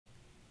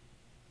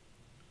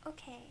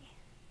Okay.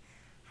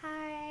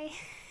 Hi.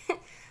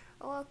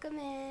 Welcome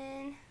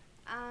in.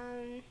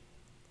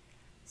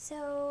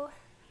 So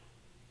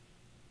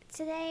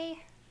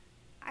today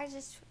I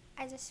just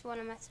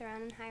want to mess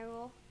around in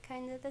Hyrule.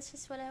 Kind of. That's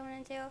just what I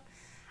want to do.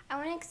 I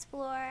want to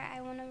explore.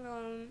 I want to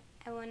roam.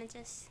 I want to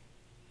just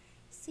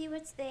see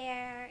what's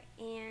there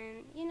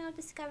and,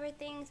 discover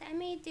things. I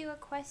may do a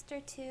quest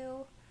or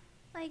two,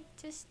 like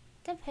just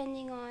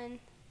depending on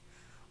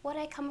what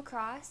I come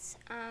across.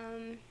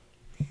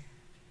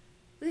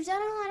 We've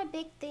done a lot of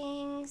big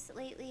things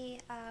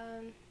lately,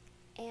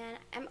 and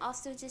I'm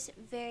also just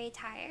very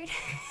tired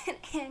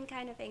and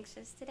kind of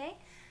anxious today.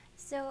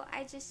 So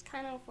I just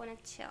kind of want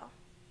to chill.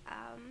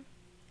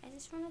 I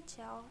just want to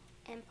chill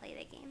and play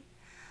the game.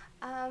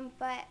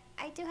 But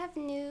I do have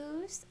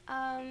news.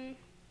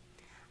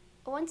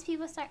 Once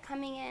people start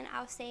coming in,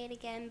 I'll say it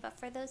again. But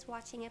for those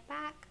watching it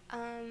back,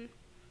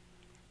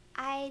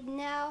 I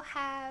now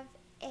have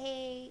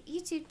a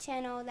YouTube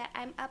channel that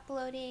I'm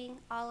uploading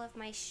all of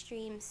my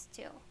streams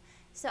to.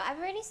 So I've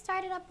already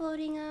started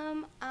uploading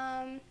them.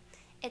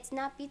 It's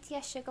not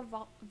BTS Sugar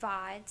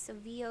VOD, so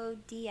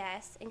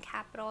VODS in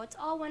capital. It's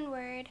all one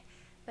word,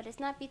 but it's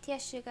not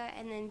BTS Sugar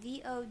and then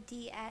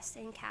VODS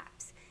in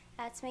caps.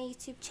 That's my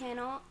YouTube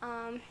channel.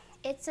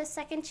 It's a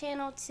second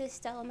channel to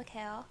Stella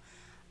McHale.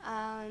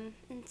 And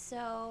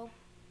so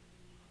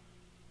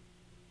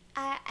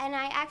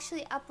I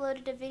actually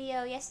uploaded a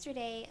video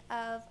yesterday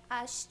of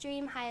a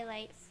stream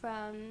highlight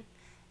from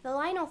the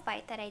Lionel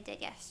fight that I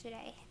did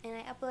yesterday, and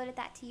I uploaded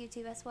that to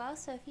YouTube as well.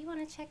 So if you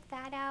want to check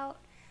that out,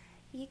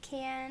 you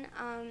can.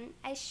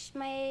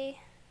 My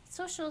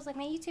socials, like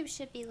my YouTube,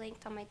 should be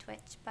linked on my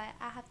Twitch, but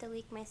I have to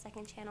link my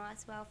second channel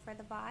as well for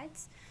the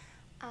VODs.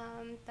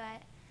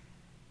 But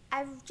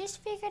I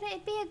just figured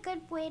it'd be a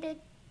good way to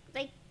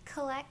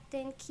collect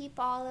and keep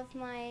all of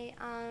my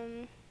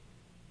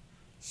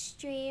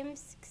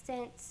streams,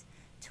 since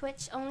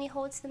Twitch only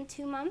holds them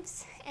 2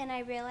 months, and I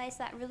realized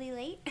that really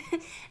late.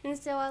 And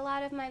so a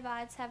lot of my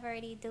VODs have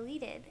already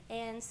deleted,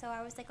 and so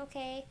I was like,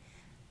 okay,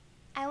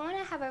 I want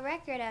to have a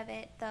record of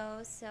it though,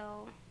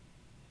 so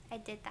I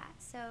did that.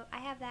 So I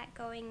have that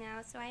going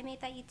now. So I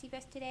made that YouTube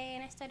yesterday,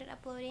 and I started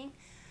uploading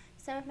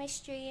some of my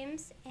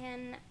streams,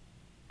 and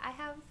I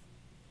have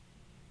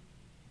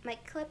my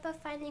clip of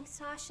finding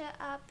Sasha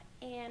up,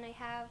 and I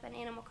have an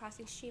Animal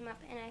Crossing stream up,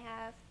 and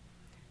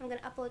I'm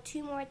gonna upload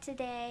 2 more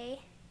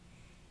today,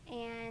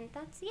 and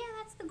that's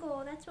the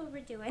goal. That's what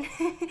we're doing.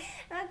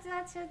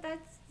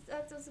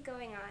 that's what's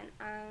going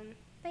on.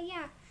 But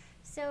yeah,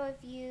 so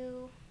if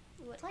you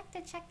would like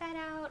to check that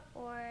out,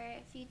 or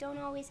if you don't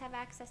always have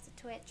access to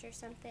Twitch or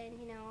something,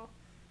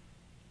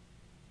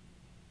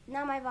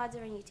 now my VODs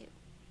are on YouTube.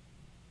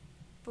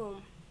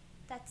 Boom,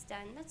 that's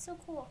done. That's so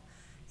cool.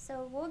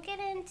 So we'll get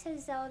into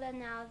Zelda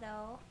now,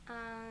 though.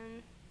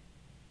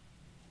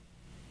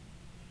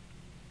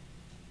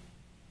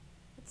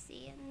 Let's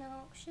see.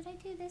 No, should I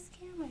do this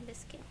cam or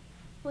this cam?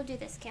 We'll do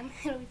this cam.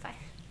 It'll be fine.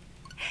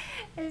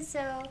 And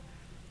so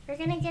we're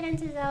gonna get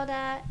into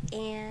Zelda,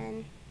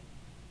 and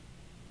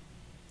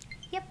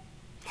yep.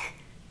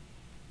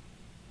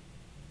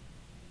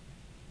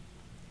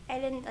 I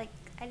didn't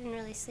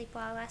really sleep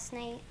well last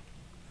night.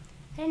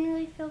 I didn't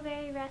really feel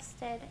very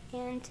rested,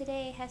 and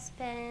today's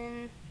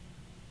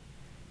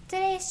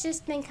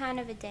just been kind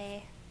of a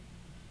day.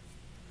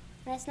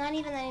 And it's not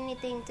even that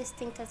anything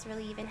distinct has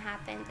really even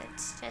happened.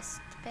 It's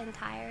just been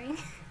tiring.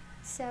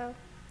 So,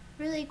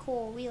 really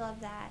cool. We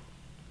love that.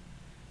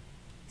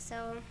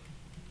 So,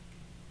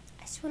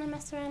 I just want to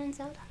mess around in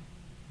Zelda.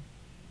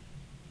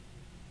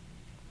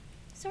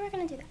 So we're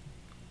going to do that.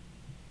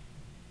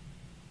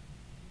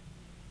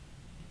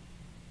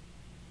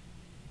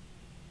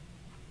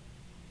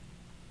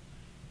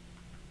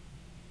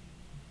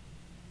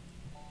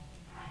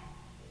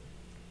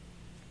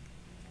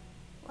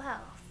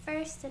 Well,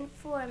 first and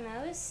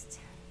foremost,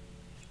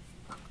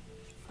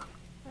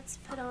 let's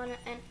put on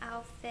an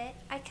outfit.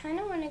 I kind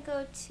of want to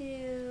go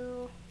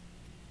to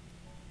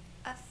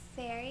a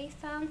fairy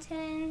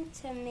fountain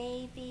to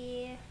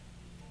maybe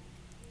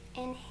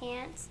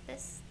enhance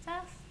this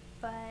stuff,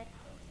 but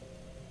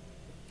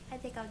I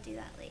think I'll do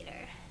that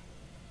later.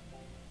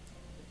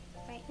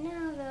 Right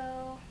now,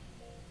 though,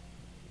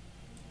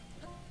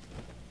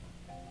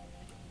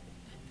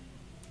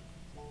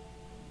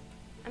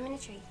 I'm in a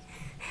tree.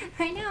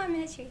 Right now I'm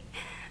in a tree.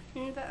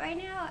 But right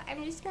now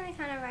I'm just gonna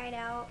kind of ride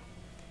out.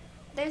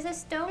 There's a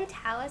stone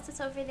talus that's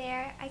over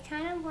there. I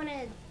kind of want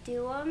to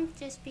do them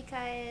just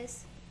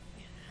because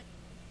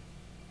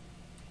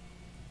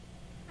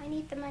I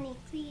need the money.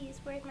 Please,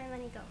 where'd my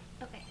money go?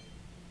 Okay.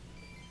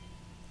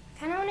 I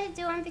kind of want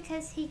to do them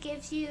because he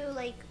gives you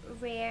like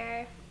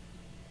rare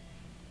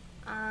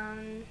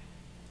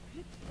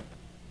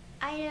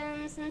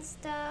items and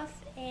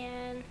stuff,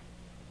 and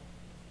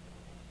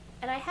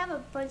I have a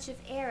bunch of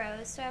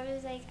arrows, so I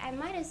was like, I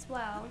might as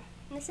well.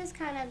 This is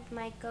kind of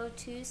my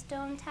go-to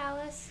stone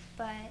talus,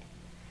 but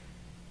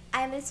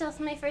this is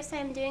my first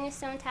time doing a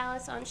stone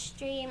talus on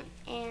stream,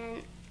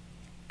 and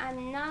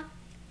I'm not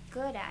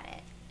good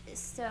at it.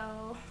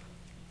 So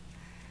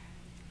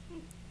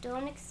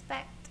don't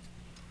expect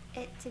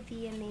it to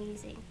be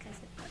amazing, because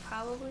it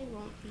probably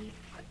won't be.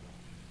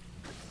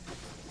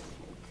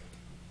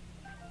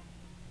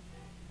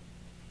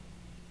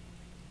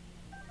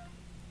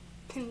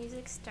 The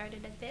music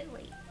started a bit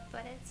late,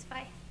 but it's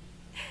fine.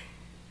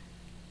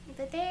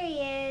 But there he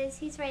is.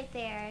 He's right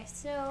there.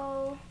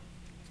 So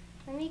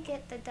let me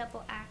get the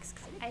double axe.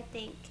 I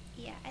think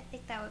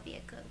that would be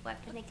a good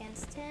weapon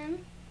against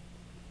him.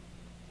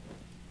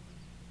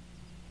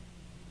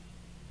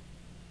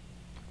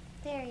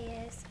 There he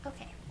is.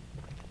 Okay.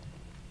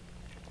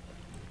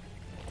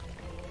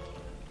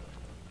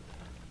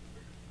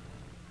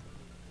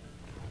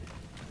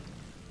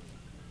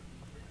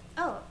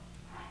 Oh,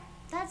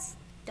 that's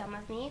dumb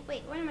of me.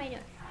 Wait, what am I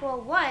doing?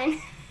 Well,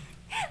 one,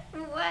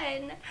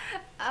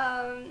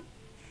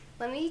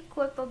 let me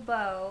equip a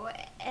bow,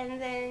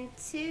 and then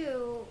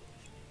two,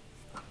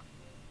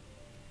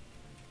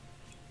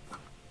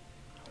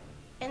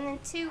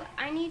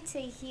 I need to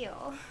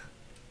heal.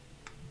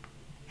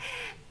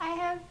 I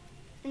have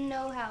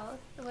no health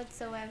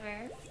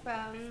whatsoever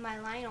from my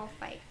Lionel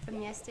fight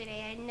from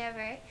yesterday. I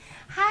never.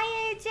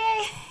 Hi, AJ.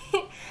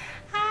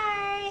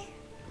 Hi.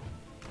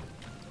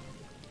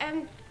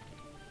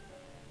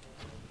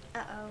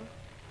 Uh-oh.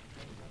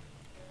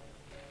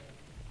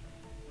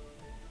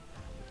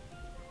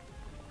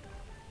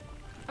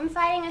 I'm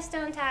fighting a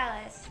stone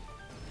talus.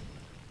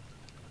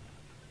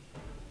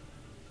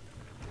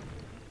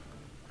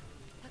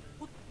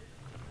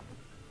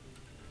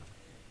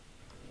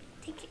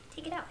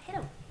 Take it out. Hit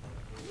him.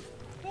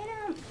 Hit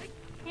him.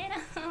 Hit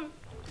him.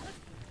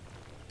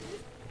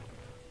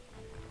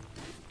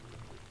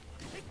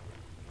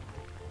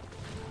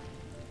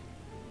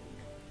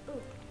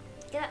 Ooh.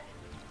 Get up.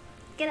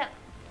 Get up.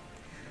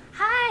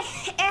 Hi,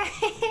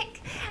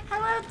 Eric.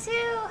 Hello,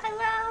 too.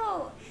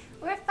 Hello.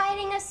 We're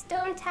fighting a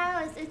stone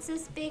talus. It's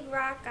this big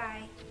rock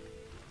guy.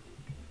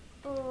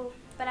 Ooh,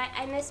 but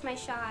I missed my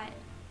shot.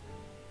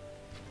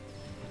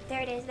 There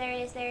it is. There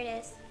it is. There it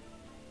is.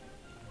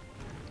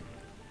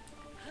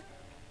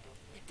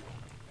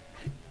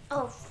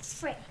 Oh,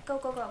 frick. Go,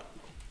 go, go.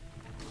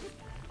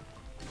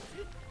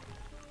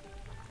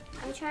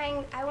 I'm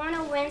trying. I want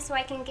to win so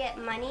I can get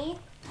money.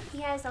 He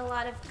has a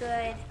lot of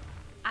good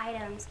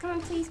items. Come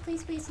on, please,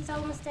 please, please. He's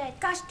almost dead.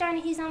 Gosh darn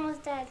it, he's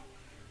almost dead.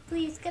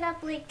 Please, get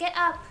up, Link. Get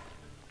up.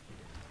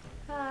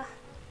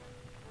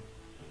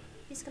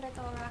 He's gonna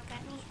throw a rock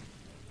at me.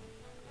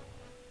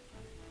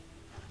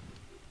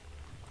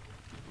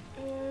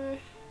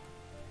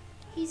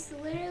 He's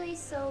literally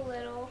so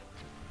little.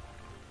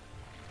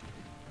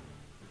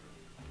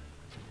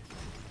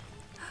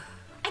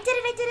 I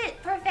did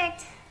it!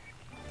 Perfect!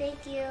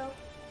 Thank you.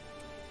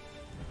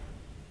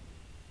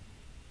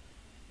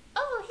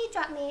 Oh, he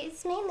dropped me.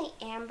 It's mainly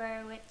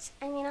amber, which,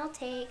 I mean, I'll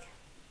take.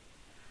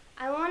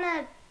 I want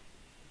to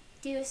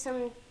do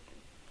some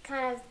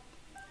kind of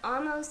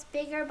almost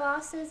bigger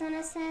bosses in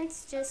a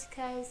sense, just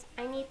because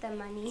I need the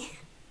money.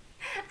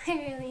 I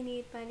really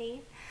need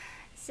money.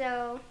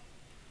 So,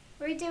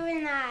 we're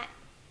doing that.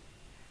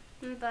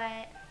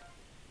 But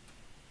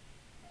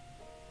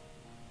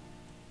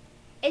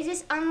it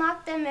just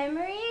unlocked the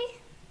memory.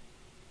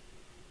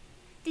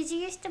 Did you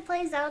used to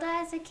play Zelda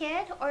as a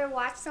kid or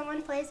watch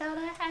someone play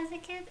Zelda as a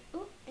kid?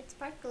 Ooh, it's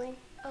sparkling.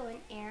 Oh, an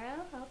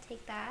arrow. I'll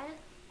take that.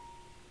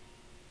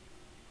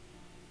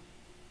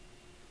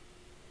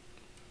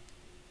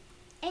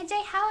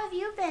 AJ, how have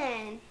you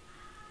been?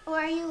 Or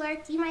are you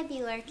You might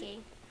be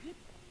lurking.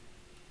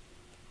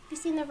 You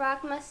seen the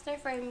rock muster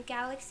from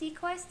Galaxy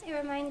Quest? It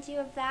reminds you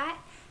of that.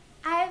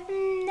 I've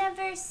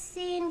never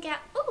seen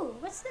Ooh,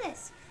 what's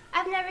this?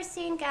 I've never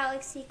seen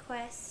Galaxy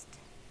Quest.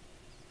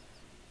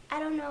 I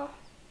don't know.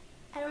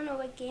 I don't know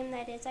what game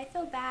that is. I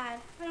feel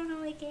bad. I don't know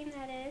what game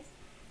that is.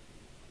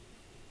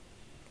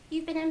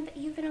 You've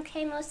been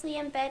okay, mostly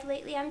in bed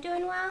lately. I'm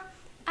doing well.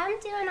 I'm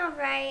doing all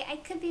right. I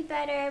could be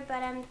better,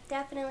 but I'm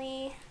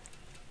definitely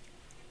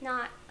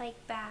not like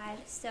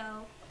bad.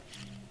 So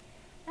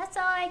that's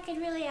all I could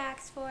really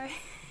ask for.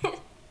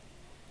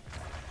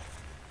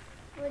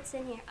 What's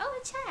in here? Oh,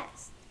 a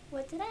chest.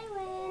 What did I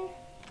win?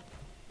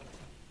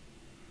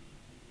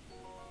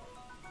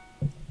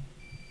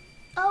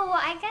 Oh,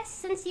 well, I guess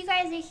since you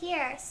guys are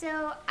here,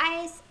 so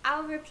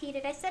I'll repeat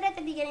it. I said at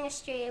the beginning of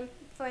stream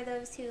for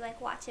those who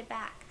like watch it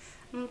back,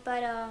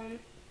 but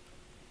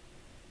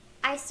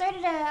I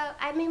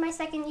made my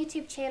second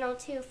YouTube channel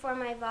too for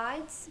my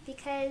VODs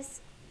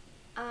because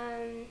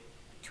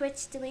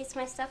Twitch deletes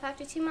my stuff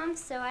after 2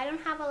 months, so I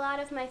don't have a lot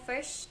of my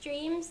first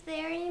streams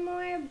there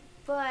anymore,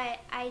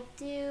 but I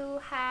do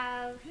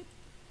have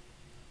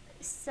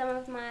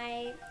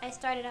I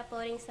started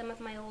uploading some of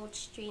my old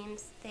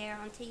streams there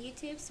onto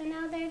YouTube, so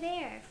now they're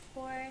there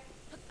oh,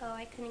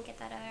 I couldn't get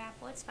that other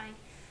apple, it's fine.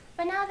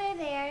 But now they're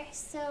there,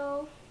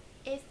 so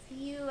if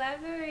you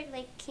ever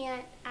like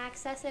can't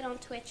access it on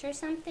Twitch or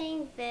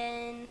something,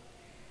 then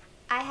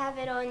I have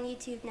it on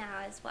YouTube now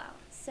as well.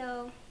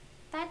 So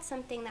that's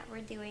something that we're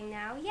doing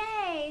now.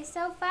 Yay,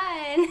 so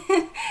fun.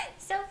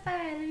 So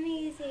fun,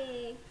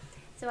 amazing.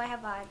 So I have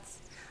VODs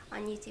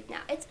on YouTube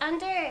now. It's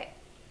under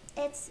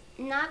It's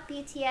not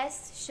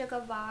BTS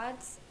Sugar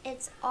VODs.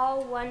 It's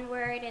all one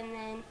word, and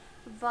then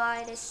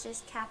VOD is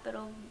just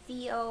capital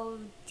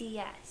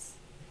VODS.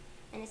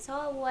 And it's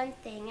all one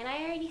thing. And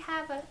I already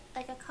have a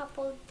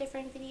couple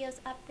different videos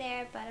up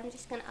there, but I'm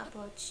just gonna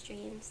upload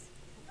streams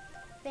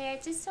there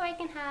just so I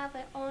can have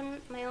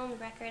my own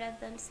record of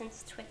them,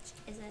 since Twitch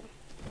isn't.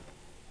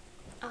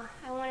 Oh,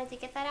 I wanted to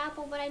get that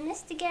apple, but I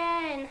missed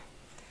again.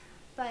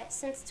 But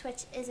since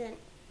Twitch isn't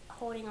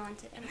holding on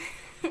to them,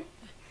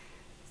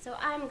 so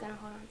I'm gonna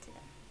hold on to them.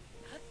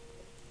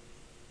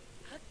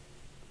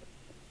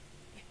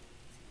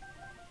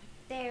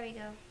 There we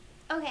go.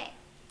 Okay.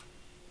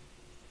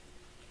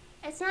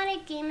 It's not a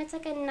game, it's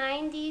like a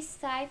 90s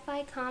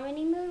sci-fi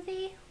comedy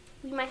movie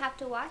we might have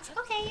to watch.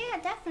 Okay, yeah,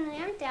 definitely,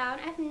 I'm down.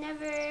 I've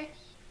never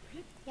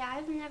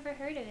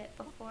heard of it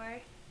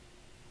before.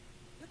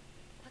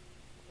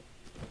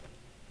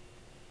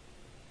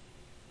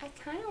 I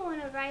kind of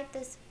want to ride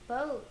this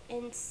boat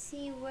and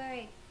see where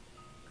it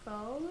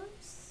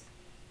goes.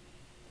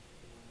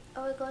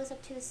 Oh, it goes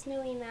up to the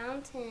snowy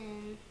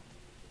mountain.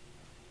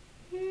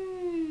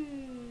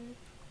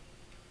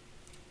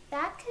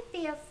 That could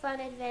be a fun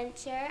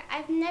adventure.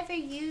 I've never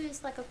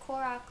used like a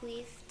Korok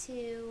leaf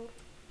to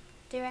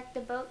direct the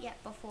boat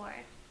yet before.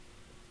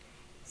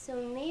 So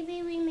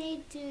maybe we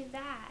may do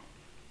that.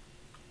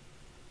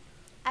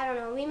 I don't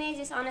know, we may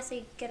just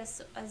honestly get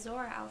a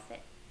Zora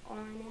outfit on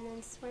and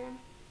then swim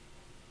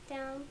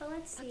down, but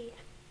let's see.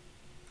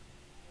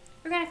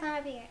 We're gonna climb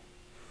up here.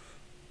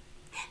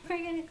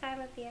 We're gonna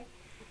climb up here.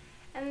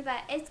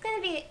 But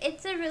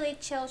it's a really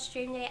chill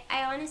stream day.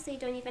 I honestly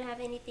don't even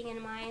have anything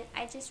in mind.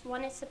 I just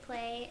wanted to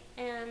play,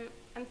 and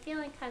I'm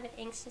feeling kind of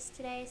anxious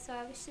today, so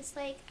I was just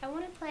like, I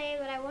want to play,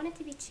 but I want it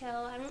to be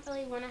chill. I don't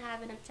really want to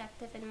have an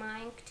objective in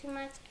mind too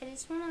much. I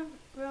just want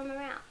to roam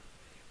around.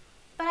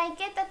 But I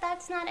get that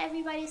that's not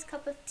everybody's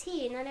cup of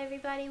tea. Not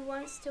everybody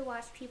wants to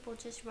watch people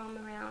just roam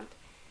around.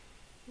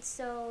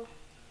 So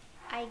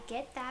I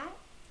get that,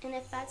 and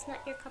if that's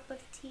not your cup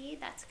of tea,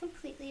 that's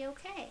completely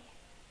okay.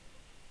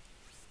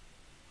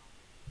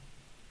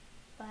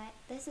 But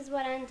this is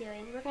what I'm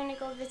doing. We're going to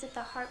go visit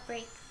the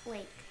Heartbreak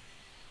Lake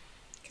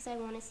because I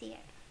want to see it.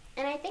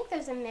 And I think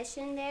there's a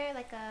mission there,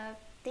 like a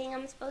thing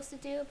I'm supposed to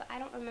do, but I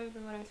don't remember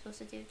what I'm supposed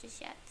to do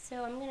just yet.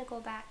 So I'm going to go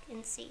back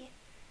and see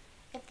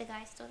if the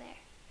guy's still there.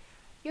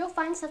 You'll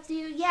find stuff to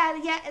do. Yeah,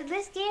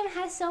 this game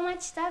has so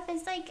much stuff.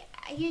 It's like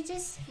you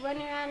just run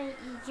around and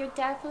you're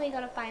definitely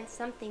going to find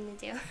something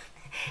to do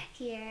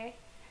here.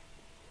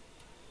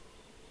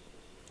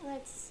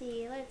 Let's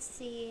see.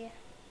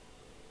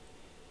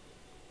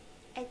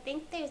 I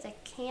think there's a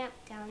camp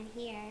down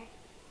here.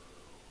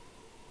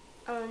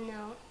 Oh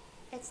no,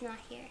 it's not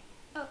here.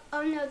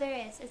 Oh no,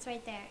 there is. It's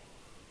right there.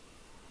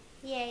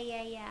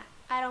 Yeah.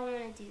 I don't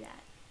want to do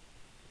that.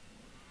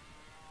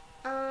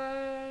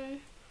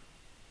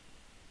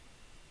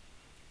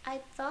 I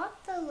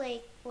thought the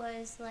lake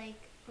was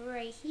like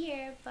right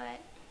here,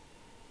 but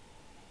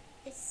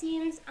it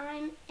seems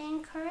I'm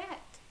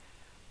incorrect.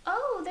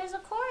 Oh, there's a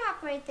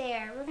Korok right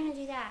there. We're gonna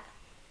do that.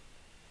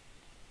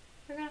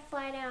 We're gonna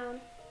fly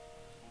down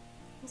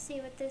and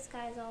see what this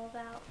guy's all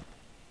about.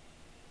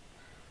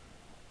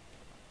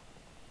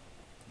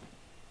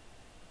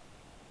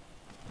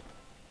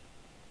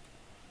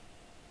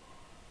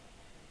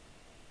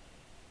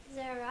 Is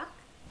there a rock?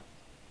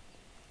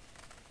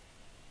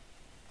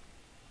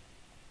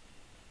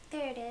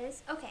 There it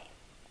is. Okay.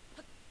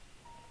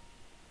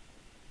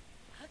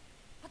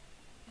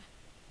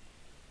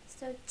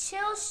 So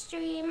chill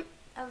stream,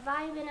 a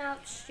vibing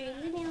out stream.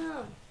 Leave me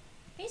alone.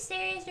 Are you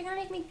serious? You're gonna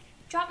make me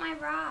drop my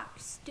rock,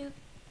 stupid.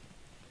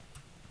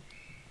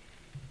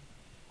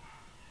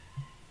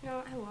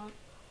 No, I won't.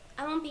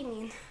 I won't be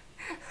mean.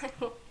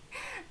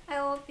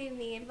 I won't be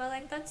mean, but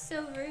like that's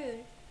so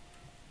rude.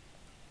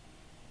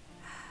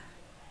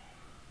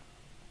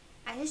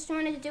 I just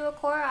wanted to do a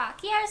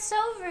Korok. Yeah, it's so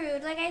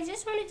rude. Like I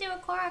just wanted to do a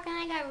Korok and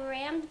I got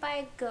rammed by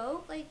a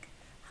goat. Like,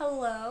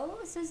 hello?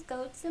 Is this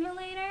Goat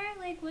Simulator?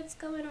 Like, what's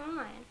going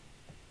on?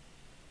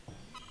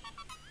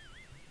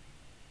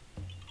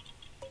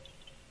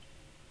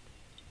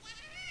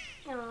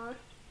 Aw,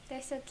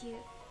 they're so cute.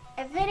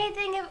 If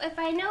anything, if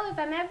I'm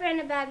ever in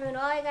a bad mood,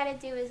 all I gotta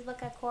do is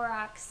look at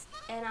Koroks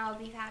and I'll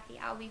be happy.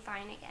 I'll be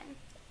fine again.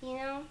 You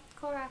know?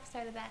 Koroks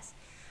are the best.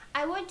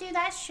 I would do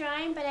that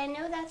shrine, but I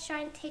know that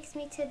shrine takes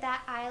me to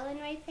that island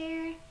right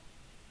there.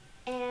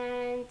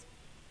 And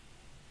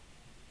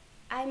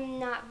I'm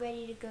not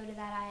ready to go to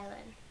that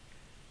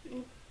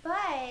island.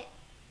 But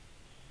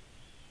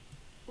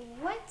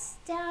what's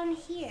down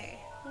here?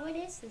 What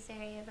is this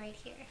area right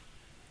here?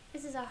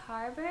 This is a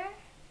harbor?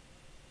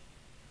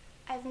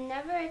 I've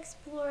never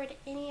explored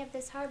any of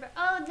this harbor.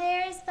 Oh,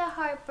 there's the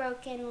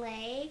Heartbroken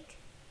Lake.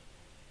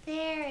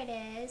 There it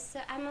is.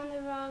 So I'm on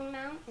the wrong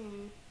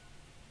mountain.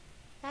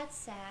 That's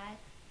sad.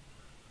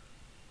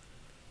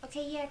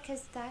 Okay, yeah,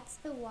 because that's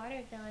the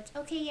water village.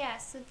 Okay, yeah,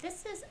 so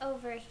this is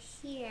over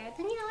here.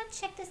 Then, yeah, let's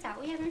check this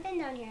out. We haven't been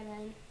down here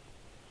then.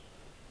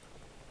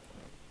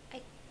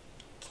 I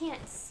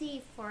can't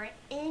see for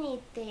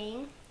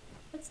anything.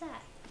 What's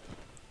that?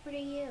 What are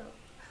you?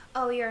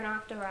 Oh, you're an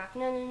Octorok.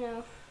 No, no,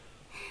 no.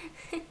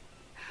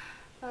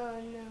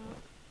 Oh, no.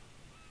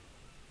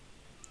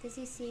 Does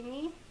he see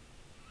me?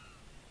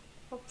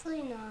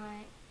 Hopefully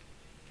not.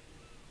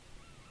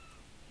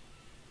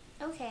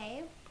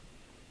 Okay.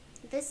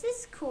 This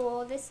is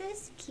cool. This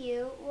is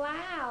cute.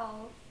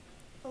 Wow.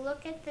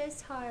 Look at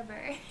this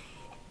harbor.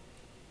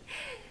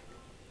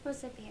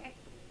 What's up here?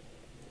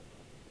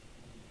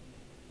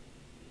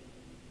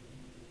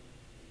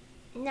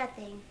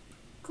 Nothing.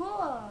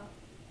 Cool.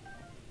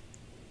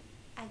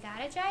 I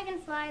got a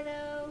dragonfly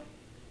though.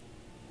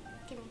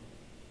 Give me.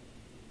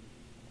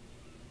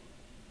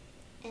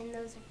 And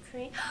those are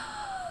crabs!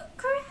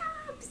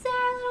 There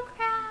are little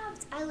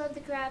crabs! I love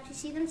the crabs. You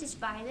see them just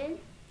vibing?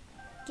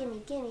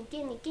 Gimme, gimme,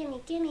 gimme,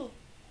 gimme, gimme.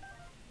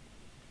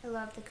 I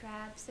love the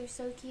crabs. They're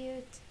so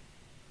cute.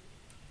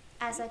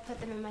 As I put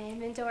them in my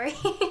inventory.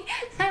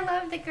 I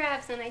love the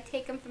crabs and I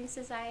take them from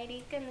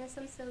society. Goodness,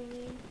 I'm so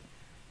mean.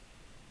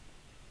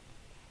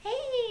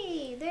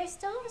 Hey, there's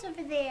stones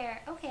over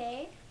there.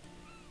 Okay.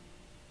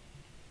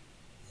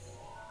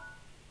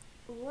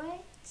 What?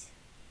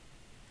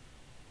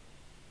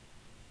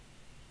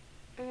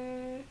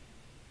 There's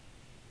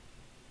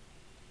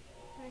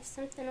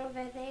something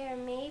over there,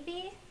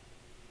 maybe?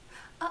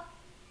 Oh.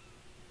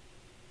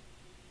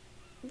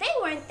 They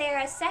weren't there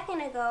a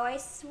second ago. I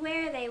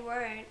swear they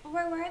weren't.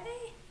 Or were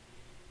they?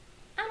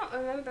 I don't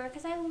remember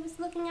because I was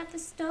looking at the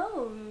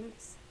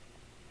stones.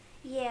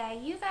 Yeah,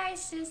 you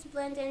guys just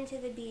blend into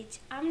the beach.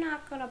 I'm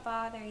not gonna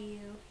bother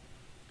you.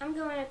 I'm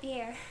going up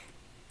here.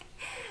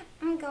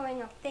 I'm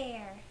going up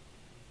there.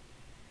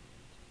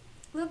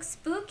 Looks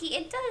spooky.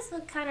 It does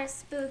look kind of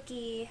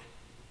spooky.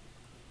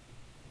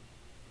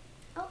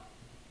 Oh.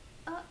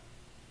 Oh.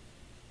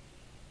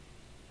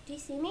 Do you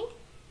see me?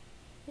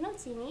 You don't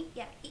see me?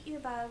 Yeah, eat your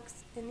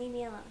bugs and leave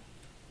me alone.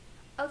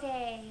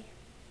 Okay.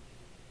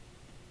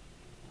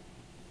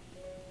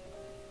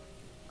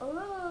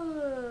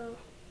 Oh.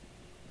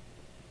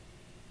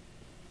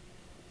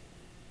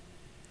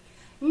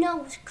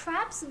 No,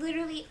 crabs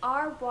literally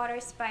are water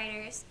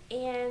spiders.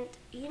 And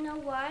you know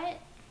what?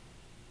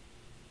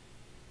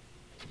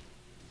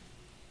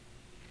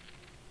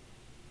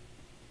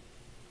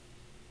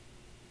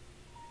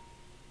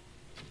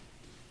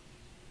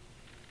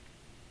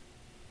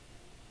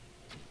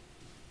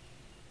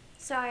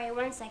 Sorry,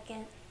 1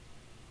 second.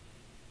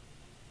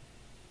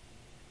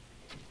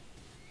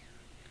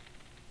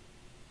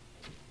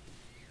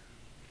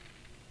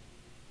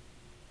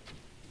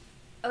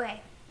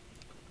 Okay.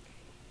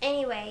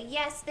 Anyway,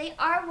 yes, they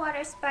are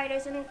water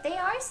spiders, and they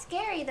are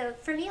scary, though.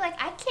 For me, like,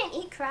 I can't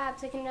eat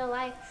crabs, like, in real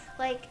life.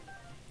 Like,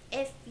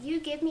 if you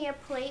give me a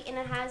plate and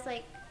it has,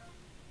 like,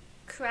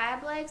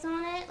 crab legs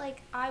on it,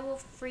 like, I will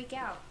freak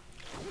out.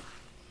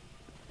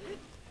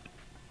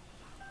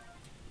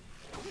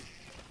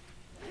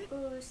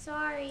 Ooh,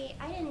 sorry.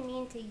 I didn't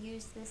mean to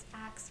use this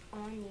axe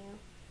on you.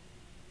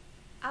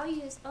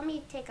 Let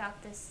me take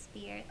out this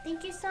spear.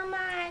 Thank you so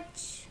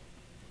much.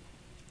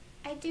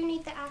 I do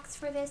need the axe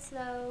for this,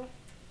 though.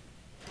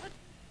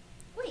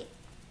 Wait.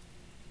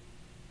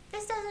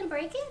 This doesn't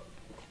break it?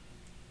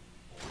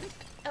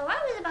 Oh, I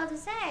was about to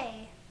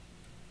say.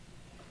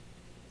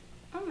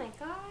 Oh my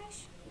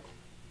gosh.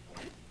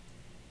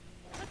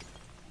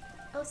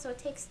 Oh, so it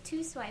takes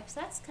 2 swipes.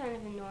 That's kind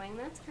of annoying.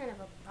 That's kind of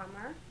a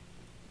bummer.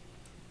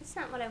 That's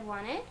not what I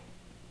wanted.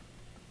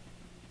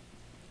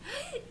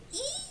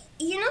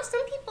 You know,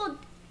 some people...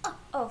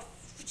 Oh,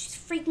 just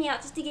freak me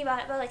out just thinking about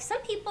it. But, like,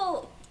 some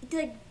people...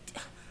 They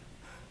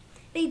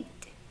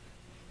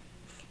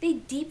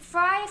deep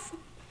fry...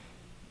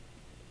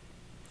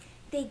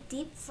 They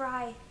deep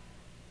fry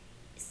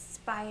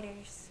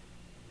spiders.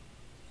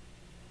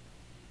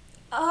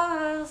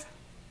 Oh,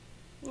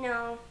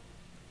 no.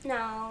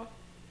 No.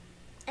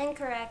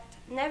 Incorrect.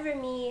 Never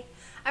me.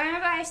 I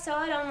remember I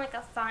saw it on like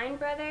a Fine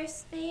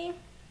Brothers thing.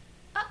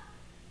 Oh.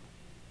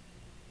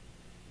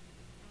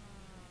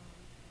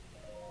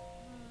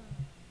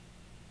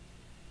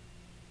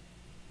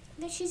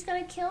 She's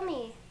gonna kill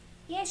me.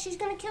 Yeah, she's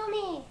gonna kill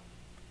me.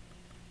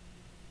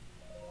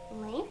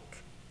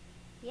 Link?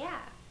 Yeah.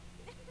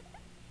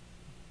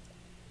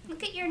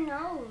 Look at your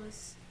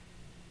nose.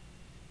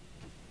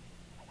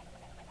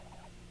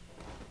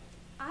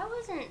 I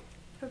wasn't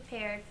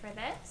prepared for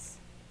this.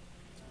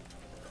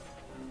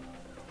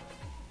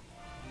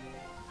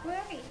 Where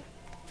are you?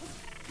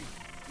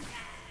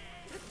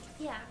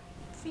 Yeah,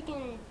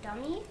 freaking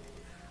dummy.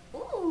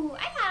 Ooh,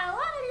 I got a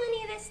lot of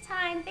money this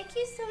time. Thank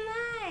you so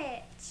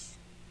much.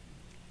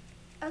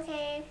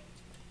 Okay,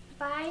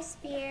 bye,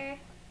 spear.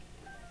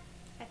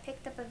 I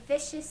picked up a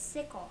vicious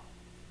sickle.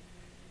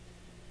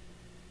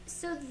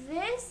 So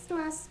this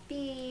must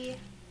be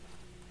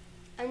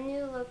a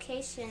new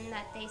location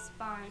that they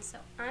spawn. So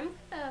I'm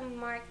gonna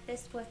mark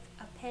this with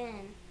a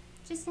pin,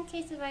 just in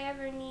case if I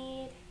ever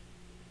need,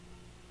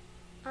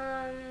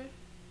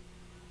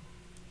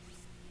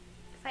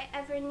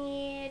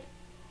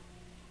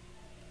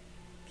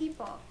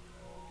 people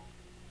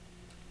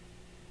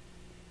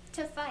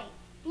to fight.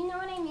 You know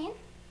what I mean?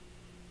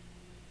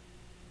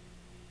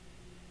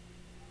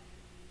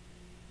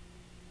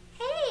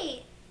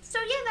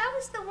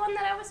 the one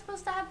that I was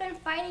supposed to have been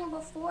fighting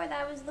before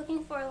that I was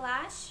looking for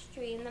last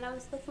stream that I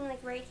was looking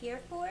like right here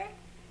for.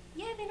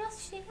 Yeah,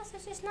 she must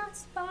have just not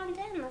spawned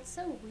in. That's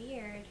so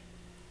weird.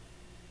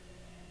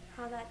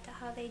 How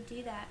they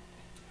do that.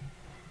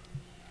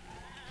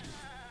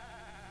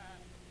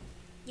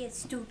 You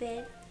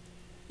stupid.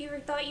 You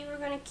thought you were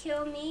gonna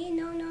kill me?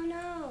 No, no,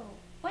 no.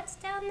 What's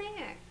down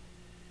there?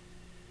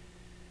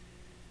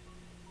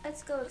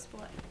 Let's go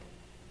explore.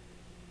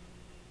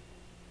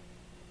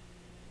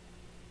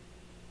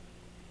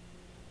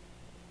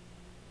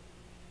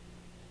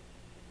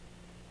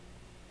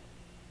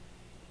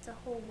 It's a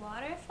whole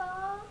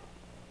waterfall.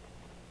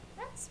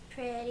 That's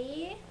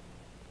pretty.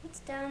 What's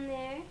down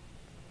there?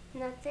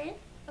 Nothing.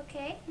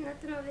 Okay,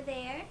 nothing over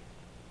there.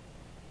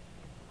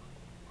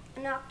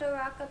 An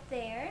Octorok up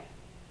there.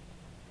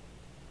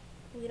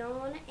 We don't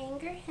want to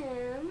anger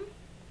him.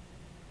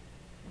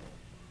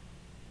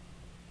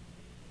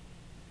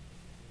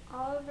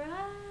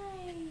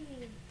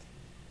 Alright.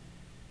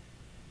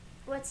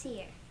 What's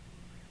here?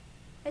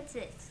 What's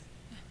this?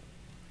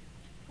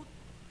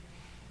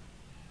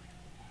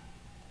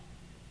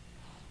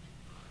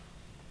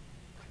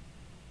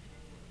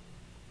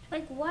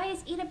 Like, why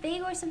is eat a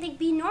bagel or something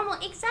be normal?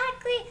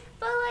 Exactly,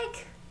 but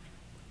like,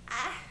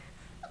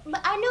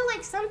 but I know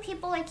like some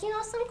people, like, you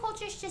know, some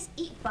cultures just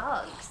eat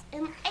bugs.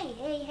 And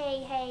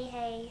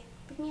hey,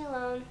 leave me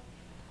alone.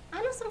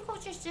 I know some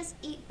cultures just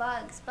eat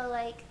bugs, but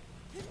like,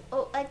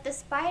 oh, like the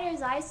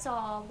spiders I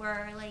saw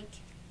were like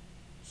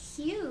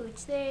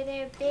huge.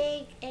 They're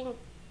big and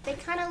they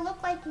kind of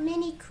look like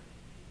mini.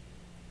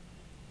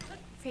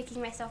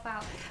 Freaking myself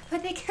out,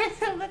 but they kind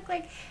of look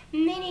like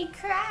mini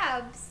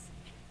crabs.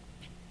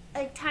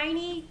 Like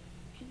tiny,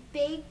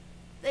 big,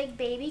 like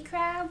baby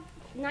crab.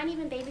 Not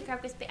even baby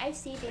crab, because I've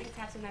seen baby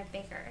crabs and they're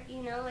bigger.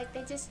 You know, like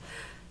they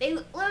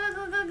look,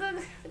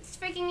 it's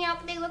freaking me out.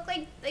 But they look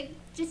like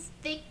just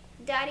thick,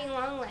 daddy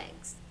long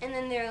legs, and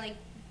then they're like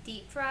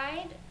deep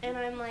fried, and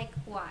I'm like,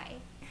 why?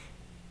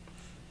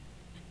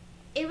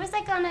 It was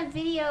like on a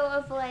video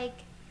of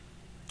like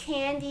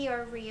candy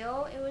or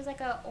real. It was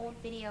like an old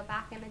video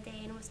back in the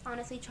day, and it was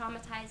honestly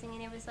traumatizing.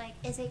 And it was like,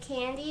 is it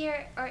candy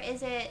or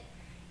is it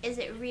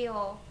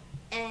real?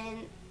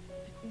 And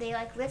they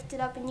like lift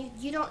it up, and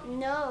you don't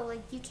know,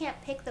 like you can't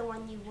pick the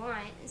one you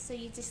want, so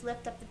you just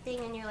lift up the thing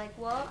and you're like,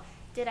 well,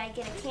 did I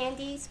get a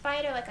candy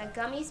spider, like a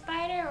gummy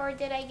spider, or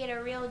did I get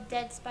a real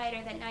dead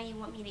spider that now you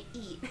want me to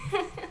eat?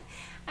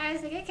 I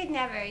was like, it could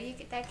never,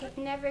 that could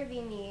never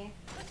be me.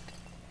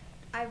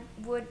 I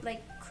would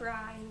like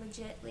cry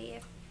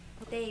legitly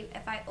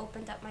if I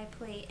opened up my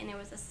plate and there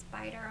was a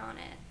spider on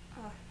it.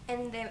 Oh.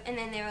 And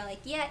then they were like,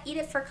 yeah, eat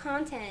it for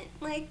content.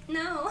 Like,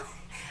 no,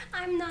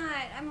 I'm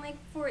not. I'm like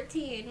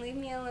 14. Leave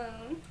me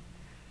alone.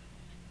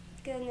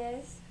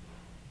 Goodness.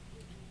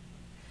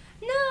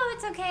 No,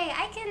 it's okay.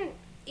 I can.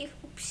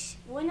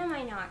 When am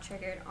I not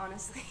triggered,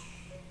 honestly?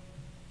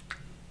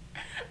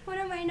 When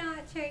am I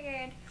not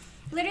triggered?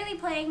 Literally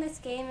playing this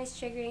game is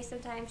triggering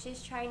sometimes.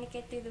 Just trying to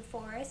get through the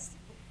forest,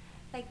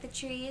 like the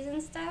trees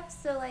and stuff.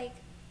 So like,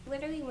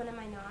 literally, when am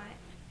I not?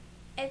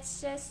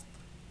 It's just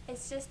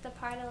a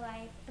part of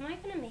life. Am I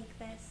gonna make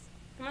this?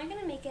 Am I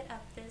gonna make it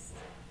up this?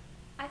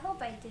 I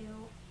hope I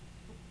do.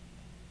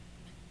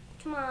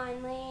 Come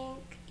on,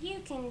 Link.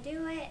 You can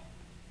do it.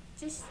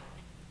 Just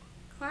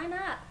climb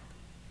up.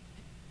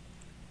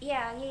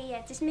 Yeah.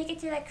 Just make it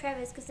to that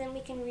crevice, because then we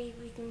can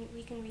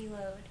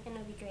reload, and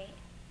it'll be great.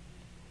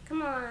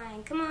 Come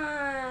on. Come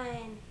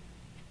on.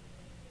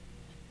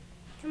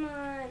 Come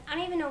on. I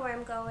don't even know where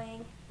I'm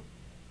going.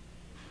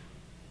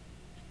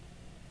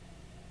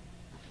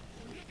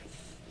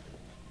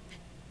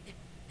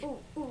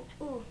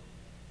 Ooh.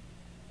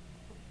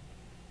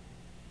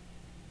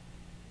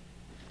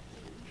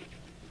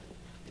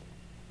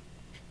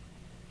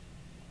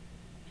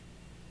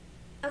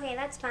 Okay,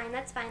 that's fine.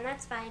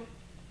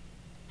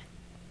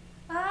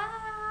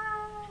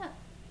 Ah!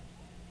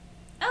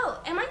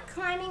 Oh, am I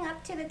climbing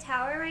up to the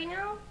tower right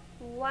now?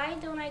 Why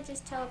don't I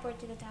just teleport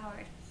to the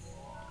tower?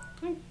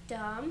 I'm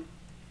dumb.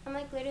 I'm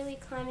like literally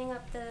climbing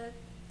up the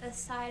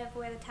side of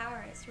where the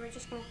tower is. We're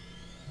just gonna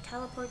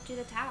teleport to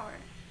the tower.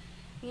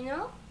 You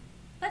know?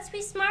 Let's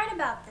be smart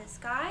about this,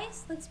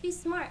 guys. Let's be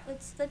smart.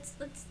 Let's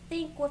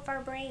think with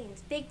our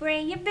brains. Big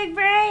brain, you big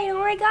brain. Oh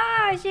my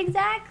gosh,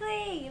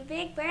 exactly.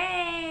 Big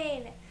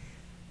brain.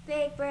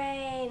 Big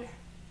brain.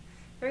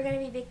 We're gonna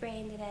be big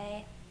brain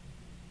today.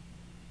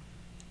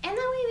 And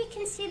that way we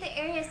can see the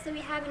areas that we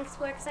haven't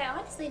explored, because I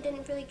honestly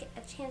didn't really get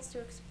a chance to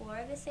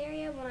explore this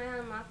area when I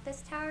unlocked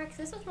this tower, because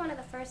this was one of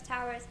the first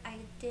towers I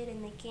did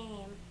in the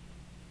game.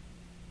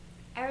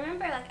 I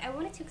remember, like, I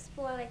wanted to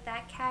explore, like,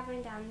 that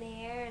cavern down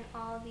there and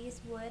all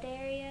these wood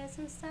areas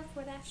and stuff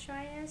where that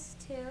shrine is,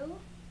 too.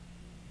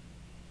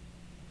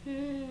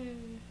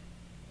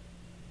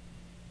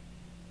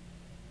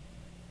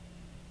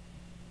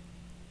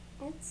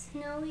 It's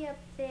snowy up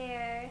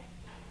there.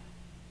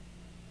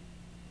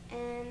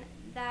 And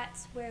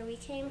that's where we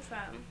came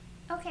from.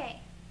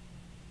 Okay.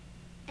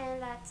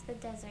 And that's the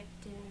desert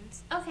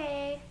dunes.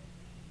 Okay.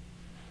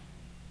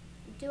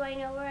 Do I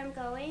know where I'm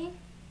going?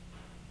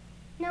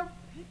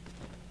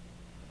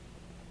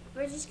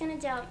 just gonna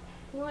jump.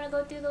 You wanna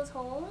go through those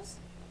holes?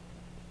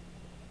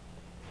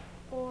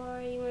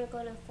 Or you wanna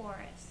go to the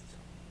forest?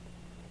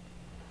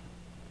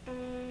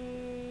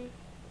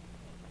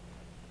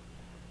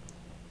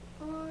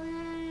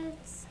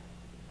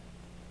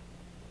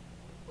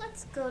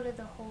 Let's go to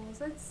the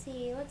holes. Let's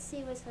see what's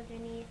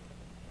underneath.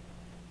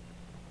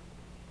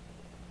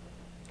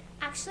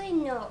 Actually,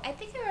 no. I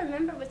think I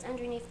remember what's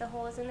underneath the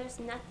holes, and there's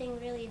nothing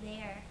really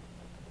there.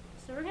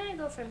 So we're gonna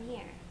go from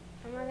here,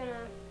 and we're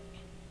gonna...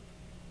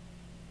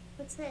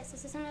 What's this?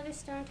 Is this another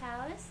stone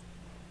talus?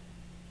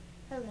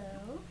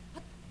 Hello?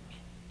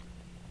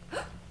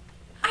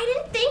 I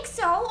didn't think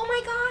so! Oh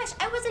my gosh!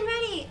 I wasn't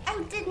ready!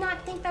 I did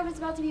not think that was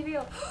about to be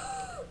real.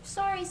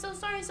 Sorry, so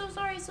sorry, so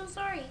sorry, so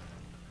sorry.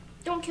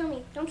 Don't kill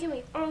me. Don't kill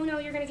me. Oh no,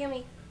 you're gonna kill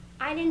me.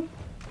 I didn't...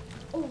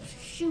 Oh,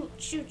 shoot,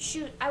 shoot,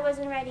 shoot. I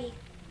wasn't ready.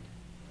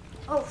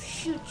 Oh,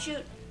 shoot,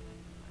 shoot.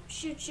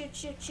 Shoot, shoot,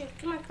 shoot, shoot.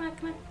 Come on, come on,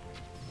 come on.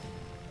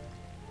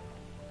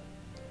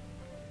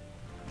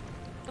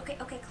 Okay,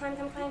 okay, climb,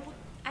 climb, climb.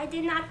 I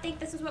did not think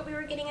this is what we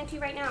were getting into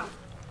right now.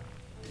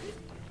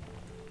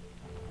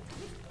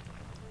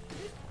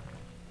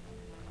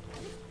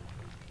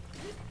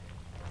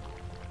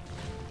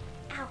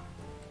 Ow.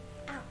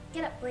 Ow.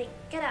 Get up, Blake.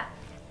 Get up.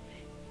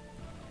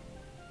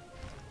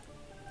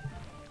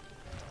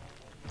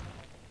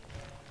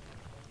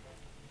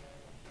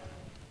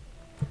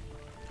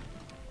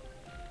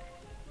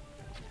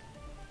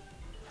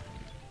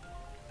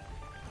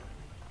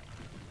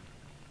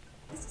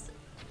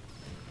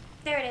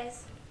 There it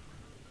is.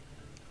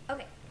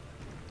 Okay.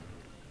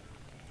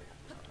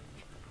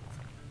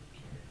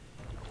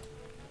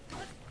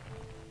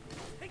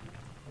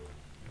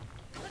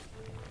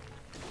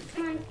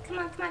 Come on, come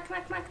on, come on, come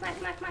on, come on, come on, come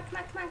on, come on, come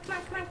on, come on, come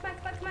on, come on, come on,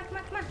 come on, come on, come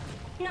on, come on.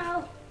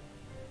 No.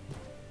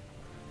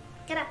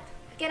 Get up,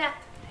 get up,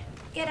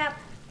 get up,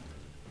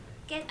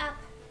 get up.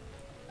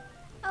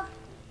 Oh,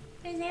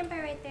 there's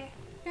Amber right there.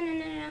 No, no,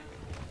 no, no, no.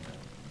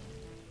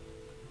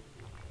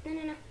 No,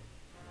 no, no.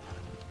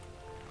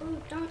 Ooh,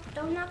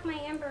 don't knock my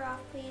amber off,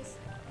 please.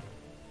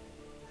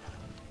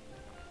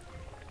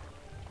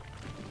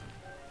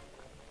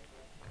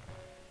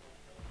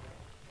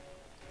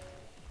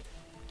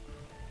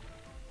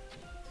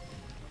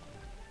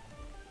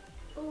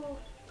 Ooh.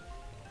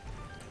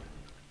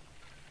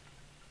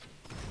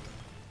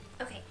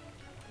 Okay.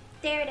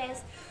 There it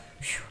is.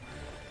 Whew.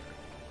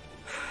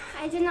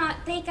 I did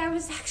not think I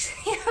was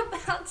actually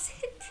about to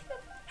do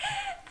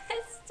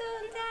a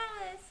stone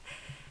talus.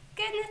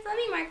 Goodness, let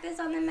me mark this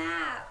on the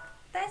map.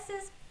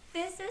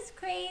 This is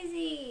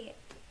crazy.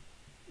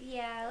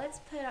 Yeah, let's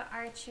put an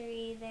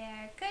archery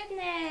there.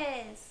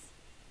 Goodness.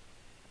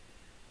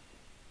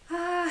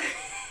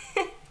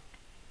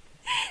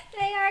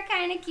 They are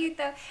kind of cute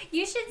though.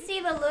 You should see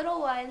the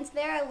little ones.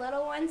 There are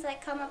little ones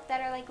that come up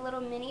that are like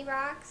little mini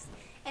rocks,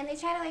 and they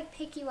try to like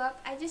pick you up.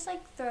 I just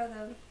like throw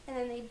them and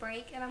then they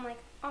break, and I'm like,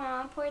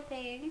 aw, poor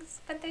things.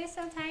 But they're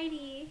so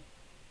tiny.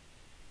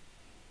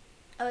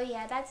 Oh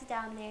yeah, that's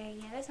down there.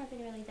 Yeah, there's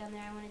nothing really down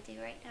there I want to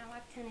do right now.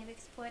 I've kind of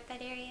explored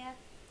that area.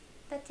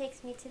 That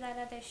takes me to that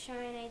other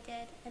shrine I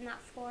did in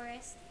that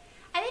forest.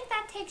 I think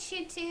that takes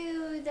you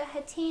to the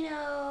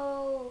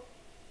Hatino.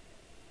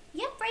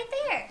 Yep, right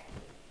there.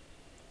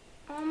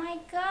 Oh my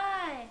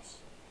gosh.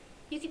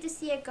 You get to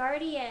see a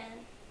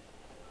guardian.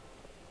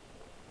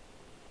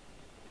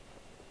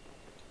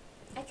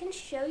 I can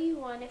show you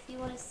one if you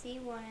want to see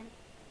one.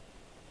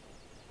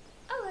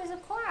 Oh, there's a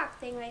Korok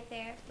thing right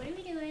there. What are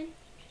we doing?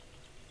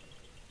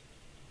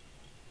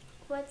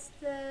 What's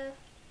the...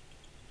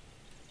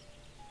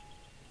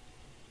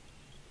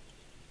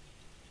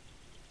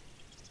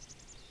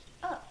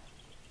 Oh.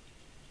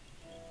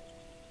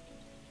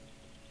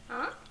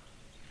 Huh?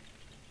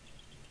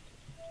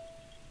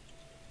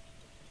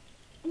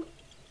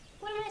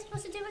 What am I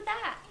supposed to do with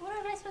that? What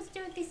am I supposed to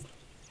do with these?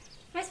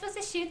 Am I supposed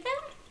to shoot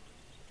them?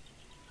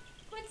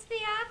 What's the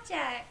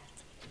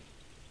object?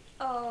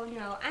 Oh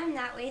no, I'm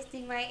not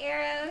wasting my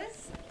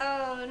arrows.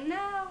 Oh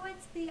no,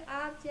 what's the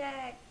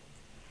object?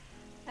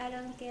 I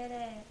don't get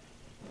it.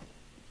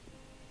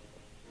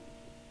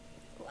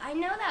 Well, I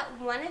know that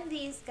one of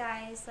these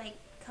guys like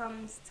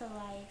comes to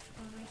life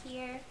over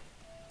here.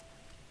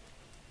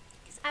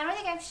 Cause I don't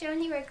think I've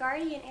shown you a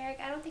guardian, Eric.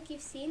 I don't think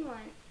you've seen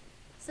one.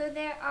 So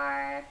there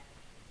are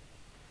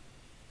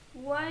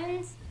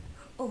ones.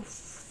 Oh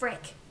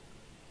frick!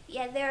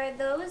 Yeah, there are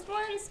those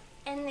ones,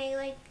 and they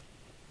like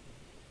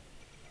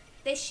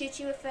they shoot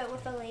you with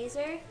a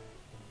laser.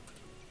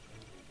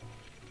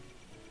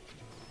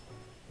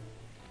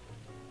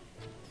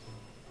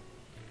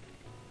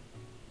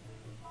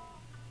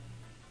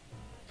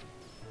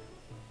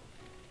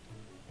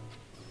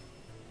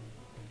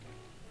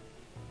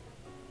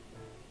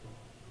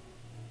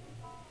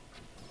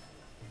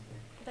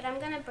 But I'm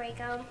gonna break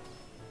them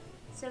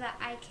so that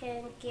I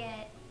can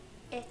get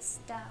its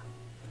stuff.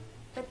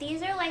 But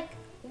these are like,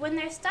 when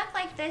they're stuck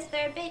like this,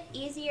 they're a bit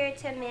easier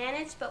to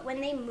manage, but when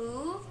they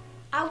move,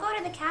 I'll go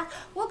to the castle.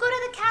 We'll go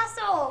to the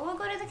castle. We'll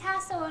go to the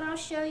castle and I'll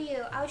show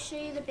you. I'll show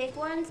you the big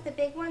ones. The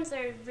big ones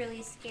are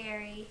really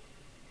scary.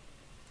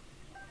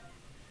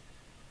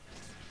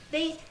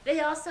 They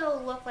also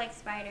look like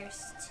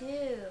spiders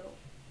too.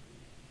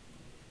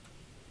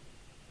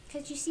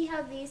 Cause you see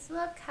how these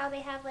look? How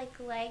they have like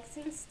legs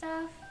and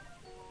stuff?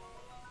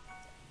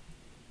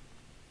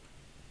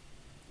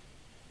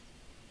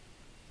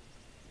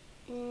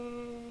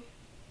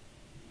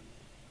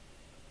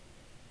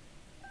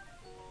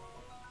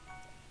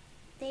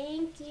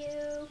 Thank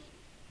you.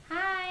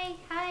 Hi,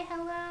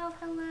 hello,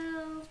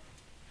 hello.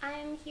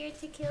 I'm here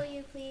to kill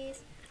you,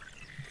 please.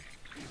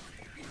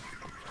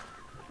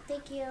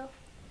 Thank you.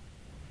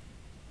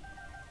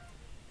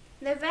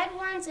 The red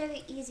ones are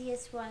the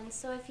easiest ones,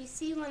 so if you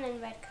see one in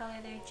red color,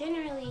 they're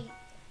generally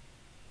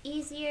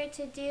easier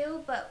to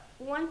do, but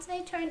once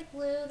they turn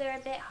blue, they're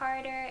a bit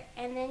harder,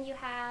 and then you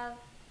have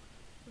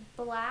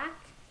black,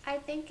 I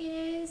think it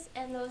is,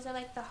 and those are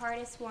like the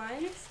hardest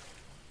ones.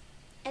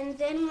 And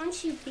then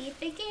once you beat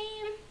the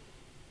game,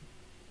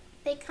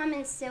 they come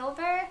in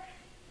silver,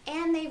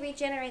 and they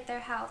regenerate their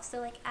health. So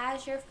like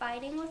as you're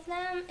fighting with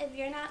them, if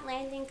you're not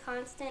landing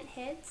constant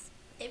hits,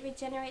 it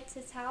regenerates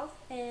its health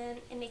and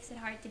it makes it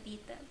hard to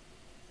beat them.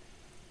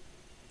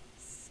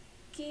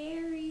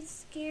 Scary,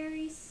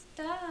 scary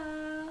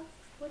stuff.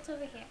 What's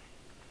over here?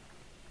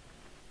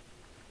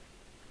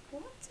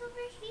 What's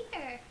over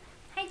here?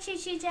 Hi,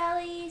 choo-choo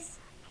jellies.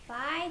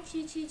 Bye,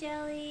 choo-choo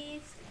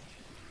jellies.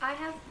 I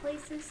have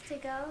places to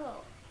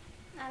go.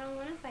 I don't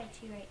want to fight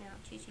you right now,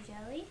 choo-choo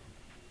jelly.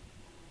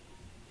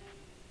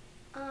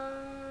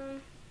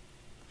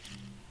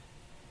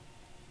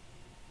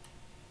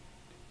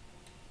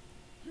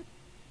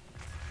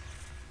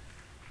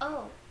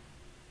 Oh,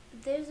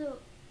 there's a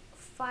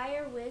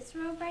fire whiz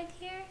robe right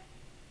here.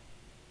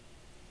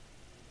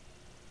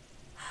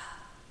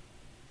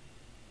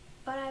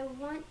 But I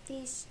want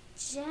these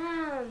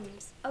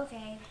gems.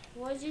 Okay,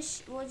 we'll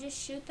just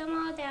shoot them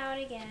all down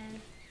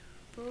again.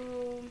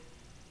 Boom.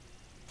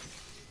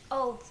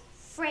 Oh,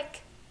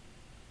 frick.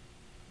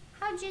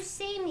 How'd you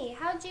see me?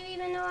 How'd you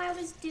even know I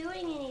was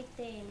doing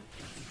anything?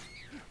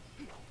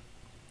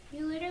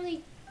 You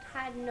literally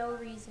had no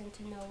reason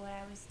to know what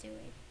I was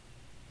doing.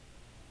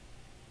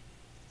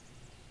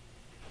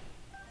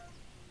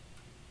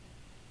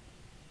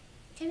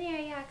 Come here,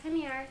 yeah, come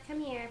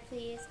here,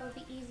 please. It'll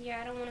be easier.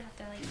 I don't want to have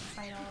to, like,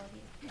 fight all of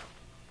you.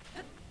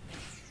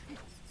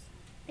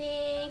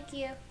 Thank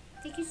you.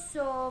 Thank you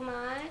so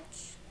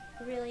much.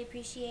 Really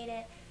appreciate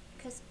it,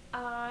 because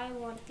I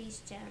want these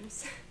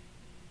gems.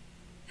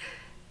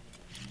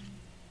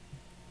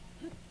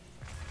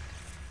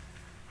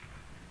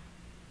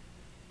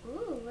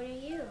 Ooh, what are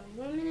you?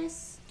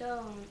 Luminous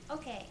stone.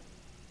 Okay.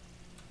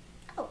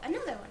 Oh,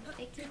 another one.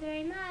 Thank you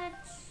very much.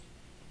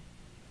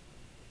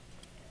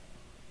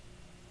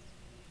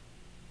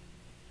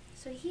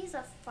 So he's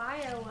a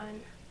fire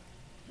one.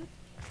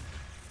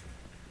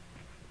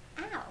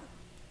 Ow.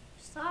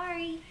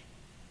 Sorry.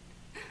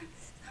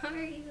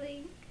 Sorry,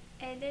 Link.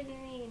 I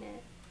didn't mean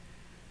it.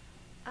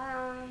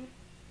 I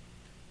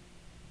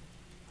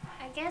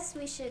guess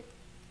we should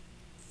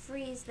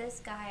freeze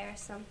this guy or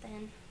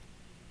something.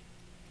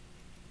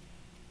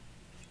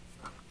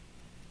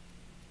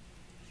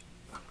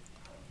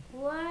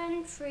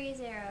 One freeze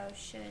arrow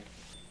should.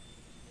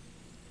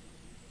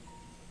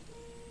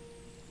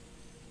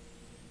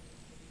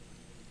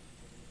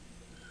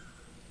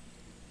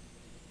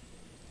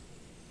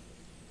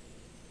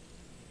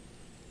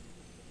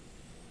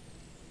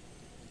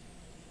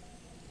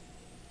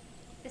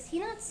 Does he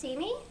not see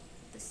me?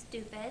 The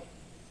stupid.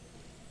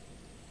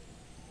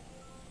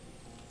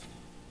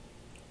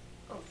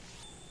 Oh,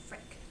 frick.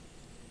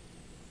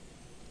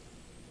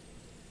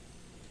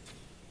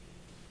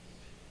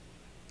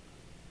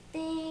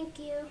 Thank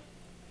you.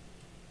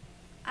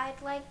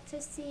 I'd like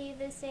to see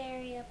this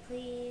area,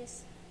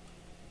 please.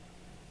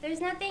 There's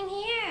nothing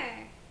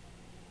here.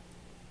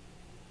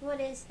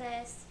 What is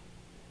this?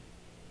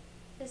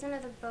 There's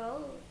another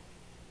boat.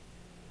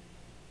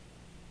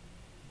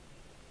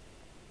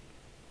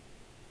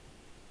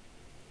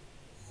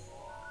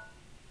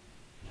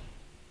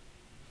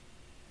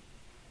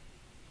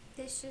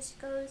 This just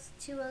goes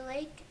to a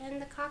lake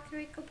and the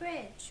Kakariko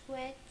Bridge,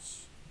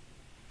 which,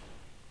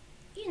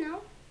 you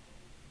know,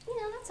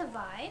 that's a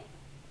vibe,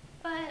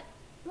 but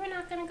we're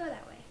not gonna go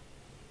that way.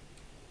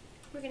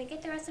 We're gonna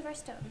get the rest of our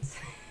stones.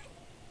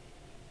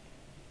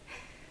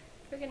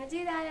 We're gonna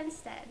do that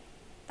instead.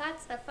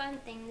 That's the fun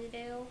thing to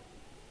do.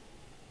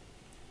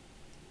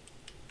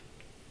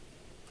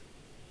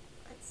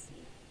 Let's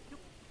see.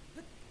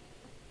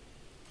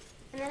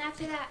 And then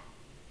after that,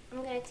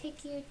 I'm gonna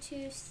take you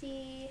to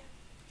see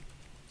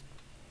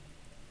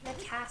the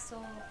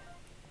castle.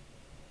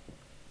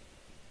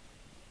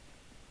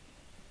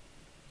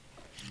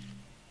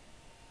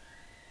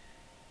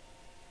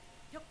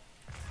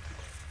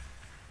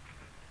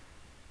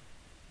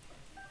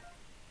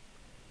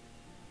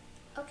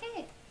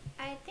 Okay,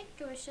 I think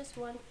it was just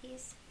one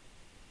piece.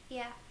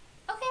 Yeah.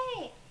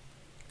 Okay,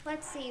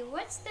 let's see.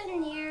 What's the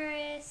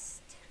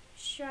nearest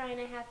shrine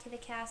I have to the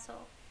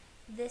castle?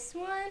 This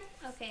one?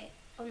 Okay.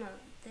 Oh no,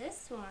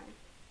 this one.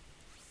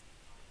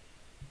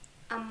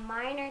 A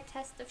minor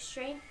test of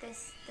strength.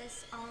 This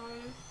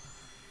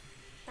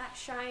that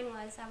shrine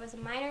was. That was a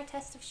minor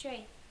test of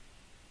strength.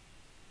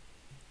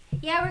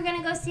 Yeah, we're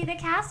gonna go see the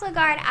castle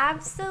guard.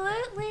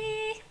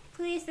 Absolutely.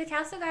 Please, the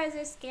castle guards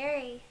are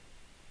scary.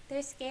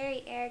 They're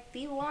scary, Eric.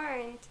 Be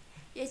warned.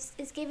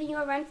 It's giving you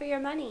a run for your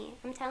money.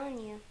 I'm telling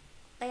you.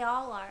 They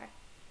all are.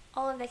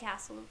 All of the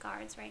castle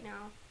guards right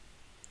now.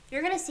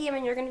 You're gonna see them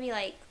and you're gonna be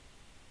like,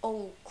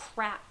 oh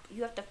crap,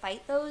 you have to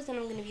fight those? And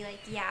I'm gonna be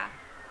like, yeah,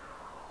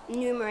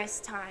 numerous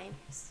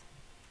times.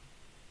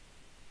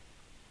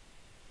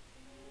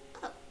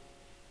 Oh,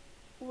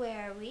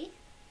 where are we?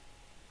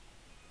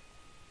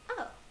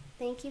 Oh,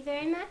 thank you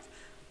very much.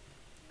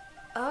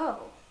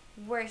 Oh,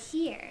 we're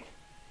here.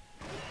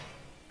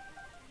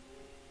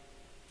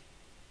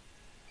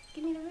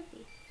 Give me the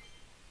rupee.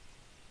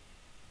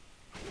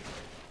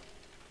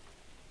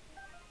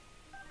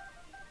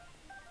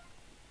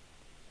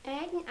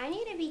 I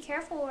need to be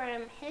careful where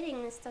I'm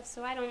hitting this stuff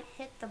so I don't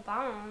hit the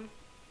bomb.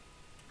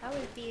 That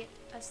would be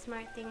a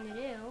smart thing to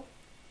do.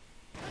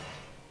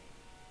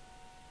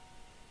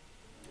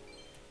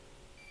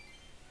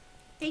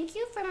 Thank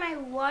you for my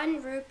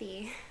 1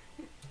 rupee.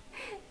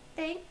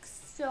 Thanks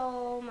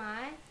so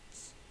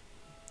much.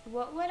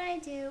 What would I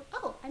do?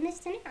 Oh, I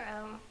missed an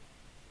arrow.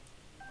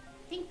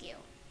 Thank you.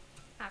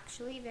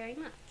 Actually, very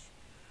much.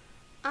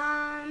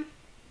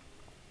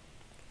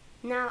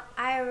 Now,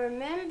 I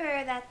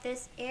remember that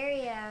this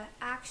area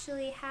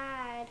actually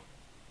had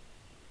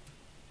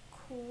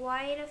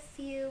quite a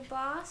few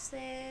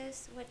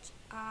bosses, which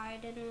I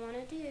didn't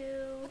want to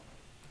do.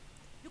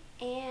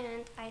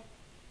 And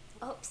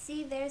oh,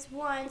 see, there's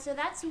one. So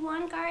that's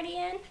 1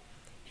 guardian.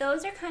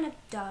 Those are kind of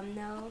dumb,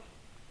 though.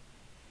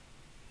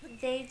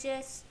 They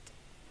just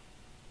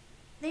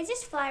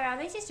fly around.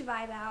 They just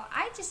vibe out.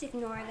 I just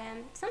ignore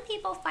them. Some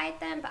people fight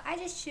them, but I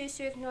just choose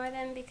to ignore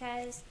them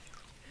because,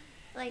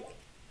 like,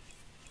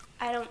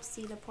 I don't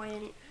see the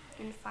point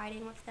in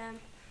fighting with them.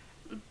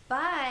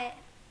 But,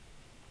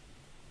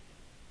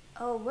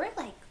 oh, we're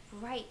like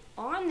right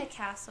on the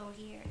castle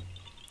here.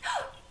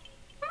 Oh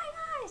my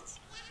gosh!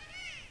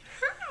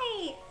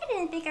 Hi! I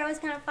didn't think I was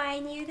gonna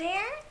find you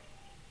there.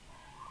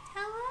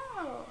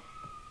 Hello.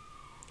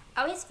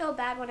 I always feel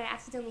bad when I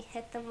accidentally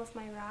hit them with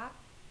my rock.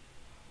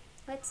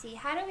 Let's see,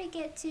 how do we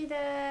get to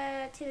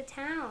the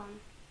town?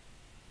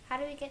 How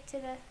do we get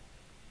to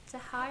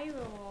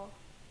Hyrule?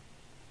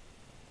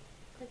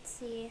 Let's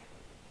see.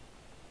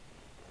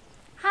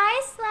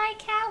 Hi, Sly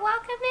Cat.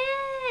 Welcome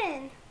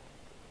in.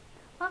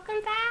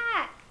 Welcome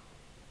back.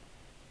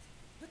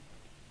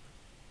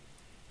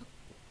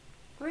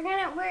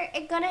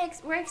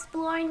 We're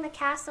exploring the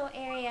castle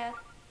area.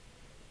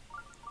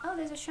 Oh,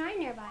 there's a shrine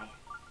nearby.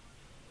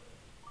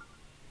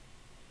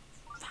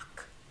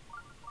 Fuck.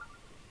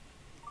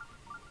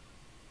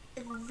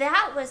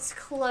 That was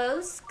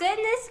close.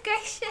 Goodness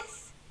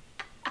gracious.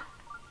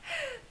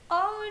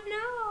 Oh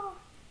no.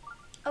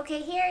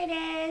 Okay, here it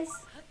is.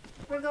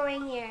 We're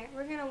going here.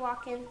 We're gonna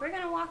walk in. We're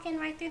gonna walk in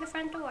right through the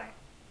front door.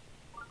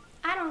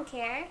 I don't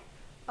care.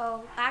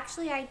 Oh,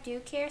 actually I do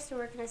care, so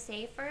we're gonna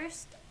save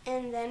first,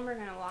 and then we're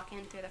gonna walk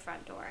in through the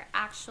front door.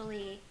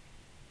 Actually,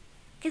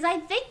 because I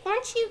think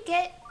once you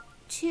get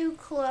too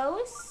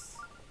close,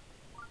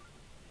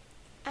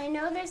 I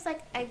know there's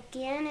like a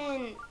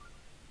Ganon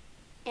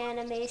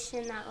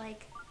animation that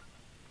like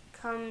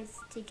comes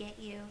to get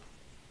you.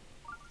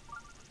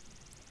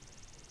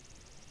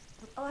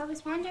 Oh, I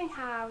was wondering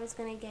how I was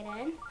gonna get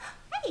in.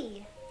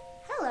 Hey!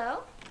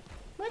 Hello!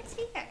 What's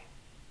here?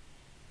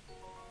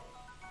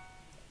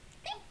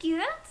 Thank you,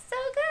 that's so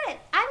good!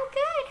 I'm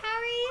good, how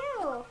are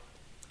you?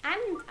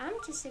 I'm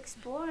just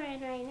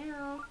exploring right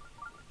now.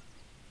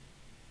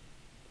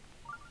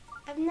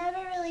 I've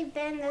never really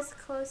been this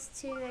close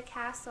to the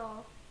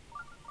castle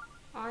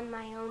on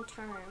my own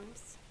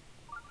terms.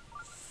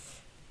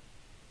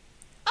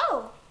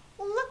 Oh!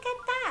 Look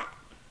at that!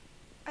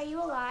 Are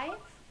you alive?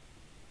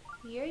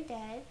 You're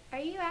dead. Are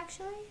you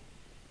actually?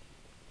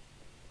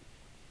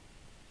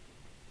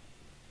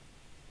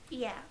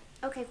 Yeah.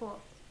 Okay, cool.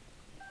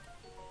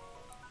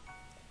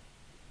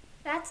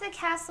 That's the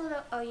castle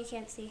that... Oh, you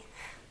can't see.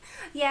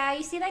 Yeah,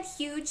 you see that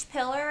huge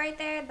pillar right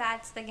there?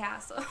 That's the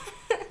castle.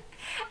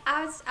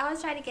 I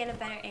was trying to get a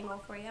better angle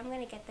for you. I'm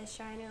gonna get this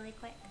shrine really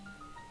quick.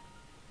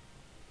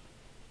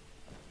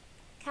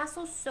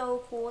 Castle's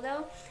so cool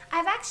though.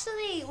 I've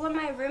actually, when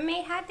my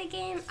roommate had the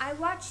game, I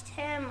watched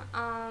him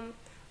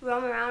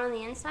roam around on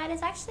the inside.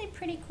 It's actually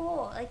pretty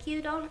cool. Like,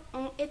 you don't,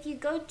 if you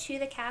go to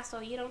the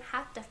castle, you don't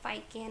have to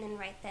fight Ganon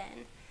right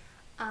then.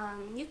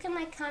 You can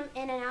like come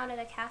in and out of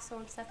the castle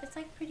and stuff. It's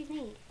like pretty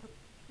neat.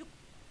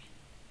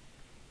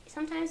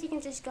 Sometimes you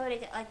can just go to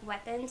get like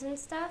weapons and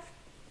stuff,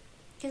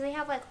 because they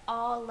have like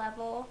all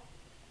level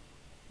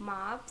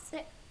mobs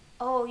there.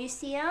 Oh, you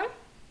see him?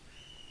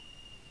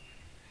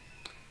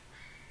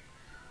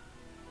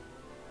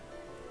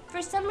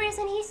 For some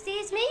reason he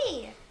sees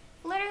me.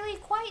 Literally,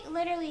 quite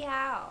literally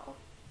how?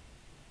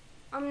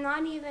 I'm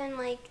not even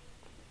like...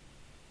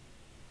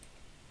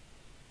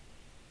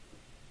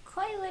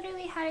 Quite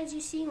literally, how did you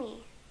see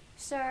me,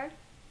 sir?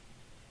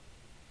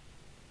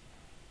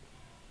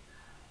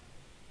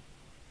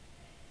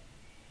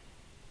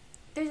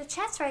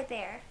 chest right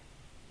there.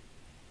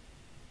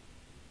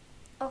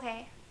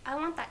 Okay, I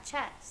want that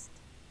chest.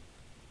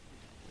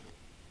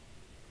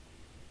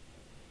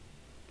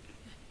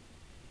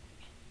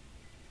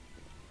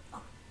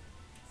 Oh,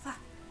 fuck.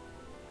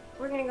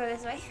 We're gonna go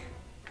this way.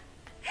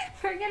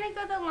 We're gonna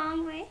go the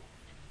long way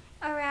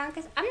around,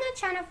 because I'm not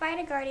trying to fight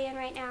a guardian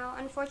right now.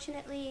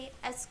 Unfortunately,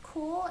 as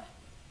cool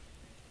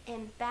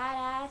and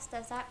badass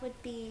as that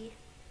would be,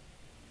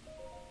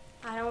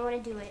 I don't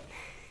want to do it.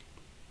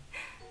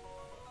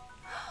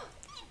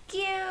 Thank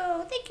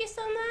you! Thank you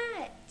so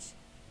much!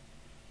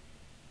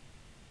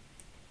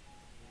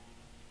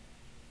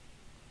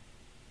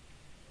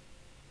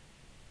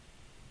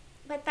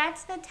 But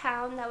that's the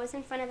town that was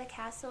in front of the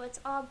castle. It's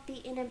all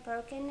beaten and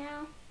broken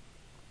now.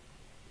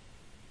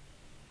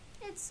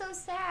 It's so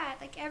sad.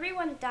 Like,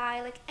 everyone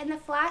died. Like, in the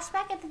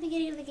flashback at the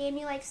beginning of the game,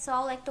 you, like,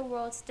 saw, like, the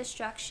world's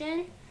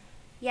destruction.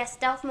 Yes,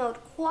 stealth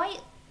mode, quite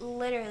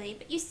literally.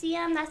 But you see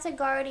them, that's a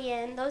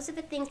guardian. Those are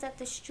the things that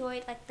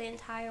destroyed, like, the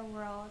entire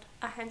world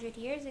 100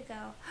 years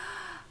ago.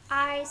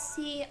 I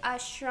see a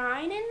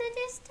shrine in the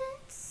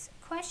distance?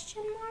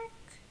 Question mark?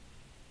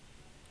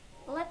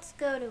 Let's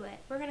go to it.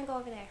 We're gonna go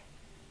over there.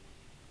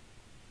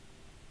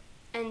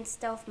 And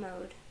stealth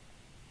mode,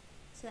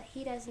 so that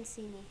he doesn't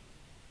see me.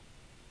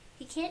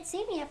 He can't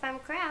see me if I'm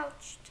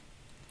crouched.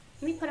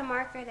 Let me put a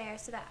marker there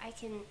so that I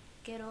can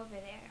get over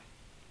there.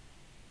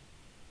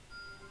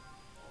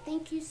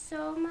 Thank you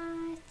so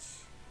much.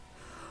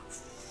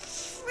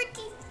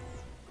 Fricky!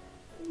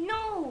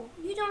 No,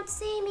 you don't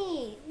see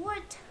me.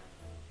 What?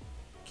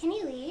 Can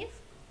he leave?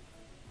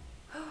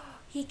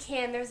 He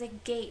can. There's a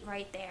gate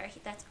right there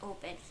that's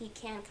open. He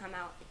can come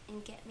out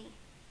and get me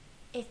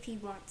if he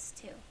wants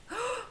to.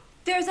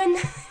 There's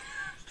another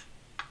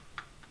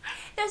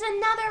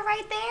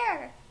right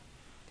there.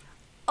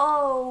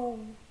 Oh.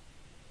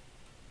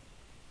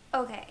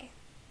 Okay.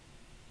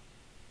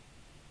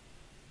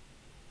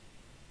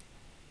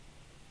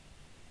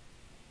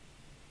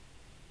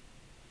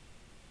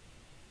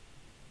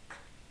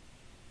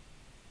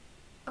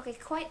 Okay,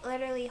 quite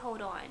literally,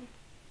 hold on.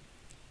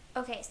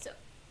 Okay, so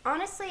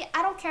honestly,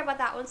 I don't care about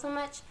that one so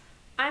much.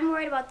 I'm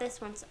worried about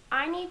this one, so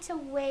I need to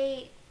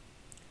wait.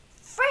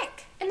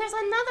 Frick! And there's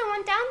another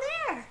one down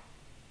there.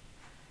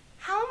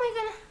 How am I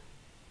gonna...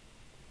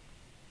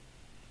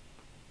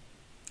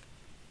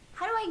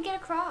 How do I get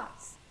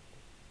across?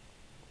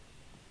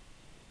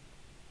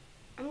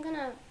 I'm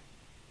gonna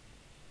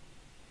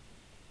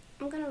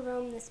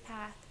roam this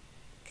path.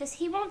 Because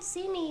he won't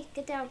see me.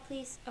 Get down,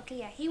 please. Okay,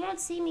 yeah. He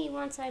won't see me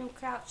once I'm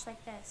crouched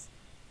like this.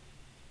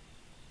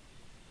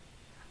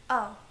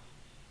 Oh.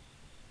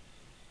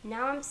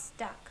 Now I'm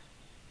stuck.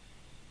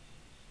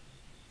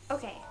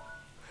 Okay.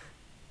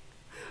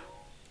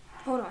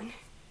 Hold on.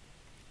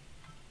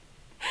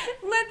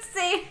 Let's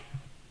see.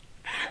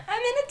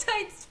 I'm in a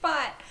tight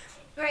spot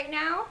right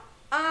now.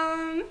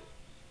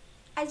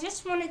 I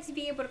just wanted to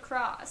be able to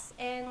cross,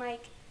 and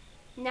like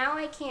now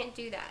I can't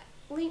do that.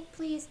 Link,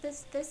 please.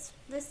 This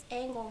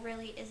angle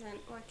really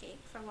isn't working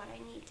for what I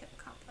need to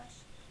accomplish.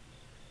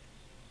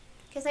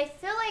 Because I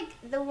feel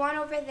like the one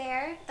over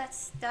there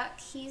that's stuck,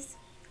 he's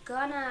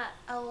gonna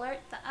alert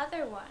the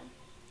other one.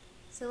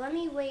 So let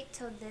me wait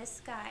till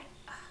this guy.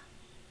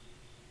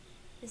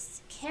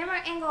 This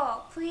camera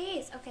angle,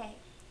 please. Okay,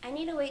 I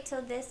need to wait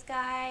till this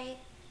guy.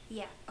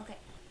 Yeah, okay.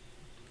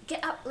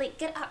 Get up, Link,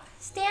 get up.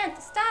 Stand,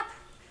 stop.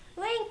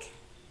 Link,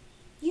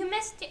 you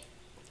missed it.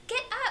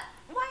 Get up.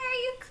 Why are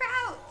you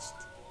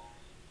crouched?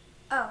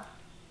 Oh,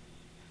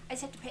 I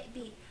just have to hit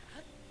B.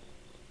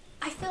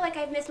 I feel like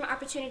I've missed my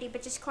opportunity,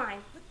 but just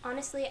climb.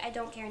 Honestly, I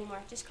don't care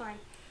anymore. Just climb.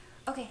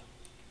 Okay,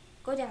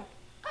 go down.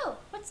 Oh,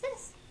 what's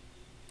this?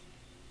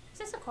 Is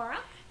this a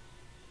Korok?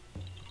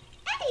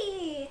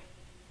 Hey!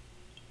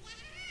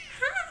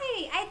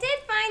 Hi, I did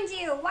find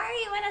you. Why are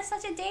you in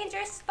such a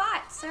dangerous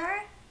spot,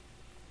 sir?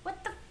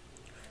 What the?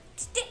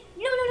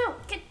 No.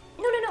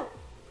 No.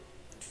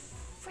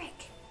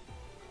 Frick.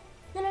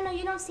 No,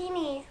 you don't see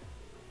me.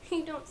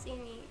 You don't see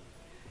me.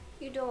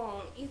 You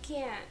don't. You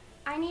can't.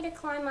 I need to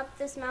climb up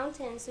this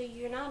mountain, so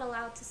you're not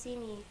allowed to see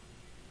me.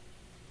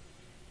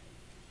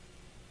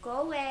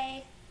 Go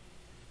away.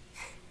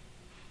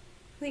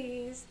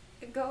 Please,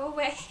 go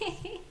away.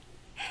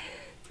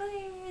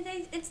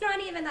 Please, it's not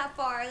even that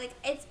far. Like,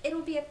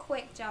 it'll be a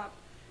quick jump.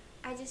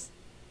 I just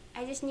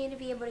need to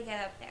be able to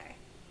get up there.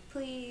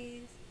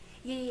 Please.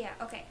 Yeah,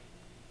 okay.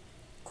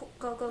 Cool.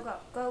 Go,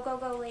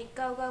 Link.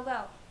 Go.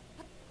 Go.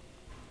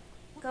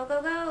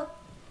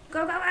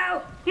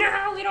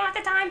 No, we don't have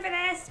the time for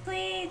this.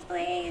 Please.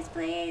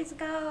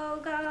 Go.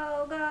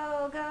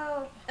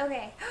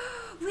 Okay.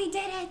 We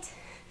did it.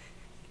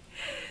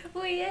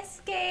 We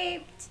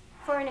escaped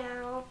for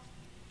now.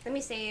 Let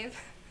me save.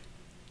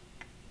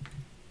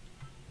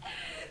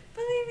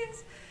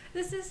 Please.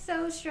 This is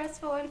so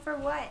stressful, and for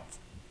what?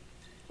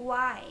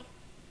 Why?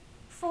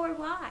 For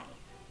why?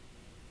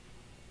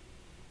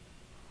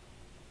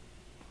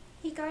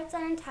 He guards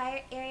that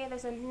entire area.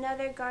 There's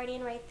another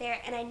guardian right there,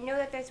 and I know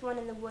that there's one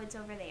in the woods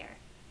over there.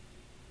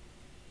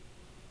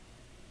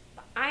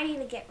 But I need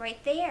to get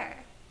right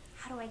there.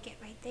 How do I get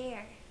right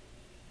there?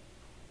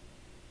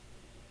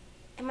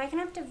 Am I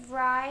gonna have to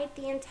ride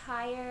the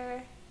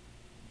entire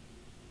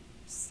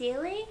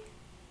ceiling?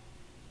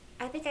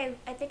 I think I am.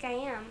 I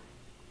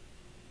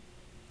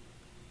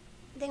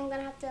think I'm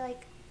gonna have to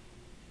like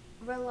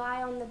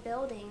rely on the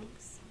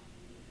buildings.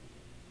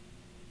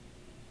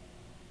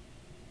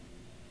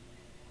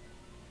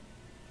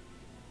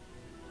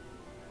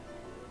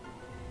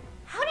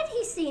 How did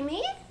he see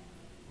me?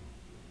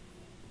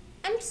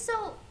 I'm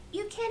so,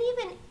 you can't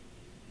even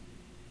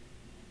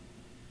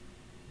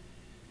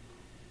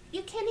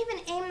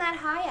aim that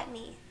high at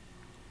me.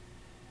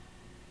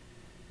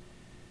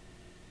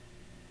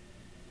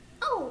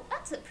 Oh,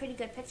 that's a pretty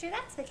good picture.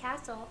 That's the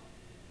castle.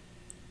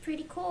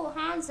 Pretty cool,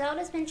 huh?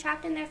 Zelda's been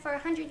trapped in there for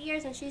 100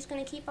 years and she's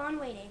gonna keep on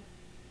waiting.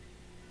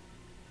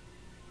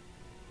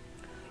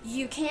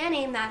 You can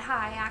aim that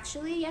high,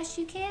 actually. Yes,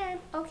 you can.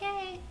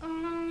 Okay,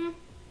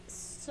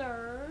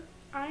 sir,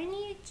 I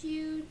need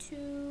you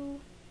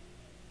to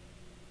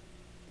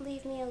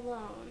leave me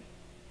alone.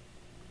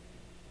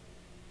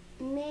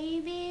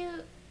 Maybe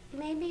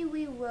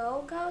we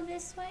will go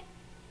this way.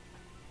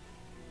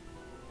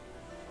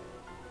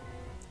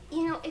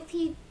 You know, if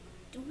he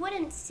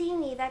wouldn't see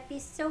me, that'd be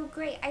so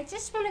great. I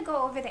just want to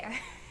go over there.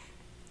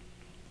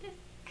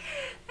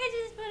 I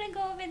just want to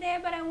go over there,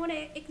 but I want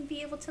to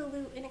be able to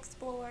loot and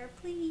explore,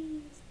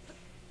 please.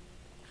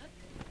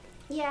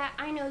 Yeah,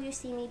 I know you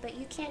see me, but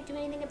you can't do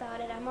anything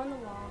about it. I'm on the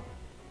wall.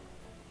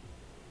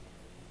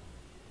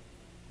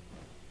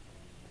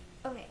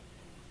 Okay,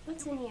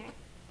 what's in here?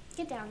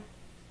 Get down.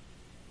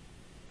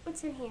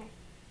 What's in here?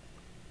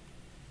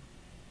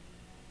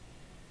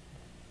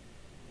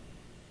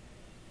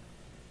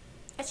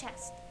 A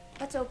chest.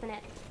 Let's open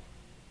it.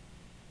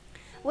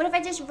 What if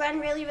I just run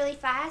really, really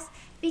fast?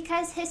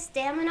 Because his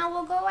stamina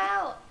will go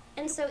out.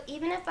 And so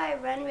even if I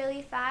run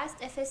really fast,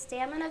 if his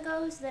stamina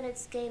goes, then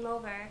it's game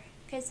over.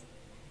 Because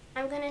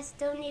I'm going to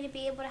still need to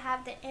be able to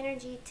have the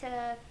energy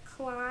to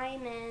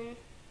climb and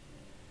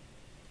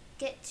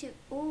get to...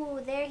 Ooh,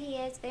 there he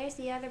is. There's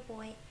the other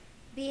boy.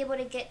 Be able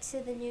to get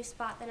to the new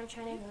spot that I'm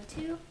trying to go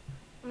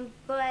to.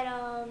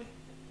 But,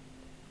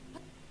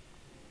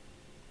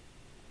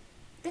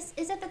 this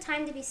isn't the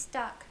time to be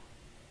stuck.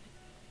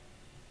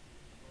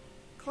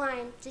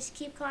 Climb. Just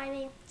keep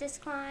climbing. Just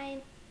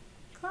climb.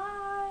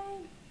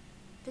 Climb.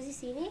 Does he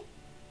see me?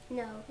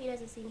 No, he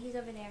doesn't see me. He's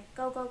over there.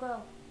 Go, go,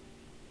 go.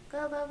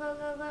 Go, go, go,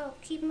 go, go.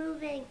 Keep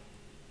moving.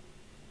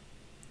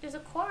 There's a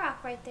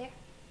Korok right there.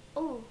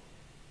 Oh.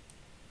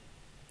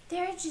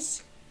 There are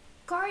just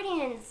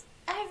guardians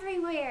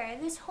everywhere.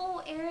 This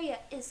whole area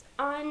is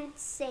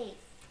unsafe.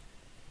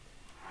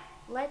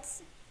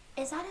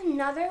 Is that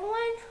another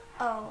one?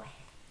 Oh.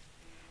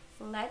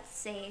 Let's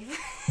save.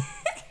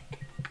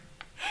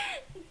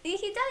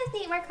 He does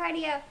need more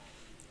cardio.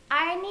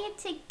 I need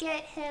to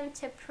get him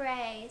to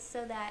pray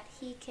so that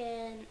he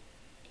can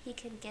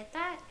get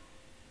that.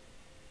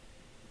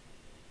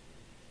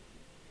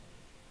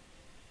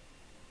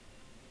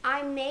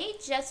 I may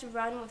just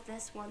run with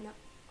this one though.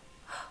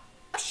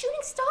 A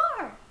shooting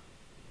star!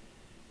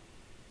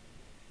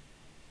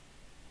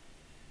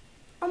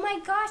 Oh my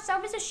gosh,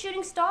 that was a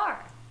shooting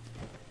star.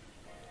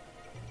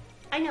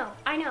 I know.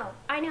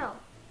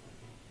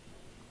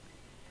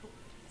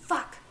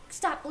 Fuck.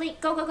 Stop,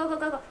 Link. Go, go, go, go,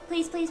 go, go.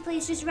 Please, please,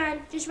 please, just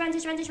run. Just run,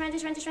 just run, just run,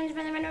 just run, just run, just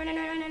run, no, no, no,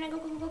 no, no, no, go,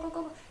 go, go, go,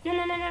 go. No,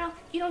 no, no, no, no.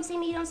 You don't see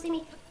me, you don't see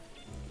me.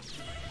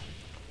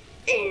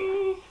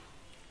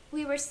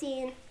 We were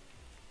seen.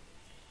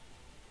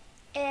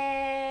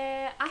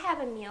 I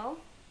have a meal.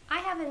 I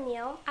have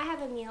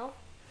a meal.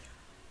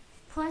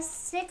 Plus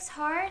 6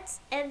 hearts,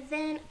 and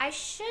then I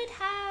should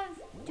have,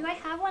 do I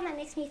have one that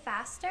makes me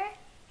faster?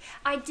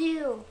 I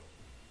do.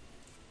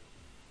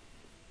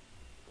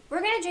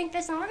 We're gonna drink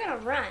this and we're gonna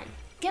run.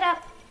 Get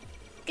up,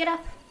 get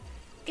up,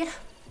 get up,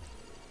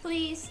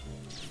 please.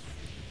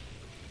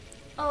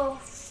 Oh,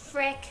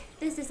 frick.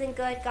 This isn't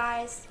good,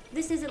 guys.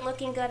 This isn't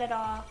looking good at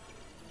all.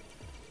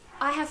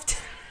 I have 2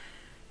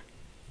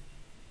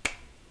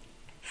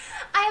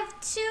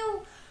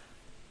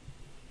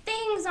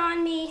 things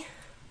on me.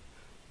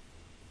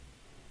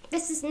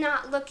 This is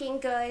not looking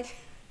good.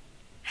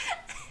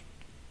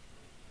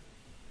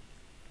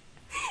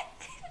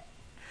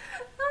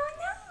 Oh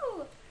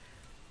no!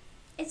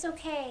 It's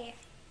okay.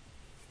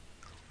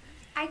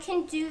 I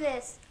can do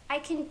this. I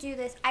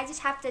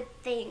just have to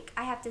think.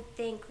 I have to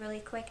think really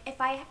quick. If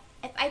I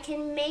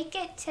can make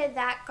it to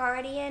that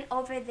guardian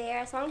over there,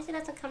 as long as it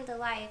doesn't come to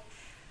life,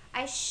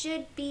 I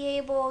should be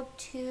able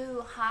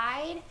to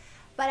hide.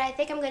 But I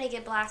think I'm gonna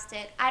get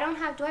blasted. Do I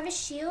have a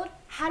shield?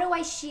 How do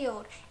I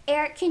shield?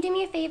 Eric, can you do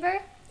me a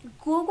favor?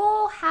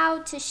 Google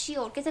how to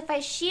shield. Because if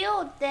I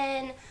shield,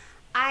 then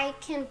I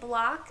can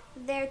block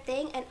their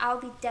thing, and I'll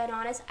be dead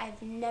honest,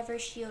 I've never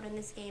shielded in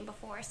this game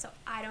before, so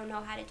I don't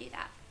know how to do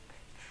that.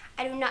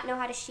 I do not know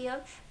how to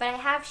shield, but I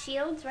have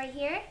shields right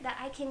here that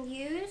I can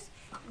use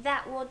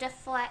that will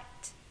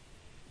deflect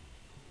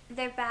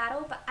their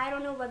battle, but I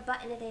don't know what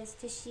button it is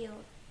to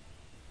shield.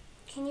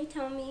 Can you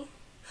tell me?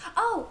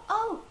 Oh!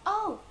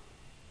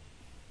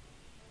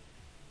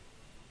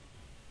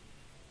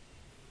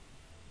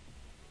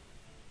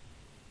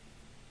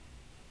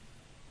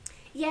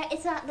 Yeah,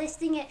 it's not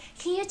listing it.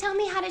 Can you tell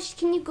me how to,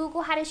 can you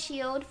Google how to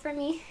shield for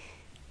me?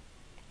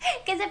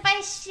 Because if I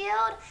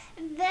shield,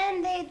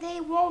 then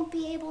they won't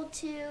be able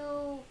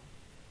to,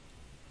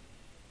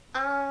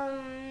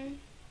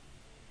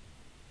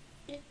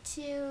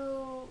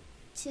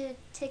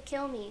 to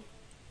kill me.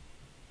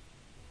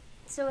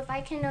 So if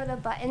I can know the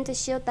button to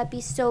shield, that'd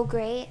be so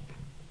great.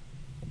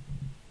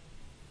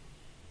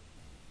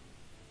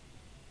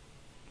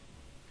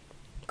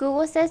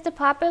 Google says to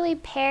properly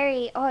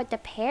parry. Oh, to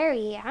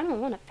parry. I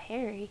don't want to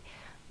parry.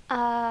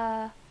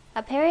 A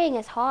parrying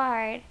is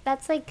hard.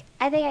 That's like,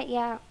 I think,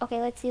 yeah.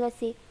 Okay, let's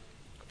see.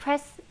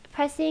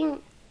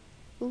 Pressing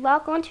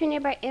lock onto a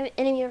nearby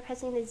enemy or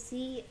pressing the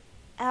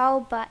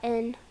ZL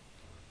button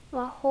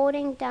while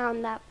holding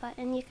down that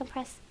button. You can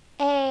press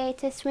A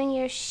to swing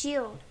your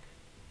shield.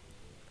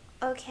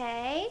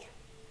 Okay.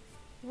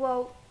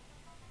 Well,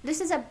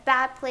 this is a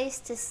bad place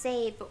to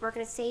save, but we're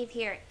gonna save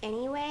here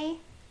anyway.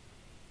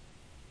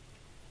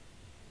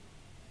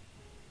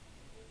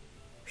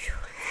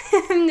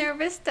 I'm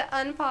nervous to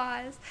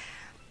unpause.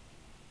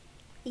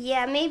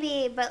 Yeah,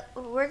 maybe, but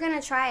we're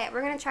gonna try it.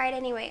 We're gonna try it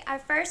anyway. Our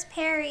first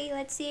parry,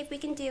 let's see if we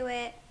can do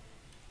it.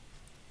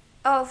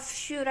 Oh,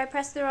 shoot, I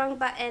pressed the wrong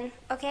button.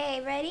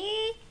 Okay,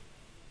 ready?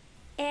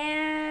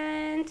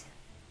 And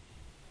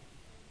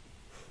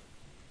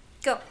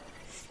go.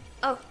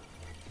 Oh,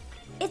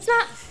 it's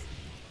not,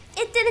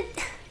 it didn't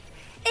do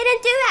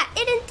that.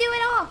 It didn't do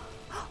it all.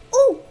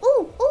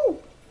 Ooh.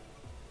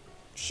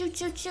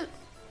 Shoot.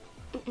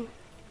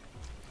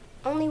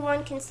 Only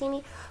one can see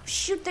me.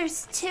 Shoot,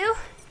 there's two?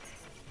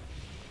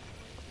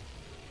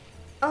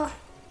 Oh,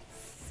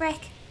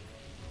 frick.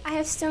 I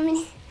have so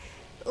many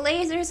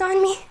lasers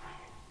on me.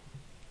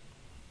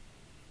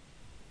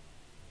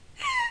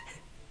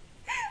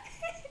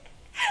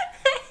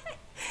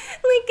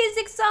 Link is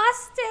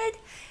exhausted.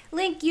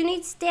 Link, you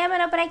need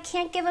stamina, but I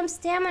can't give him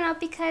stamina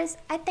because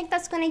I think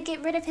that's going to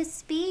get rid of his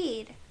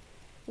speed.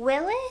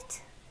 Will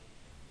it?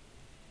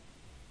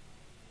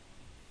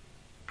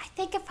 I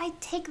think if I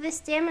take the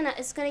stamina,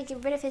 it's going to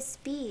get rid of his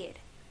speed.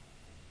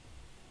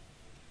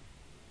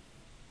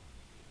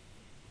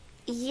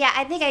 Yeah,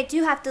 I think I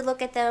do have to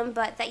look at them,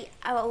 but I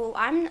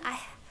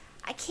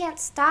can't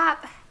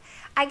stop.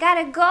 I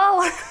gotta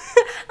go.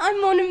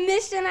 I'm on a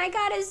mission. I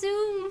gotta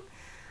zoom.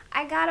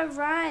 I gotta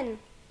run.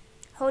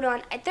 Hold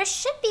on. There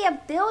should be a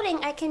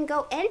building I can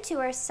go into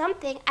or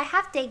something. I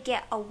have to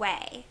get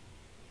away.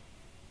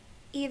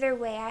 Either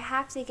way, I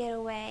have to get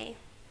away.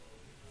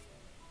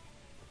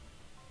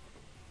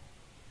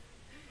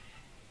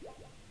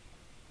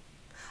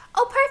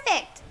 Oh,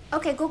 perfect.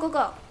 Okay, go.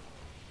 Are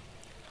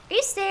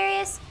you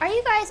serious?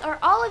 Are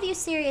all of you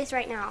serious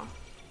right now?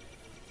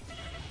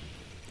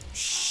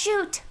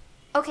 Shoot.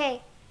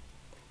 Okay,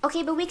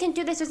 but we can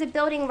do this. There's a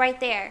building right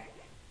there.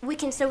 We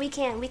can do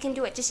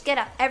it. Just get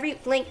up. Every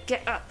Link,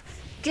 get up.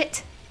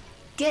 Get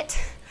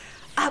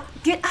up.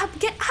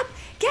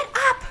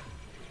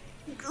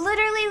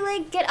 Literally,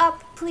 Link, get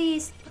up,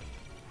 please.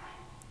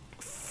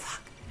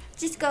 Fuck.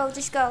 Just go.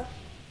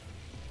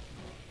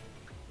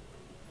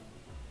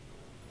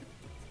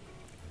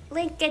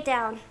 Link, get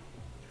down.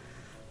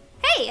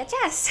 Hey, a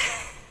chest.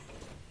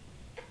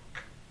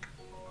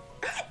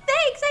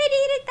 Thanks, I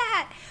needed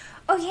that.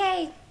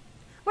 Okay,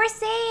 we're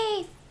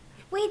safe.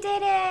 We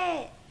did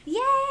it.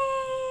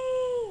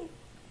 Yay!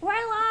 We're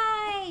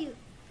alive.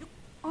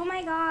 Oh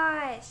my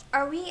gosh.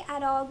 Are we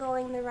at all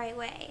going the right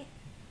way?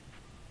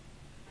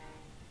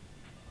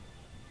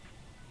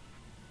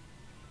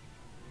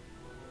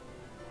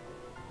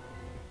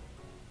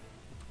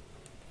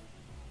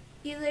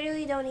 You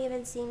literally don't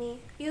even see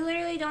me. You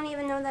literally don't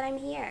even know that I'm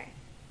here.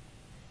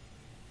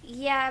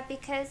 Yeah,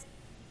 because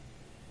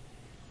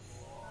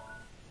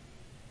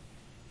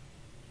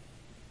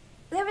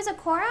there was a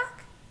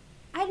Korok?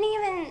 I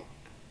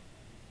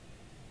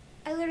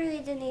literally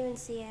didn't even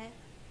see it.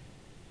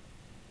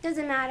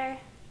 Doesn't matter.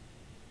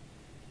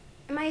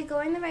 Am I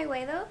going the right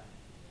way though?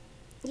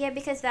 Yeah,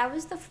 because that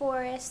was the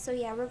forest, so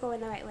yeah, we're going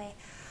the right way.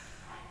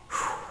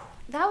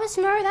 That was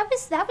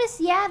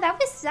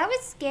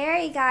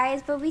scary,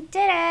 guys, but we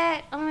did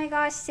it. Oh my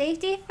gosh,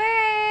 safety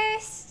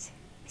first.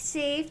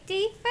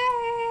 Safety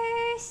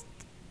first.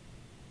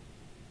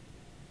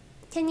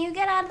 Can you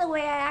get out of the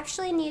way? I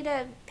actually need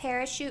a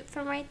parachute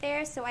from right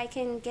there so I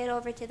can get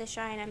over to the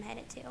shrine I'm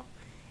headed to.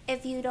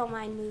 If you don't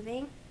mind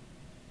moving.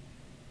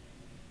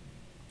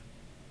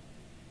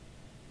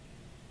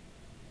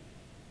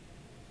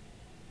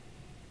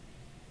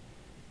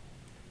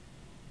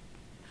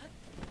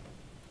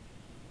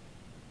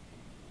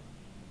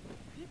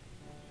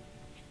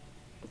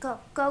 Go.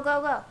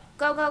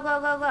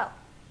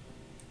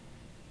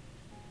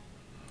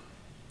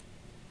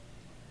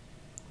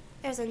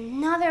 There's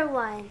another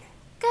one.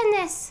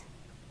 Goodness.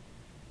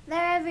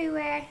 They're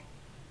everywhere.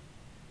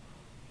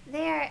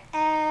 They're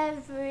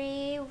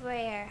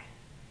everywhere.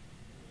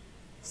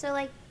 So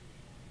like,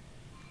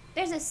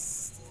 there's a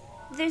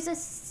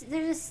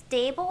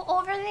stable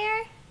over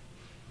there?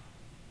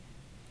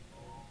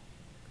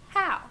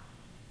 How?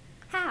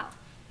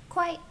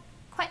 Quite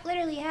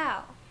literally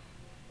how?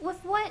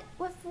 With what?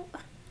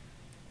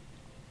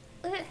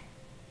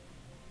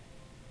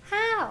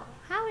 How?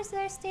 How is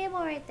there a stable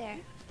right there?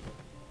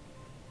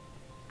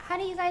 How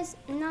do you guys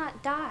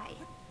not die?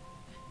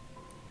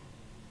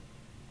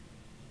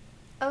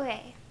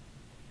 Okay.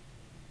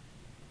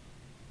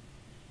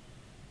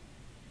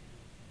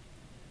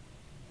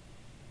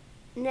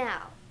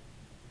 Now,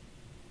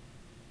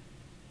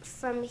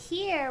 from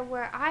here,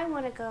 where I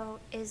want to go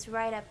is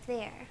right up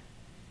there.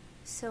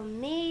 So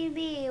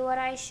maybe what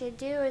I should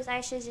do is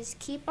I should just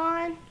keep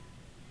on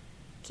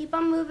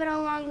moving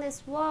along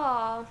this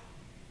wall.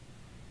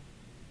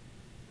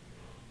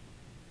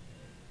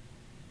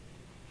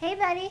 Hey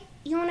buddy,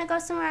 you want to go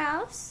somewhere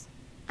else?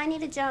 I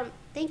need to jump.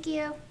 Thank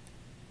you.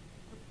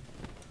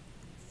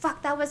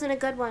 Fuck, that wasn't a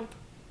good one.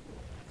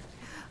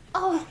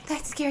 Oh,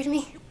 that scared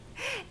me.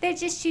 They're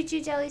just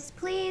choo-choo jellies.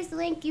 Please,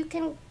 Link,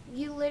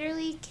 you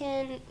literally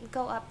can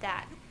go up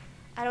that.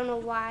 I don't know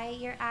why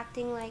you're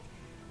acting like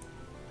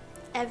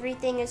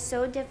everything is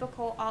so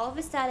difficult all of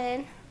a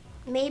sudden.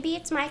 Maybe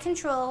it's my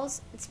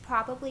controls. It's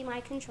probably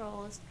my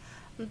controls.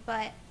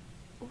 But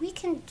we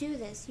can do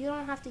this. You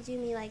don't have to do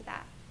me like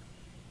that.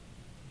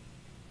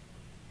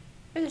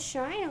 There's a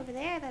shrine over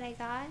there that I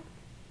got.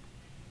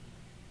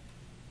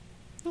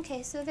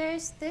 Okay, so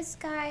there's this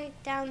guy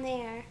down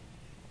there.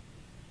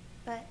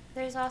 But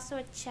there's also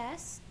a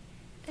chest.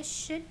 It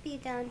should be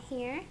down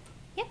here.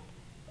 Yep.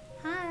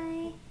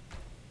 Hi.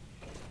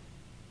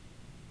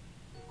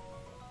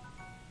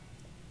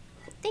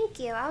 Thank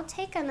you. I'll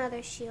take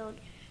another shield.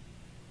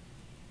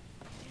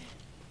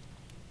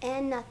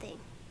 And nothing.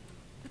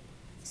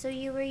 So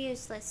you were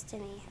useless to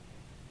me.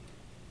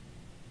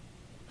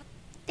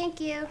 Thank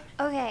you.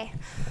 Okay.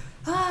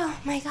 Oh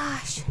my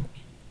gosh.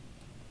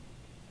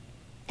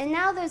 And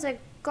now there's a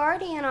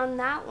guardian on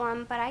that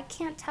one, but I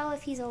can't tell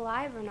if he's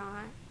alive or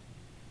not.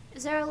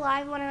 Is there a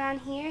live one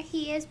around here?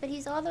 He is, but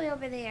he's all the way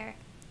over there.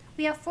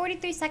 We have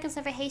 43 seconds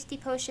of a hasty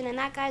potion, and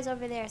that guy's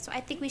over there, so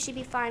I think we should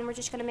be fine. We're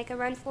just going to make a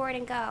run for it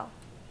and go.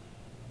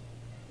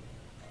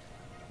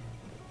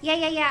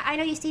 Yeah. I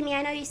know you see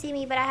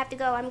me, but I have to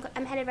go.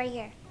 I'm headed right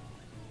here.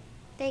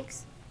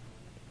 Thanks.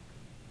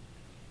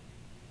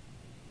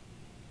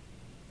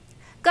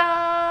 Go!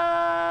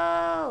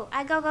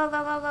 I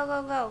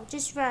go.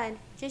 Just run.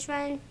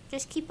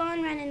 Just keep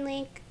on running,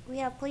 Link. We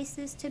have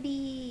places to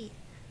be.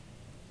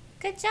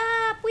 Good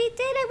job. We did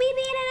it. We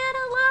made it out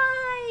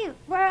alive.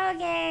 We're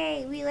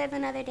okay. We live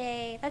another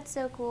day. That's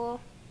so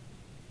cool.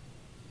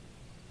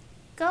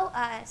 Go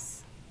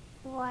us.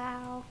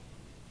 Wow.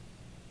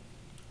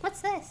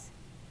 What's this?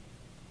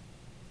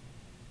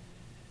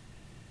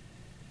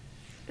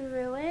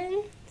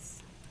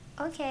 Ruins?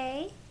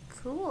 Okay.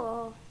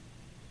 Cool.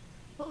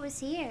 What was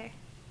here?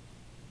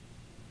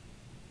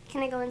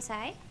 Can I go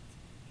inside?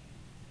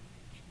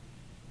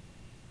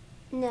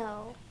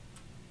 No.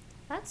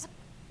 That's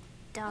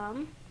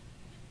dumb.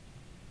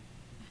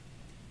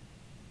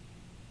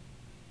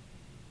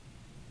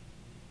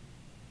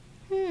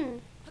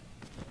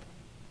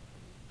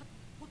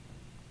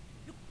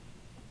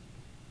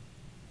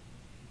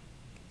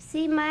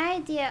 See, my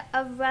idea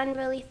of run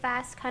really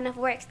fast kind of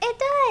works. It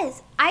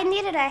does! I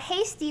needed a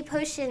hasty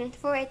potion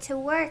for it to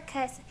work,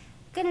 because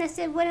goodness,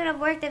 it wouldn't have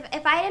worked.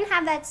 If I didn't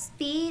have that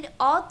speed,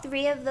 all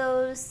three of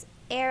those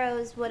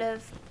arrows would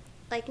have,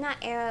 like, not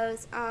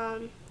arrows,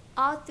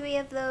 all three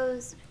of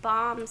those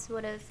bombs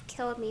would have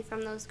killed me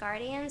from those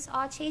guardians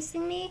all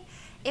chasing me.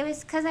 It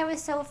was because I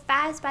was so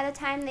fast. By the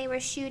time they were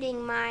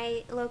shooting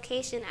my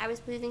location, I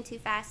was moving too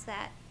fast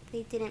that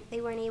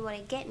they weren't able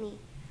to get me.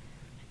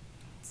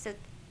 So,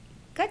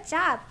 good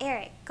job,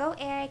 Eric. Go,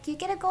 Eric. You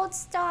get a gold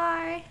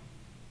star.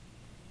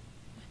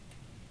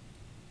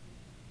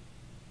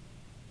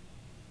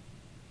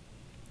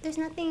 There's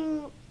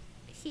nothing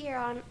here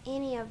on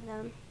any of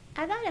them.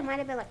 I thought it might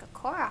have been like a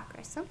Korok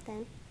or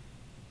something.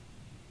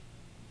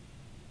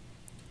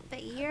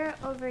 But you're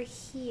over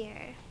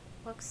here,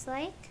 looks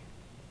like.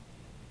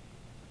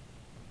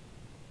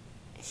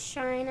 A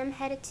shrine I'm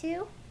headed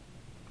to.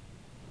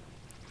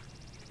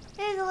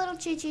 There's a little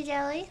choo-choo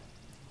jelly.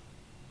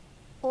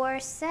 Or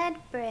said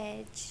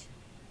bridge.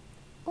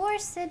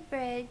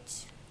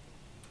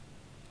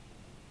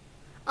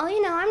 Oh,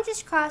 you know, I'm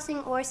just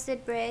crossing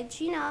Orsted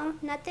Bridge. You know,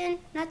 nothing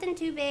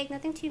too big,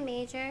 nothing too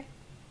major.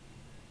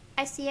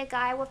 I see a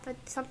guy with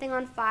something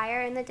on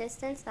fire in the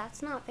distance.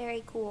 That's not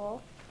very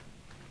cool.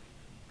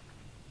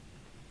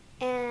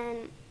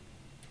 And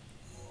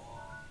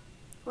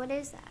what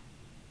is that?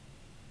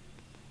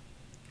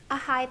 A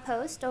high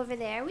post over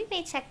there. We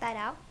may check that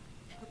out.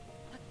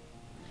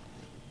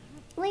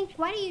 Link,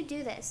 why do you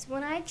do this?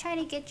 When I try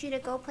to get you to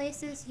go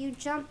places, you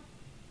jump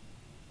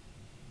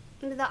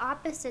in the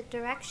opposite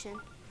direction.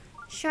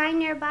 Shrine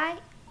nearby?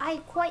 I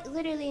quite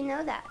literally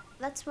know that.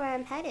 That's where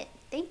I'm headed.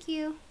 Thank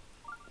you.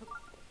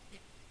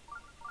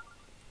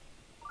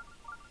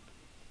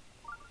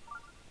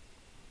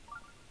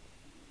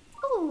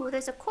 Ooh,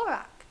 there's a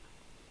Korok.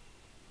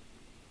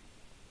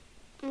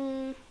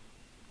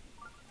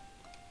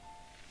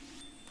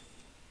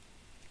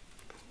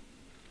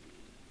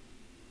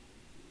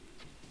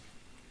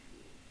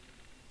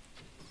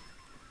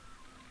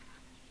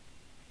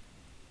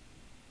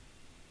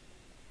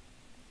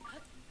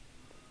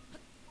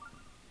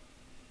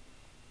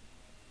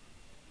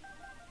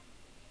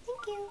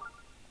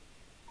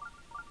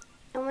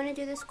 want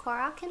to do this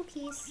Korok in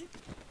peace.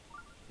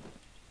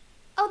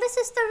 Oh, this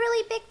is the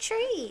really big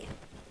tree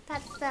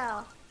that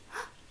fell.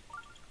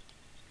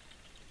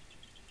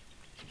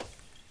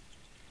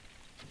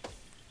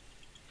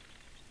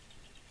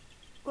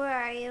 Where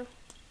are you?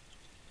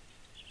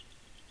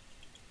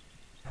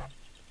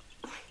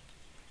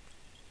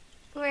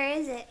 Where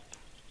is it?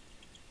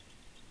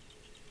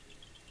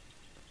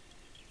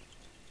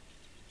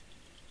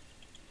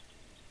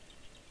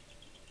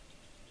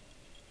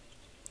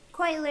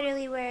 Quite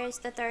literally, where is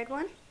the third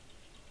one?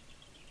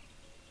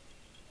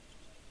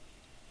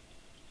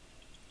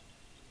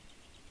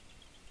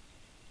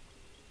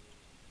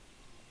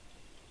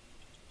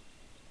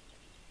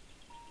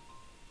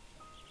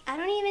 I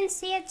don't even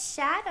see its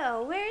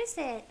shadow. Where is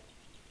it?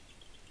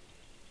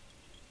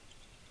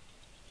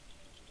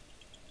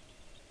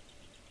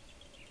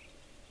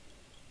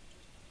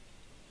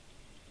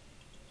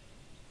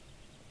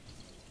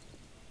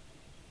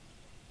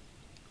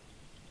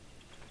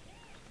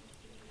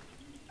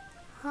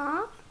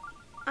 Huh?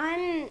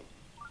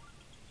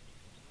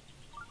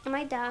 Am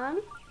I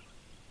dumb?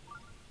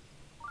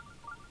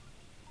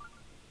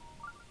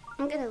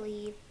 I'm gonna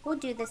leave. We'll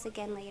do this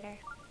again later.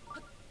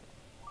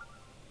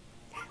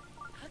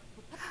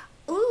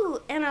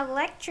 Ooh, an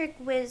electric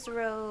whiz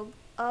robe.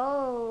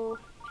 Oh.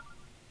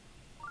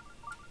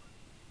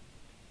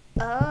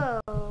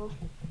 Oh.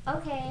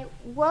 Okay.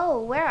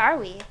 Whoa, where are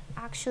we?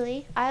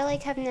 Actually, I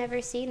have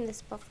never seen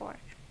this before.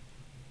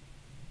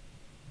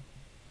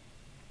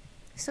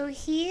 So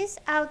he's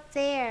out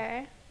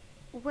there.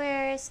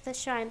 Where's the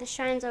shrine? The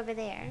shrine's over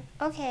there.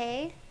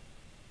 Okay.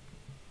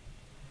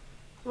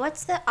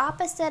 What's the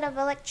opposite of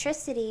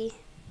electricity?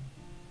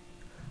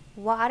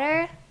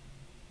 Water?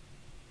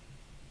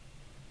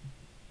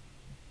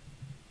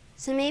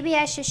 So maybe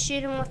I should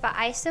shoot him with an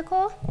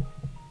icicle?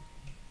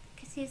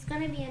 Because he's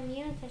going to be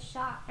immune to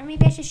shock. Or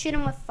maybe I should shoot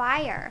him with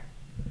fire.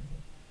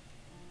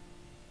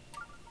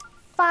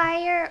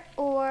 Fire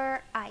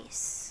or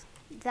ice?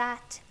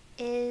 That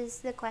is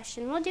the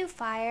question. We'll do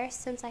fire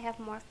since I have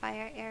more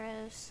fire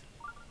arrows.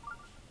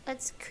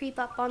 Let's creep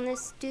up on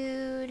this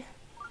dude.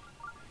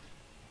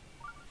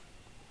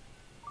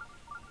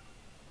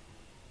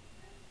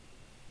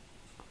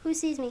 Who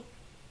sees me?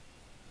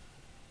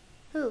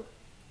 Who?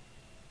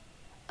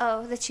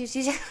 Oh, the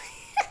choo-choo jelly.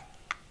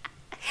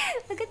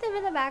 Look at them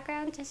in the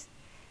background, just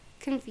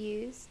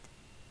confused.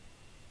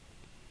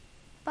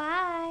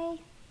 Bye.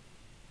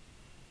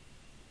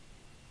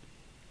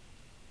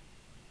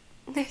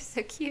 They're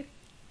so cute.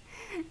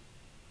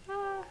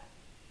 I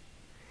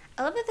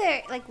love that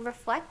they're like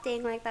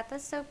reflecting like that.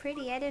 That's so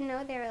pretty. I didn't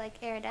know they were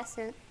like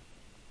iridescent.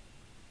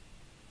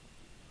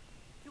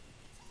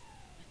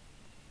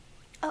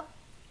 Oh.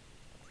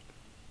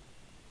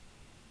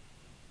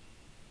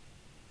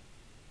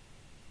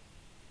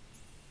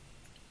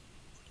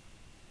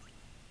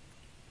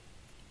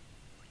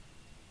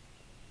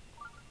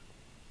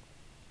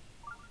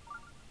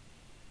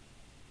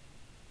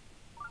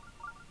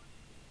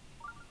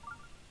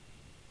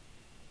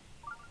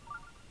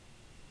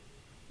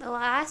 The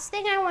last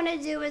thing I want to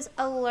do is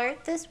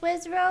alert this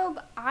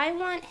Wizrobe. I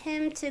want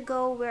him to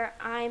go where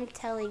I'm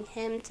telling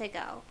him to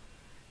go.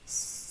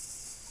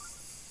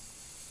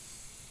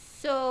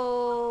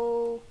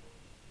 So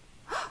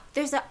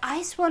there's an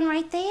ice one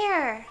right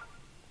there.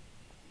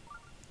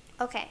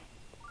 Okay,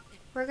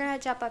 we're gonna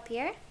jump up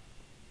here.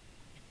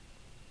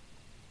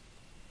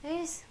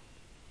 There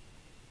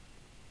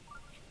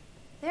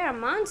are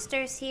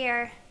monsters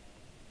here.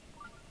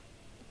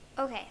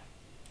 Okay.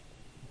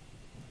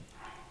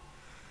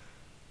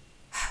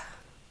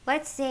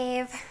 Let's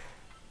save.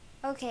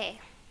 Okay.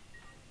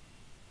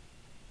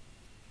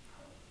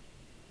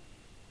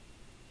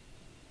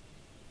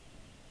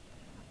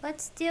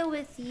 Let's deal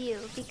with you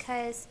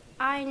because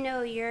I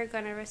know you're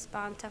gonna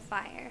respond to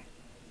fire.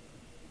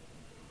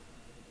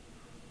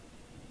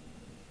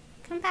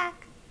 Come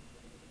back.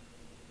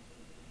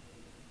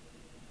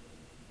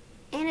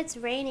 And it's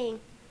raining.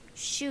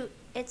 Shoot,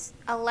 it's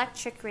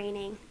electric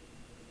raining.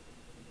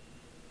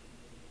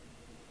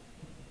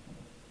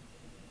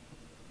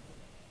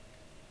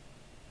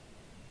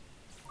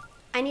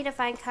 I need to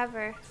find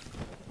cover.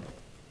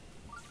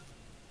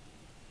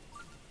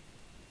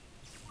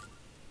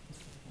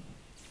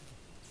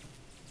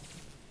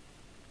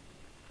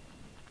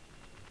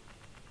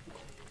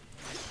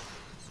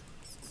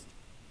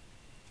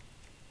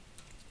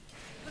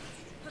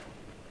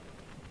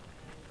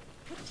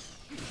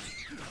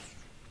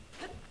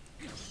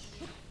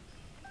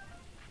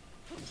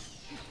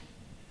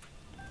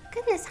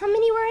 Goodness, how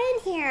many were in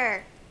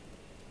here?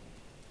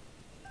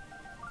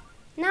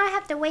 Now I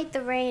have to wait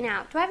the rain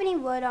out. Do I have any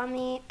wood on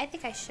me? I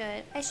think I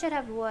should. I should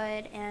have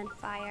wood and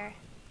fire.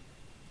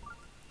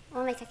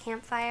 We'll make a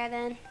campfire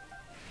then.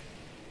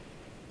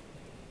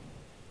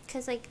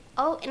 Because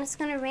oh, and it's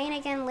going to rain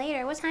again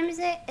later. What time is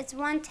it? It's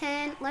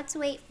 1:10. Let's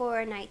wait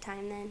for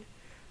nighttime then.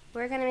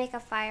 We're going to make a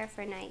fire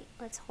for night.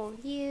 Let's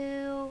hold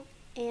you.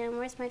 And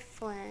where's my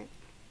flint?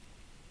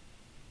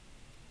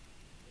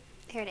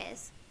 Here it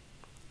is.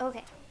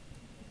 Okay.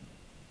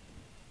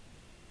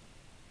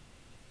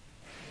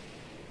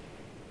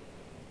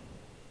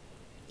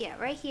 Yeah,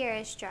 right here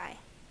is dry.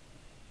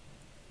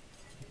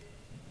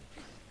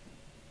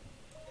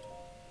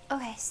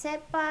 Okay,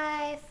 sit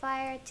by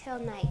fire till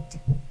night.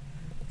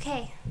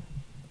 Okay.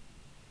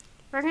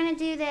 We're gonna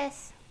do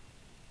this.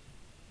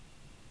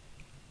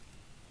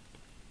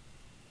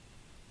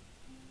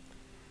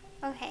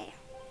 Okay.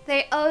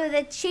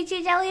 The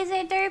choo-choo jellies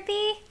are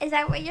derpy? Is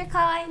that what you're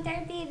calling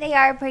derpy? They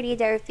are pretty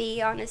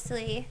derpy,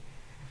 honestly.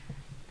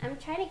 I'm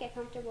trying to get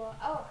comfortable.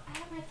 Oh, I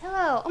have my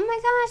pillow. Oh my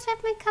gosh, I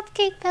have my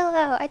cupcake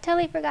pillow. I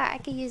totally forgot I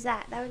could use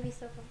that. That would be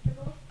so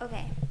comfortable.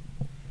 Okay.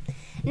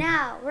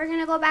 Now, we're going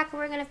to go back and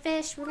we're going to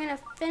fish. We're going to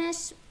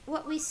finish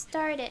what we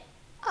started.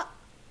 Oh,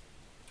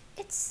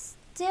 it's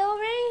still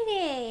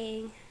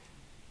raining.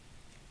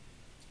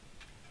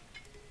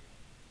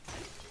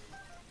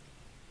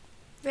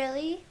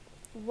 Really?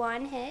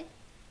 One hit?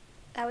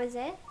 That was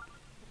it?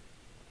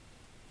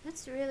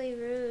 That's really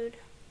rude.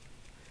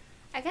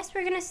 I guess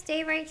we're gonna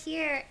stay right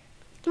here.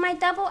 My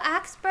double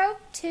axe broke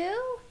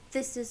too?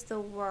 This is the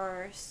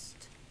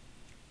worst.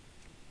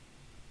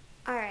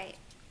 Alright,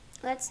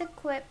 let's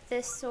equip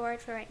this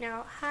sword for right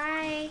now.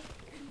 Hi.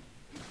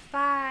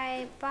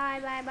 Bye.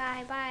 Bye, bye,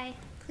 bye, bye.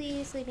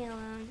 Please leave me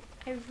alone.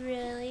 I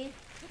really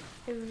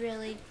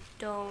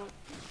don't.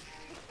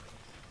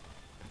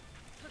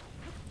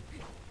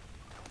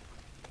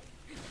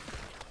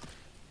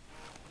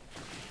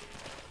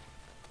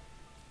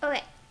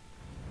 Okay.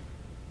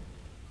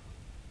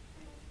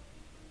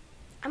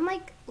 I'm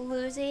like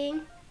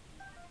losing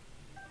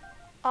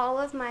all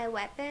of my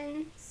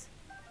weapons,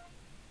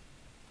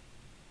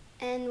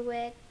 in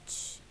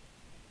which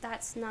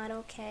that's not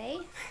okay,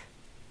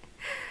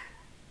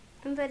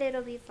 but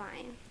it'll be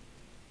fine.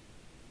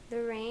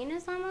 The rain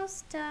is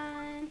almost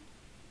done.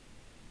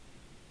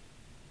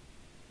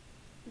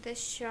 The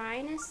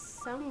shrine is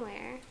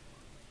somewhere.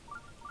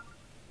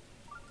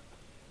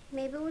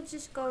 Maybe we'll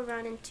just go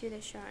run into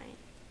the shrine.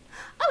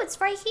 Oh,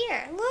 it's right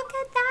here. Look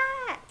at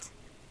that.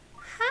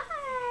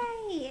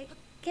 Hi.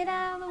 Get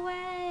out of the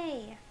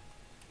way.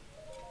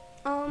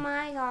 Oh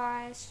my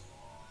gosh.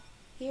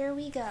 Here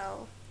we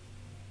go.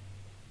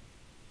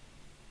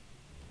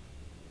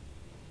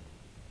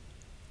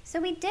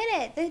 So we did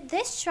it.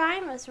 This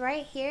shrine was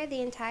right here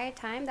the entire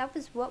time. That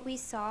was what we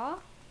saw.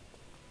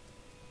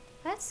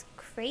 That's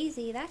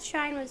crazy. That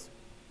shrine was...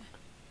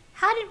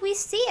 How did we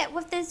see it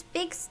with this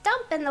big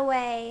stump in the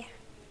way?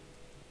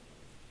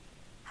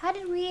 How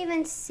did we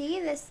even see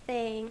this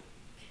thing?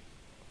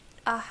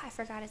 Oh, I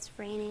forgot it's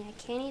raining. I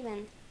can't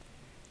even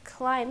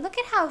climb. Look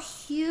at how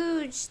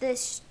huge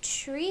this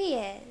tree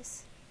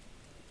is.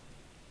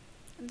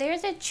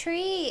 There's a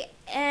tree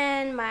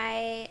in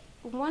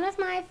one of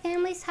my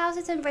family's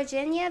houses in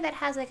Virginia that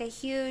has like a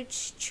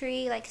huge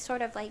tree, like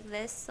sort of like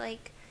this,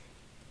 like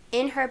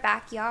in her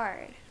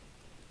backyard.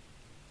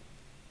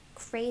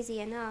 Crazy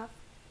enough.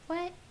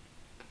 What?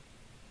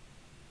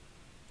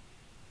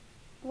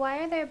 Why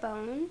are there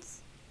bones?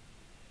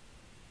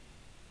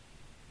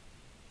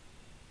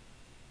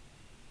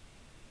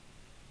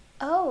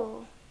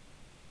 Oh.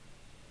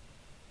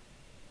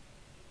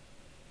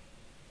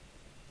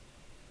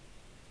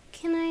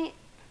 Can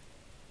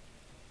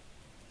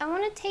I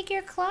want to take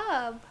your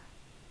club.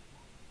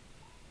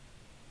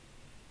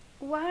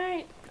 Why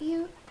aren't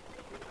you...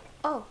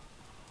 Oh.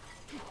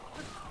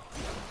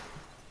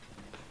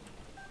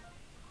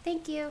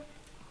 Thank you.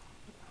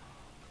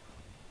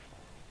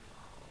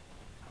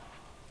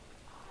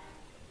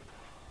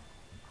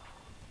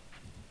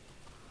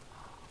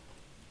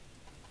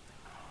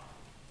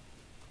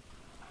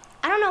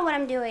 I don't know what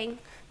I'm doing.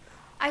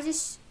 I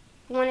just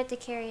wanted to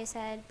carry his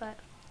head, but...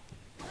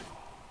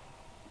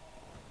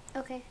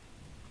 Okay.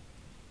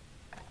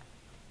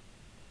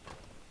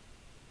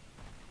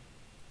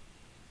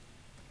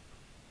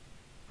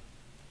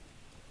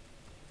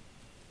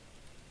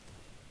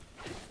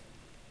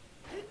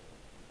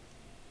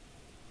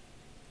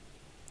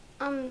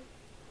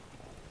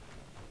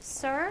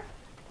 Sir?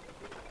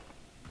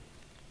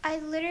 I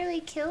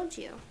literally killed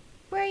you.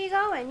 Where are you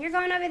going? You're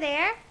going over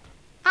there?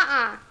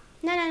 Uh-uh.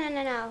 No, no, no,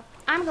 no, no.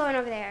 I'm going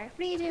over there.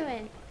 What are you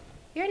doing?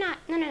 You're not.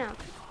 No, no, no.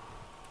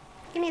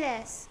 Give me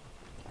this.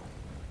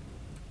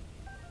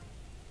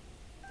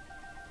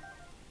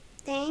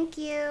 Thank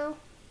you.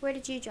 Where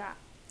did you drop?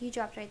 You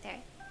dropped right there.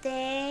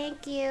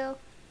 Thank you.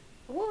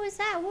 What was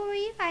that? What were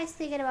you guys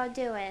thinking about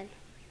doing?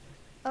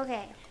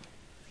 Okay.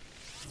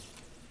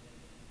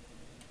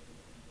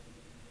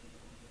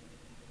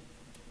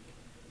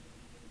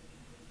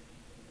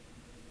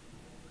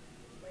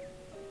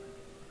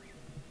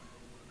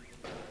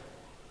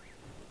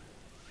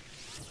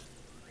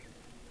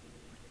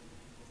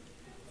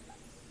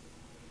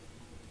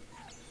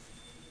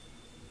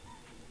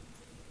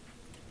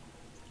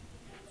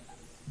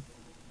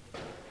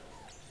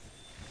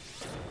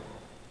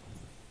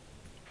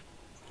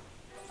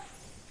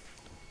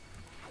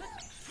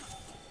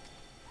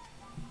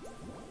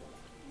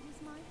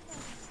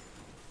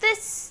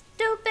 This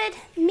stupid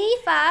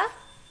Mifa.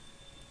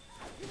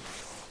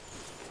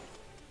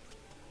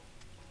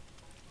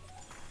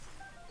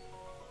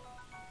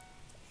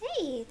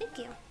 Hey, thank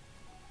you.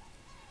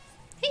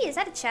 Hey, is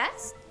that a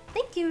chest?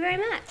 Thank you very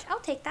much. I'll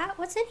take that.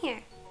 What's in here?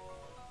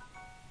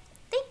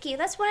 Thank you.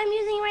 That's what I'm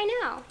using right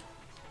now.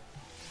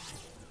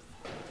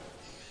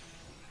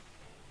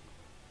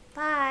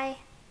 Bye.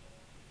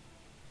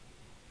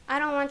 I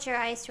don't want your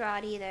ice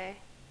rod either.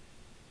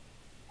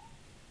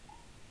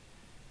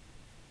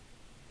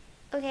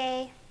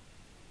 Okay.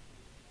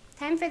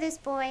 Time for this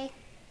boy.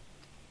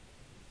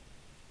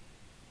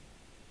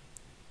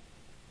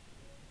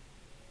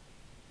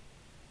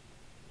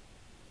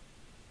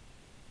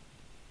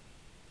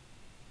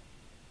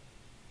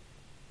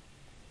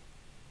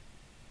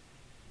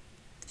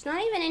 There's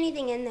not even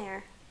anything in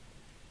there.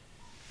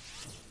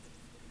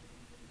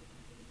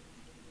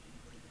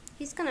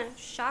 He's gonna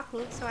shock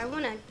me, so I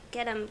wanna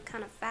get him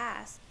kind of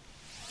fast.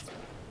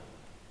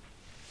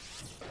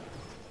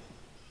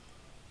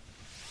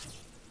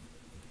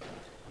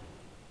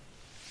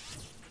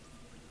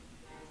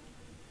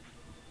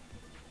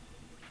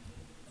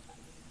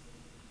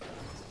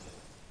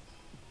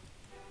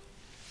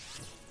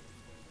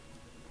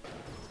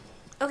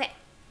 Okay.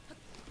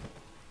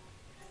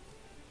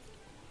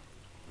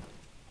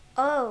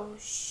 Oh,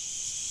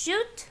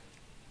 shoot.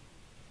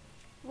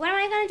 What am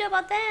I gonna do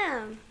about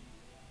them?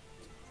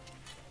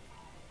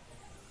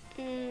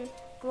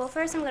 Well,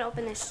 first I'm gonna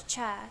open this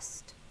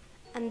chest,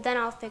 and then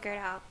I'll figure it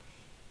out.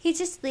 He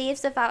just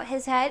leaves without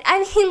his head. I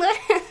mean,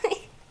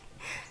 literally.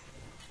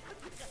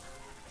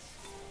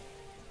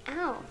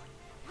 Ow.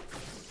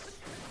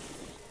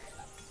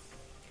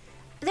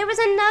 There was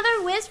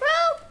another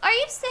Wizrobe? Are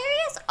you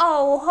serious?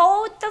 Oh,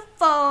 hold the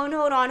phone.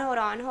 Hold on.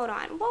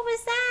 What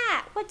was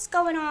that? What's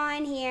going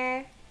on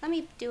here? Let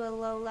me do a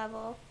low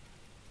level.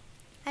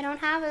 I don't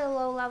have a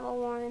low level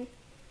one.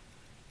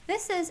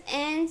 This is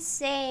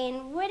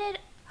insane.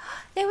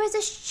 There was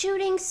a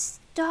shooting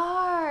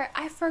star.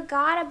 I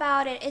forgot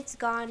about it. It's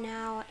gone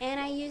now. And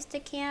I used to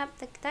camp.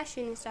 That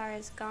shooting star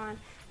is gone.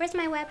 Where's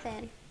my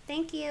weapon?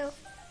 Thank you.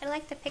 I'd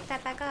like to pick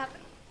that back up.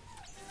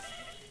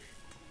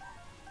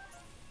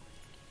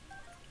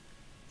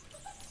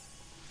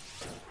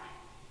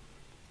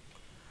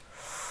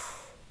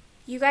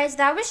 You guys,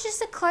 that was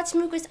just a clutch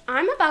move because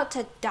I'm about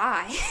to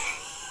die.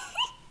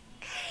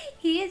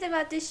 He is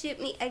about to shoot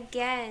me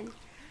again.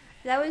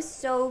 That was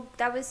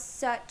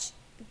such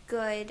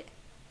good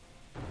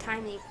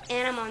timing.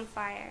 And I'm on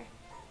fire.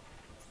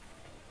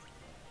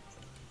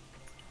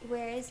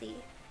 Where is he?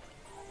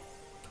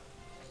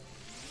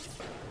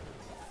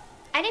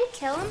 I didn't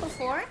kill him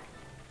before?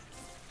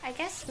 I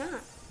guess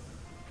not.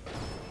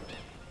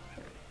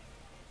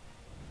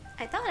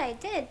 I thought I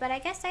did, but I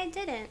guess I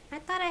didn't. I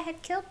thought I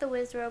had killed the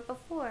Wizrobe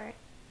before.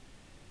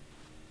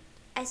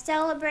 I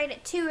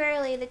celebrated too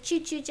early. The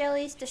choo-choo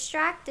jellies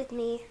distracted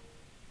me.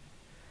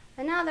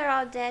 And now they're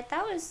all dead.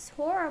 That was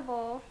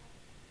horrible.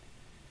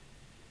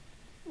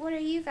 What are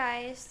you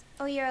guys?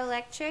 Oh, you're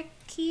electric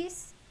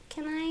keys?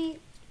 Can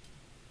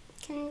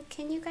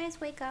you guys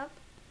wake up?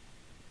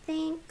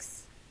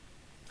 Thanks.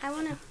 I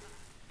wanna...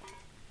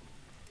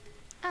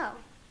 Oh,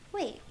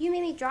 wait. You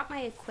made me drop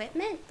my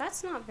equipment?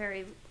 That's not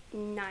very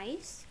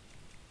nice.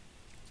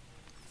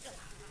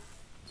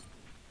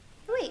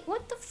 Wait,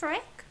 what the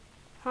frick?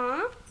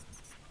 Huh?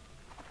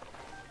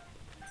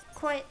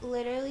 Quite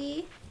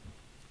literally.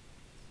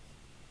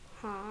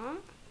 Huh?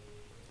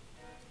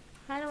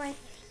 How do I...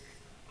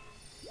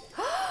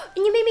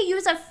 And you made me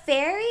use a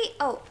fairy?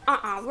 Oh,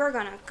 we're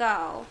gonna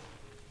go.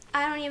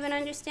 I don't even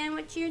understand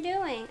what you're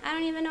doing. I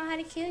don't even know how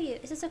to kill you.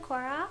 Is this a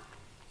Korok?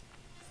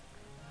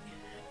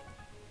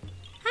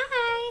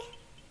 Hi!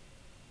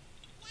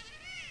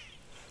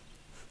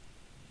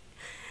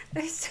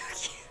 They're so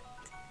cute.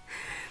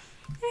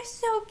 They're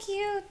so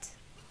cute.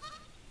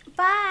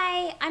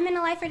 Bye. I'm in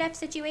a life or death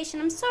situation.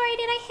 I'm sorry,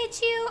 did I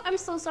hit you? I'm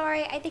so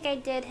sorry. I think I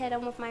did hit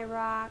him with my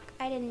rock.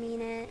 I didn't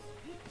mean it.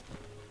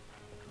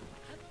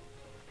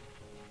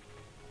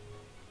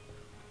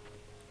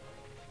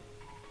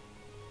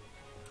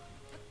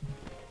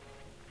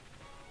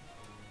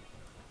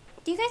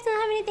 Do you guys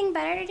not have anything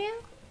better to do?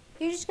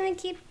 You're just gonna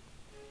keep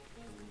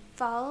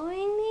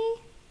following me?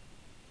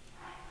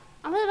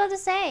 I was about to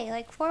say,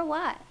 like, for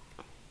what?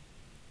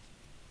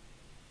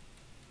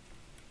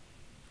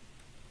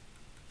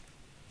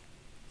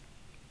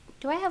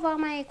 Do I have all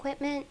my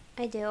equipment?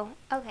 I do.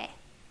 Okay.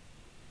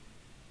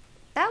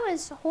 That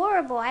was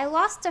horrible. I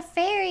lost a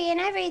fairy and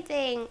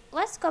everything.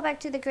 Let's go back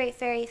to the Great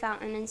Fairy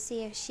Fountain and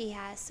see if she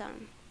has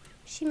some.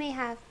 She may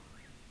have.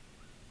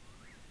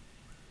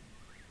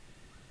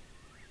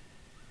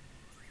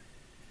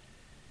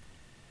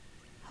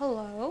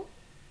 Hello?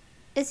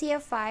 Is he a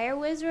fire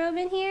Wizrobe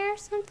in here or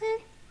something?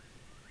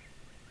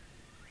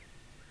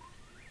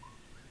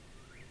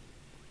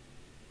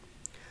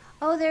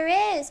 Oh, there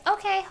is.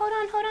 Okay, hold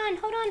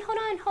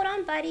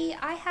on, buddy.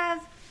 I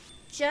have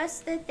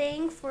just the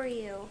thing for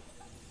you.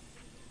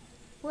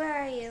 Where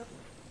are you?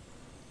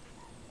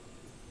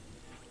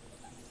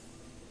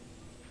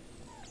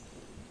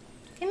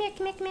 Come here.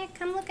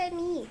 Come look at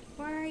me.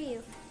 Where are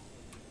you?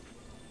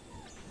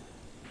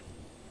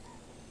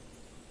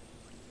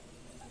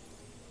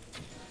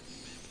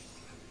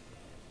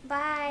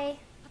 Bye.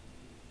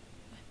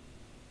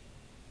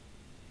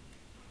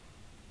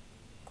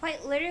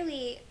 Quite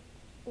literally,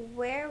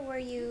 where were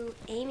you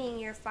aiming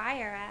your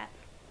fire at?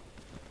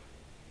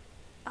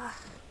 Ugh.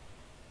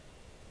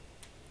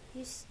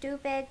 You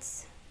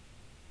stupids.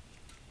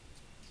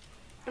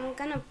 I'm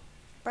gonna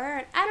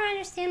burn. I don't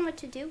understand what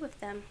to do with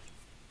them.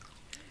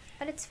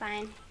 But it's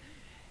fine.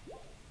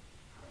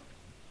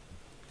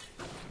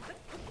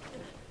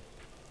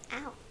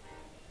 Ow.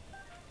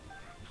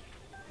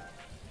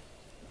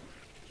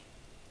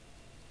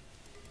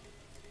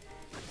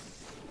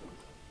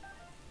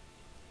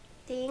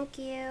 Thank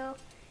you.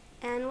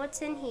 And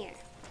what's in here?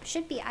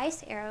 Should be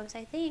ice arrows,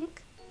 I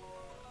think.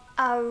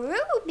 A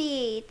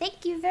ruby!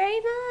 Thank you very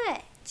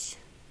much.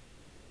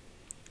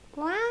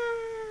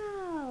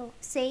 Wow.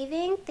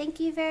 Saving? Thank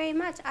you very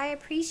much. I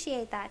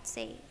appreciate that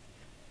save.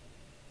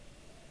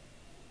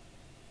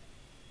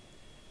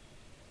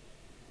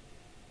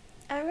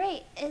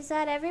 Alright, is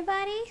that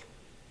everybody?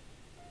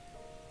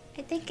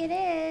 I think it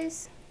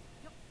is.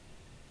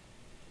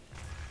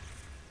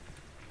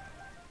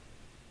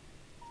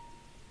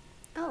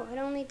 Oh, it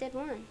only did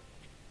one.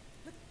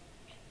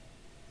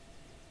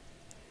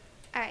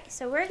 Alright,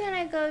 so we're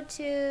gonna go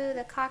to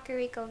the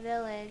Kakariko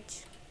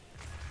village.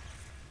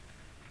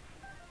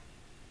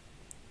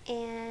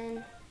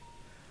 And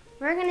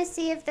we're gonna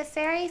see if the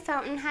fairy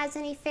fountain has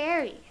any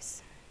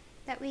fairies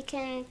that we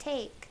can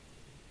take.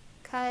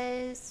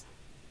 'Cause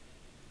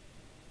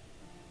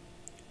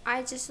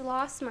I just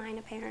lost mine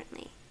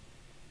apparently.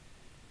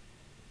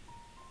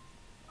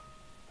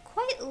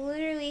 Quite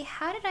literally,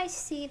 how did I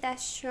see that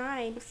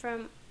shrine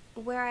from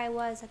where I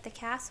was at the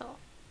castle?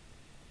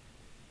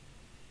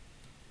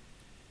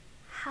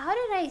 How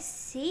did I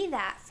see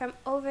that from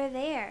over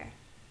there?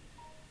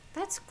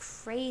 That's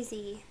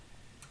crazy.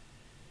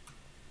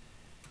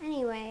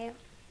 Anyway,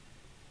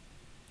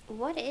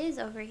 what is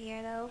over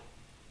here though?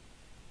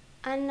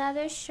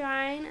 Another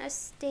shrine, a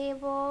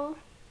stable.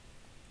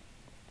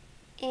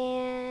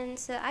 And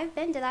so I've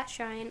been to that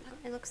shrine,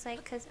 it looks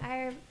like, because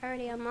I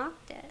already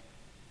unlocked it.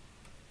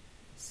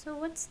 So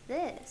what's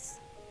this?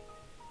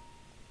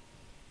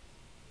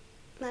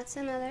 That's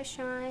another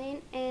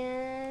shrine,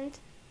 and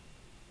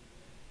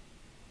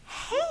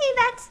hey,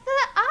 that's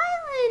the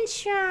island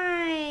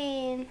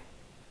shrine!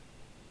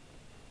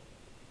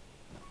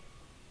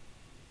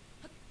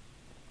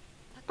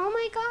 Oh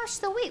my gosh,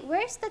 so wait,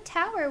 where's the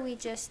tower we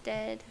just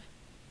did?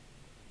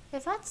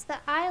 If that's the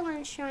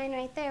island shrine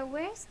right there,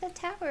 where's the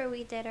tower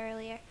we did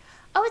earlier?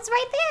 Oh, it's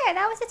right there!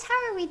 That was the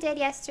tower we did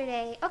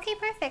yesterday. Okay,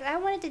 perfect. I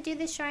wanted to do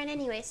this shrine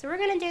anyway, so we're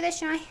gonna do this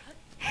shrine.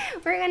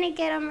 We're gonna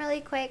get them really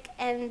quick,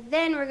 and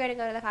then we're gonna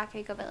go to the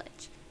Kakariko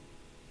village.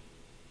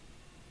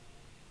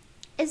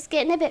 It's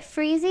getting a bit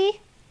freezy.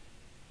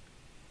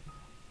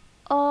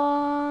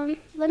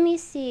 Let me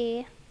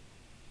see.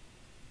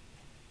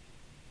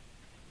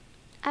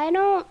 I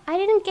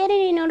didn't get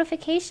any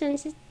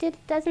notifications.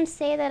 It doesn't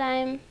say that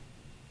I'm...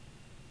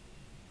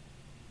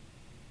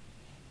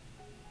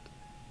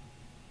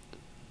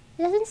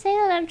 It doesn't say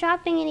that I'm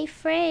dropping any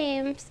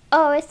frames.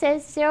 Oh, it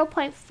says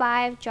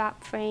 0.5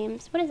 drop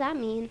frames. What does that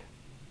mean?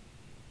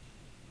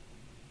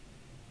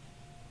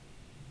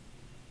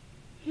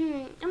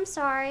 I'm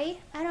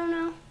sorry. I don't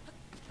know.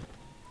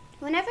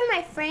 Whenever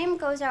my frame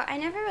goes out, I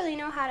never really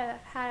know how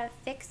to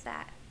fix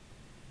that.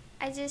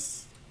 I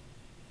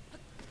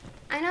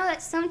know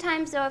that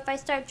sometimes though, if I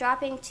start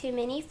dropping too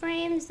many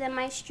frames, then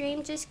my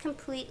stream just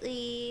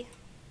completely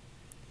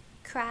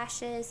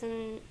crashes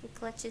and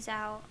glitches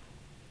out.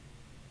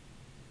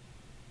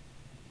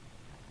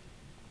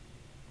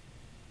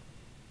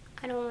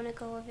 I don't want to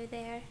go over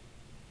there.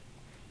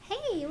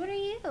 Hey, what are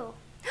you?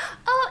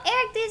 Oh,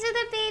 Eric, these are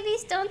the baby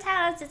stone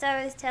tablets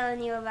I was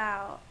telling you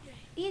about.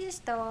 You just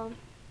stole them.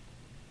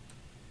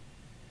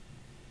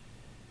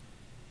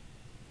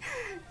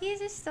 You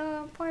just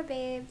stole them. Poor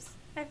babes.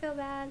 I feel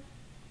bad.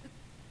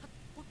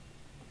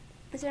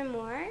 Is there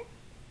more?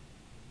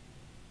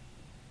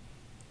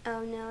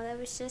 Oh no, that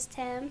was just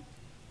him.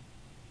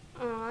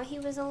 Aw, he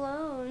was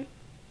alone.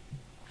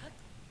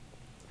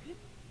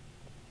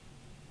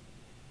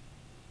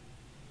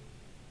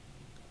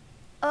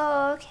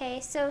 Oh, okay.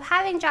 So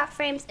having drop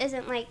frames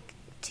isn't like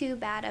too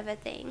bad of a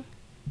thing.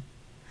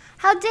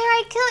 How dare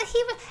I kill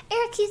it?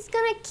 Eric, he's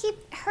gonna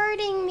keep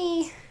hurting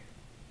me.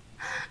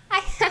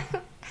 I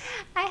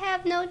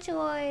have no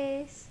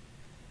choice.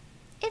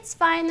 It's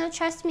fine though,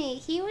 trust me.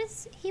 He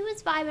was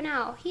vibing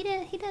out. He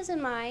doesn't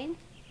mind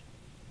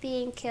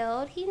being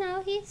killed. He's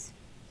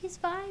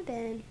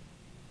vibing.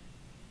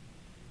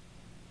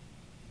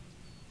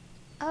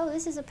 Oh,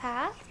 this is a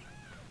path?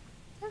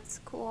 That's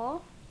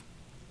cool.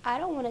 I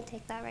don't want to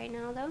take that right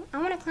now, though. I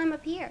want to climb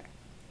up here.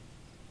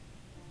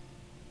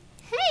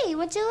 Hey,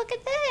 would you look at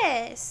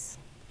this?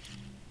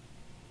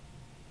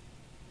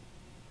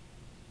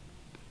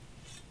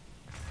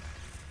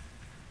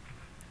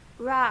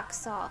 Rock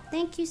salt.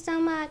 Thank you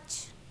so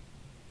much.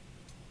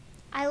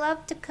 I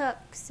love to cook,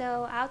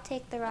 so I'll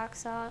take the rock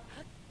salt.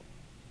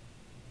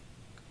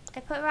 I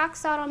put rock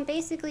salt on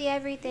basically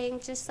everything,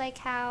 just like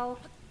how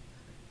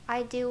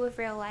I do with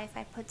real life.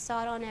 I put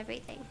salt on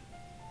everything.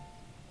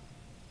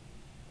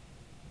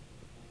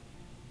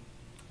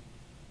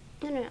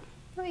 No, no, no.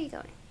 Where are you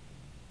going?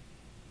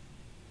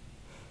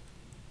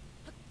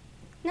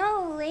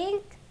 No,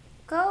 Link.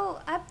 Go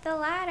up the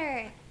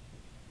ladder.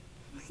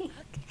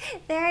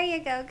 There you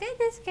go.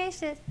 Goodness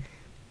gracious.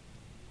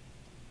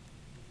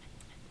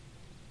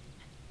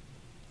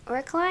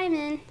 We're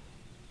climbing.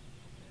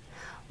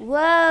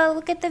 Whoa,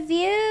 look at the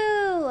view.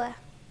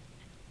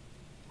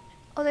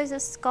 Oh, there's a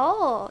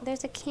skull.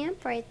 There's a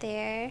camp right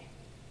there.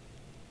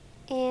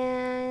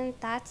 And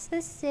that's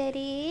the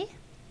city.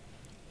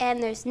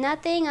 And there's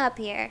nothing up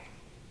here.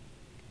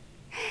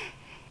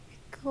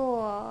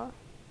 Cool.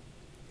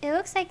 It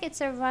looks like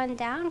it's a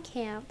run-down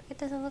camp. It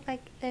doesn't look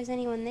like there's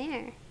anyone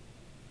there.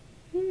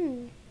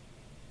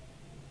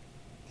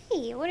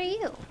 Hey, what are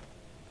you?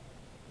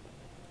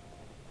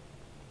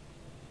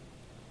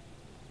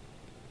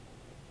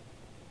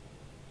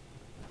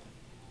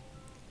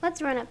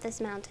 Let's run up this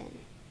mountain.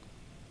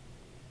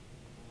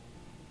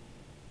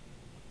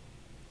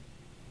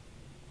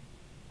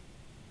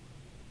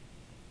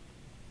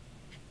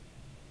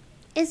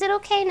 Is it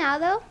okay now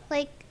though?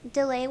 Like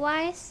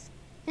delay-wise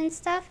and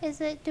stuff?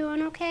 Is it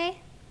doing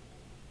okay?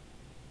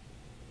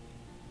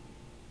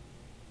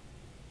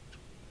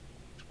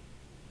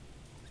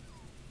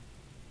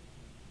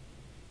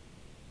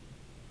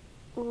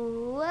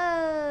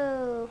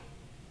 Whoa.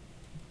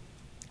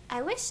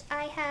 I wish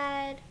I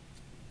had...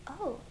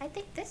 Oh, I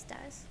think this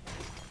does.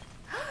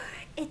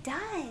 It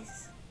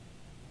does.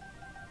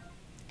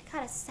 I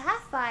got a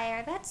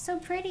sapphire. That's so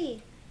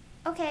pretty.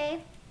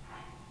 Okay.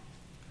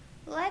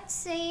 Let's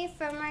save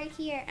from right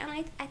here. And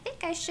I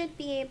think I should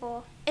be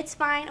able... It's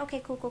fine.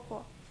 Okay, cool, cool,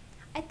 cool.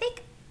 I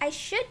think I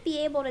should be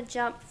able to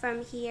jump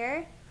from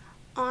here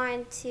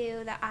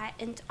onto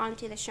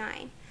the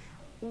shrine.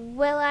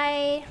 Will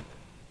I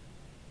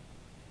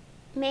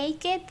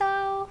make it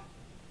though?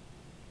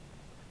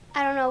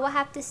 I don't know. We'll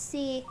have to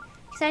see.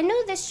 Because I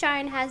know this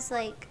shrine has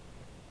like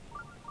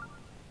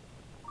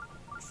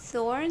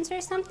thorns or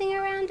something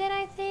around it,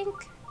 I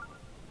think.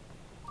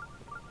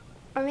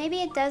 Or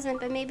maybe it doesn't,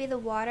 but maybe the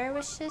water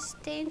was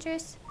just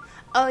dangerous.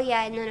 Oh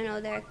yeah, no,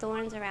 there are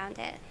thorns around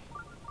it.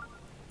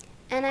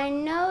 And I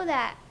know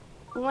that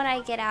when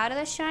I get out of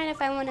the shrine,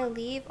 if I want to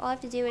leave, all I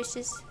have to do is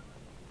just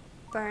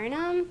burn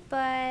them,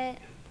 but...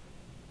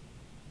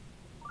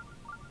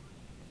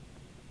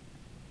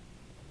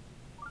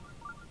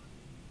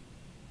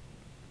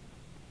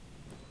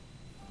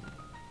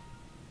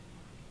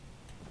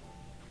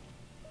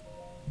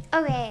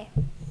 Okay.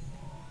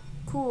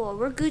 Cool.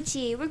 We're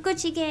Gucci. We're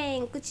Gucci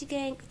gang. Gucci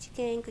gang, Gucci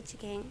gang, Gucci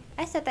gang.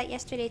 I said that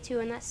yesterday too,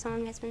 and that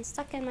song has been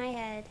stuck in my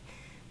head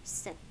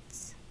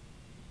since.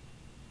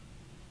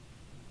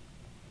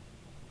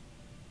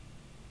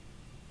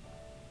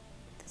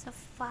 There's a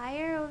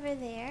fire over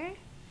there.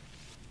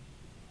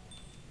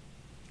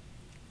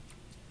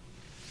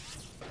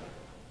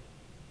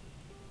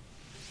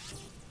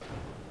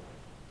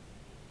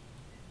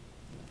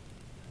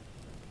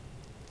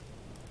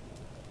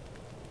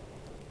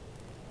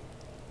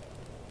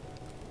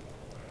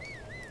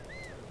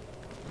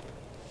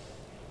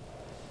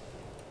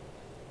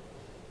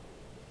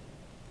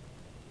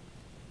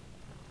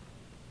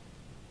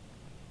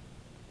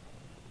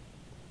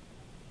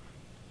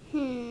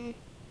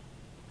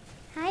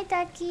 Hi,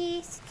 Ducky.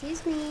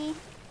 Excuse me.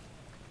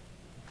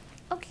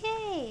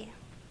 Okay.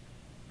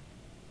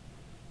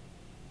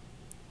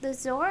 The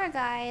Zora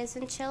guy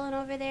isn't chilling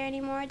over there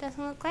anymore, it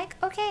doesn't look like.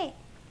 Okay.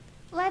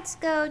 Let's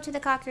go to the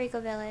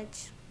Kakariko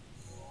village.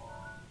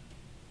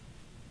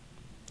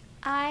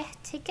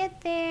 To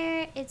get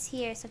there, it's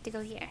here, so I have to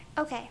go here.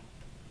 Okay.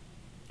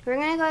 We're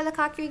gonna go to the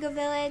Kakariko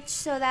village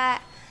so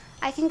that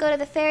I can go to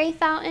the fairy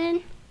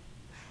fountain.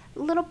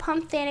 Little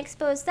pump fan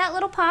exposed. That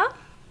little pump?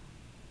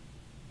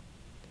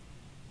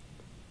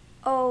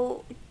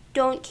 Oh,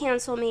 don't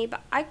cancel me,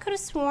 but I could have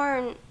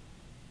sworn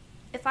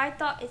if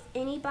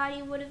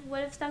anybody would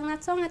have sung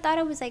that song, I thought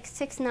it was like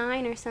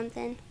 6ix9ine or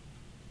something.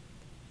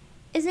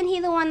 Isn't he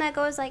the one that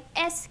goes like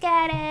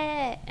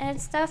Escate and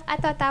stuff? I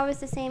thought that was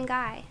the same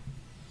guy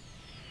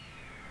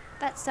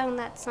that sung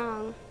that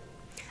song.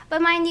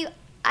 But mind you,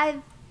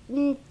 I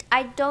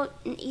don't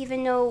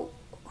even know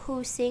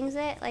who sings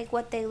it, like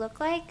what they look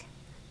like.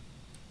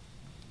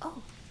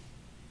 Oh.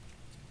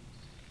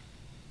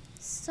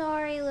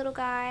 Sorry, little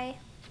guy.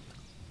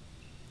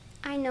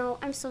 I know,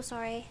 I'm so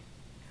sorry.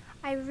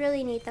 I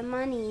really need the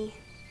money.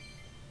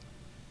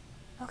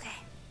 Okay.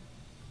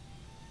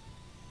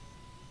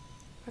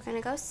 We're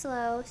gonna go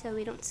slow so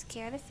we don't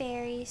scare the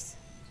fairies.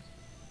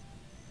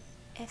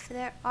 If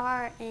there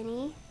are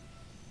any.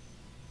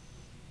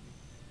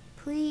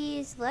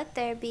 Please let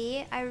there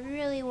be. I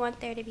really want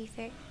there to be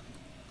fairies.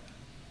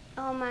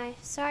 Oh my,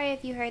 sorry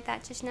if you heard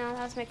that just now.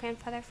 That was my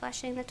grandfather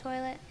flushing the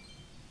toilet.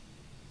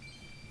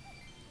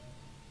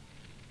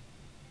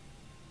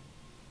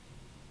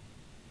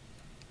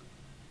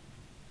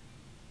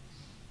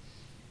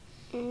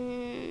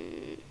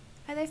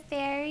 Are there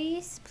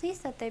fairies?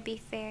 Please let there be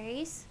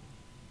fairies.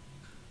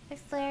 Are there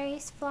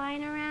fairies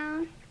flying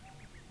around?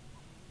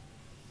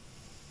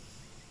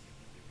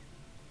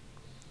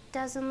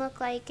 Doesn't look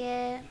like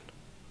it.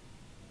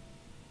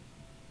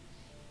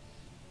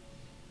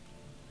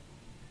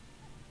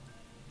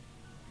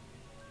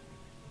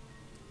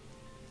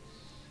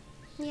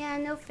 Yeah,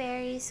 no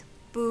fairies.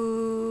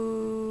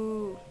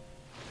 Boo.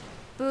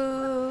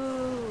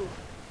 Boo.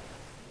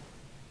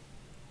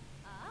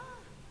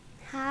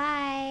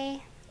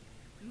 Hi.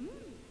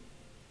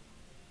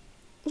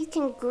 You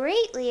can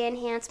greatly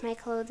enhance my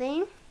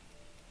clothing.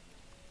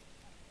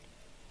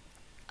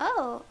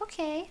 Oh,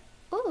 okay.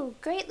 Ooh,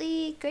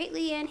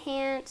 greatly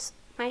enhance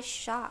my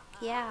shock.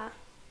 Yeah.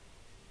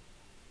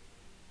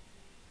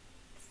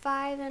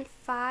 5 and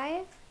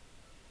 5.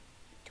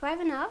 Do I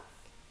have enough?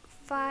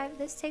 5.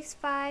 This takes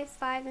 5.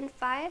 5 and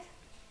 5.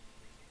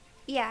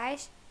 Yeah,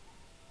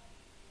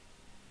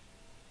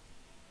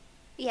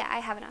 yeah, I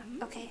have enough.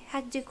 Okay,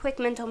 had to do quick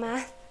mental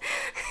math.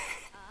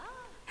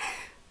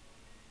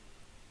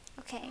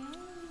 Okay.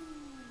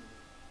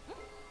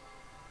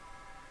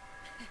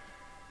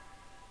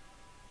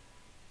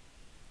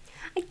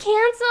 I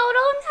canceled.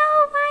 Oh no,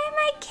 why am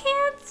I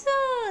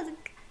canceled?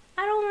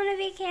 I don't want to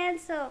be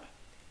canceled.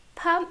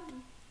 Pump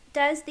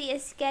does the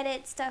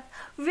aesthetic stuff.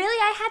 Really,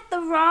 I had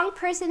the wrong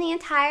person the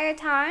entire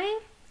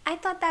time? I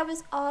thought that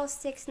was all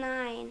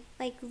 6ix9ine,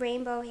 like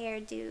rainbow hair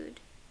dude.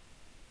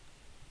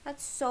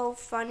 That's so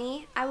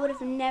funny. I would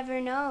have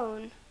never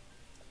known.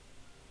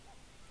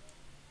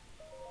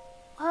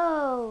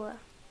 Oh,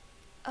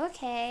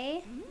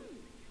 okay.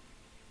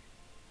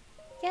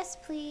 Yes,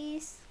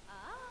 please.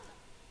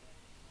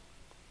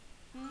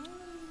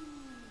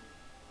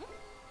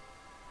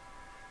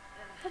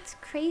 That's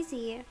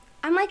crazy.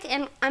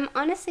 I'm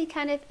honestly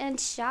kind of in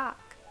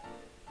shock.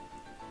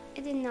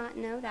 I did not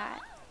know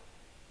that.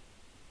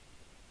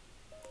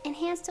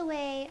 Enhanced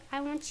away.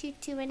 I want you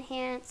to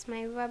enhance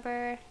my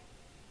rubber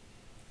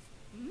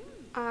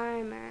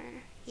armor.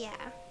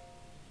 Yeah.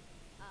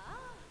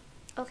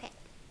 Okay.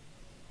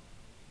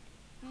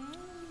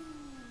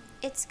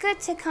 It's good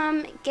to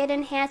come get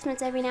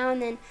enhancements every now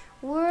and then.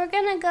 We're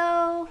gonna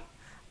go...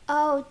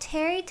 Oh,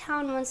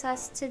 Terrytown wants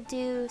us to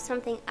do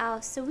something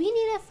else. So we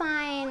need to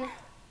find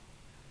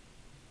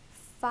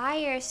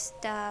fire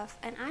stuff.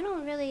 And I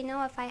don't really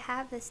know if I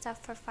have this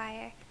stuff for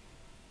fire.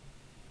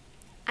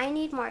 I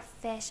need more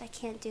fish. I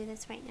can't do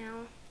this right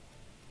now.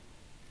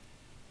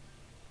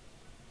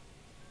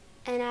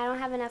 And I don't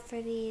have enough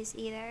for these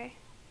either.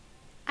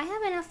 I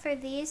have enough for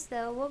these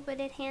though. What would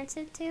it enhance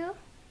it to?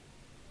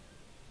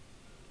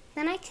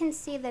 Then I can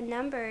see the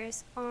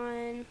numbers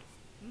on...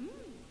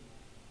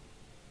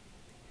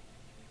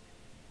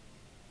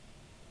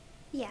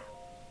 Yeah.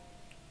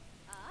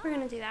 We're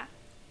gonna do that.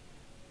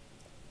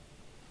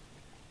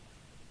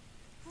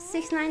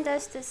 6ix9ine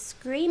does the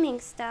screaming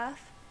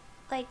stuff.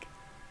 Like,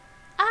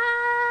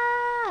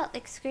 ah!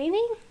 Like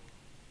screaming?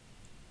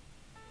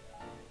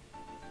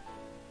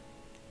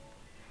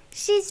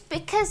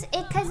 Because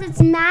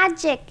it's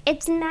magic.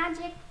 It's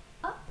magic.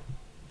 Oh.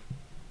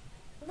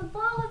 The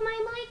ball of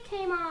my mic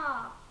came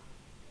off.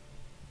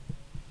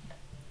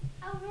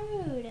 How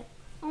rude.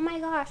 Oh my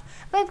gosh.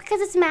 But because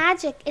it's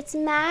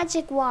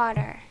magic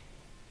water.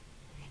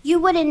 You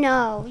wouldn't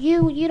know.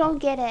 You don't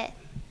get it.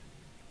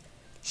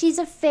 She's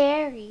a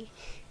fairy.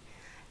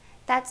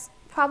 That's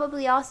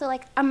probably also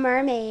like a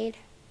mermaid.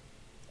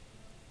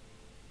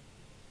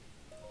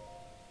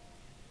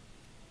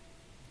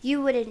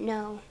 You wouldn't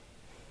know.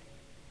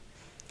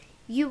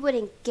 You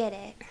wouldn't get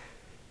it.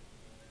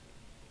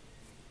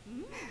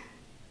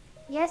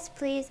 Yes,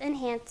 please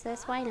enhance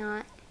this. Why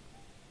not?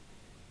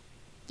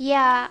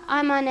 Yeah,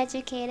 I'm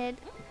uneducated.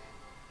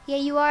 Yeah,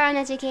 you are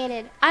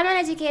uneducated. I'm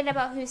uneducated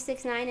about who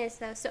 6ix9ine is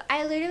though, so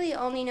I literally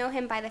only know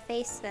him by the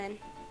face then.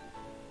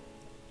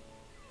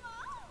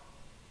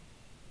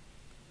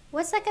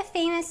 What's like a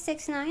famous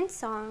 6ix9ine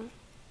song?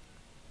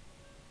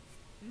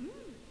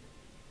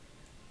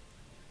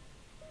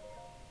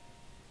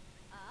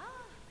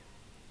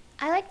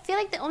 I feel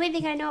like the only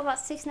thing I know about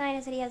 6ix9ine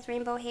is that he has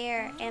rainbow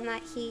hair and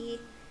that he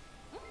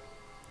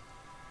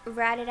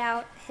ratted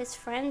out his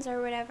friends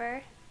or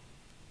whatever.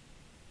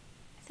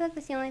 I feel like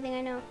that's the only thing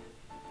I know.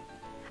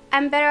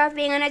 I'm better off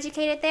being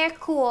uneducated there?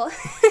 Cool.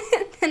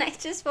 Then I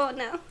just won't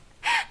know.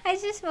 I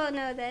just won't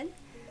know then.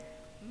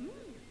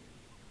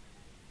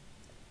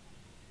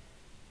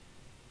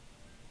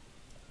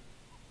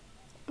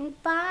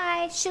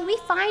 Bye. Should we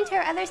find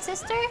her other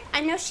sister? I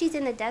know she's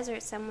in the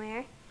desert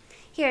somewhere.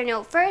 Here,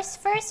 no. First,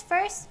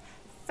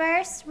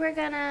 we're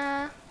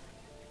gonna...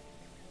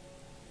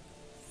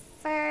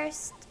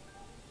 First,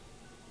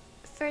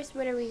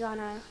 what are we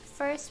gonna...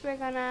 First, we're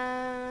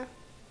gonna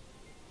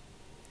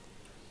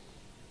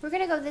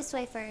go this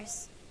way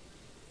first.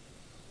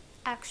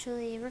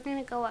 Actually, we're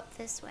gonna go up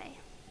this way.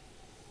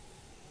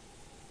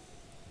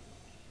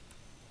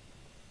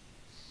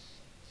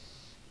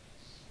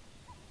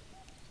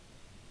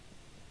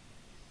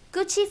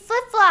 Gucci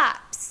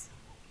flip-flops!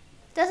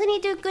 Doesn't he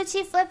do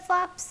Gucci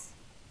flip-flops?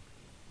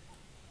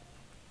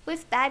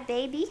 With Bad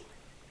Baby?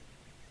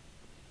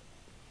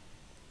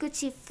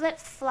 Gucci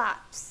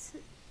flip-flops.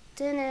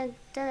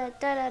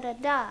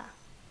 Da-da-da-da-da-da-da.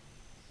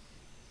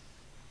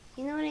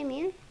 You know what I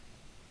mean?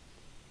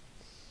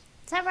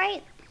 Is that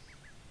right?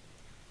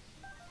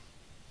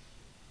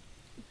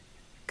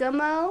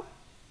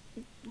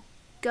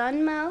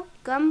 Gummo,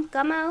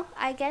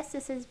 I guess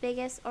is his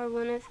biggest, or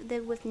one of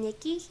the with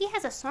Nicki. He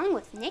has a song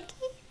with Nicki?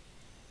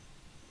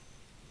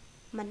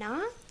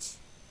 Minaj?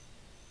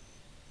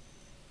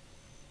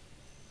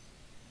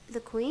 The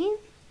queen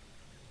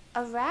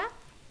of rap?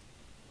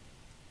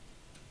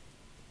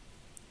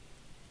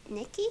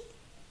 Nicki?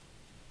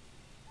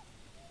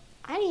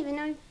 I didn't even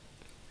know.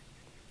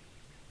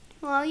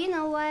 Well, you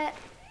know what?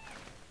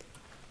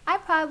 I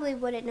probably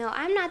wouldn't know.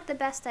 I'm not the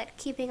best at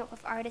keeping up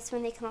with artists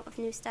when they come up with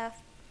new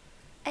stuff.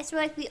 I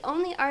swear, like, the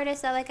only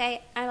artist that, like,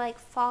 I like,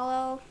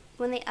 follow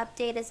when they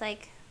update is,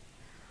 like,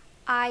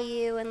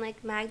 IU and,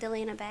 like,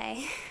 Magdalena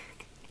Bay.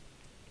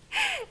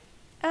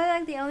 Those are,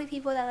 like, the only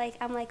people that, like,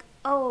 I'm like,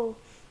 oh,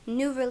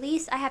 new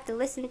release, I have to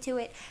listen to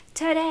it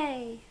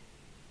today.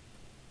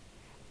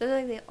 Those are,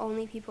 like, the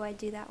only people I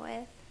do that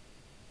with.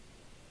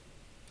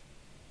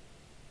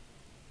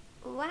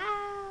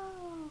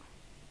 Wow.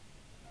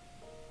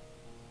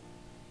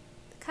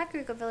 The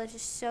Kakariko Village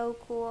is so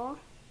cool.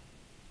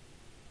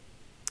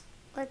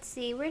 Let's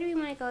see, where do we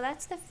want to go?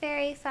 That's the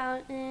fairy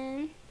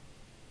fountain.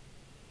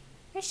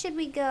 Where should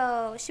we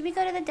go? Should we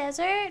go to the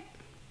desert?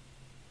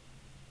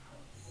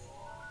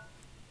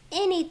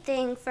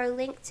 Anything for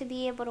Link to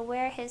be able to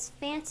wear his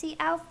fancy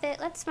outfit.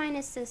 Let's find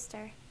his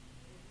sister.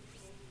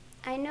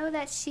 I know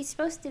that she's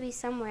supposed to be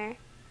somewhere.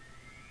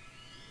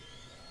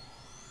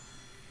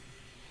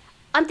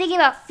 I'm thinking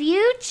about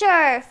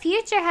Future.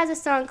 Future has a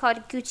song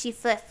called Gucci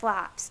Flip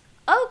Flops.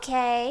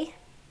 Okay.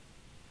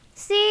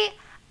 See,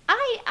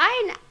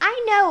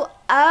 I know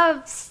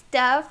of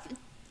stuff.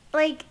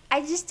 Like,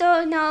 I just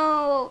don't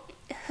know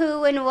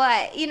who and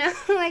what, you know?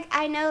 Like,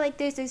 I know, like,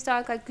 there's a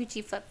song called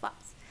Gucci Flip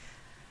Flops.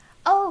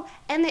 Oh,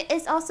 and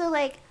it's also,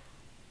 like,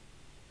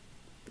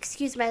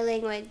 excuse my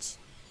language.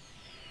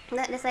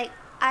 That it's like,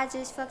 I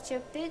just fucked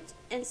your bitch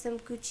in some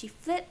Gucci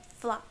flip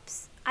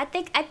flops. I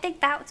think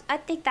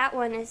that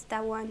one is the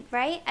one,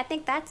 right? I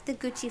think that's the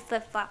Gucci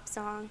flip flop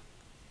song.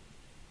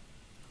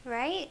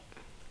 Right?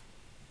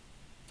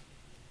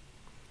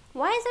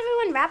 Why is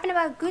everyone rapping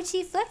about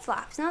Gucci flip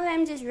flops? Now that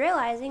I'm just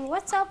realizing,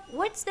 what's up?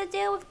 What's the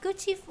deal with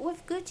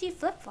Gucci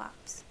flip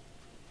flops?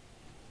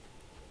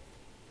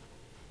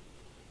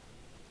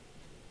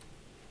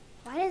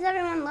 Why does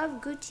everyone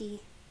love Gucci?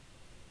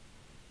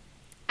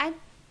 I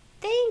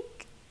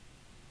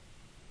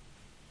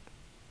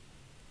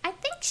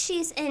think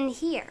she's in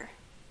here.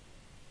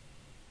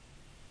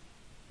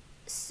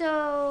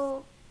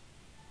 So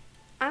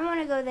I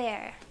want to go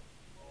there.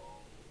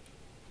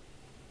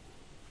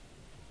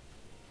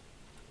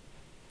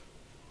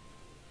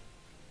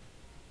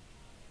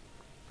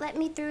 Let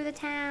me through the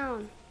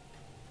town.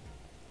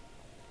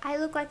 I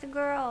look like a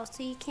girl,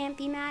 so you can't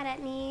be mad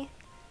at me.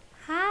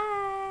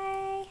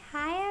 Hi.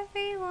 Hi,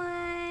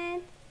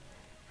 everyone.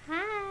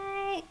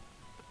 Hi.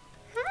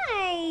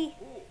 Hi.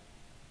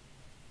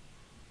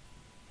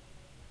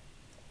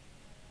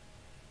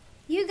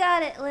 You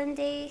got it,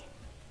 Lindy.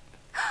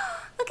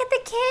 Look at the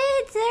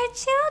kids. They're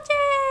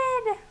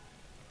children.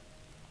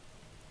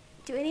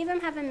 Do any of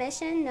them have a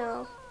mission?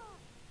 No.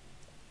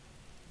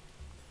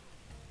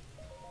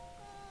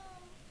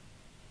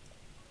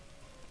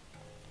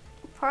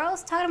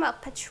 Pearl's talking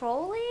about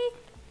patrolling?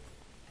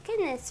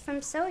 Goodness,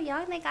 from so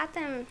young they got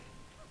them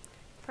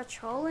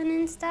patrolling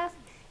and stuff.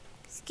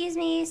 Excuse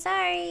me,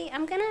 sorry.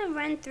 I'm gonna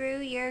run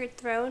through your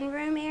throne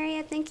room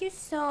area. Thank you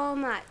so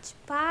much.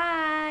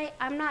 Bye.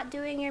 I'm not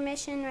doing your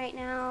mission right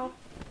now.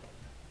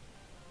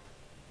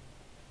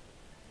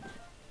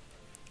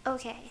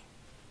 Okay.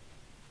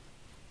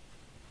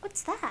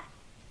 What's that?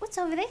 What's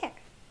over there?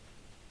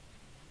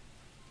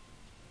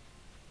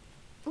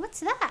 What's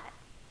that?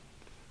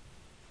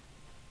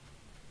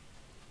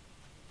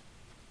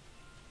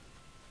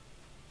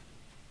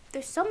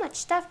 There's so much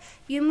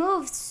stuff. You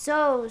move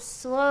so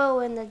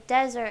slow in the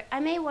desert. I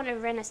may want to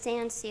rent a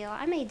sand seal.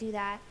 I may do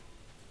that.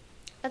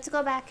 Let's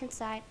go back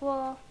inside.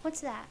 Well,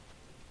 what's that?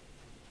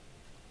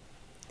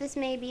 This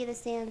may be the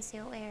sand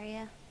seal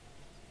area.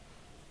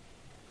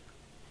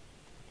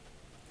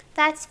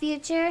 That's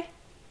Future.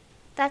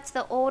 That's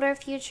the older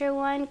Future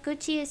one.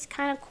 Gucci is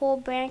kind of cool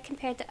brand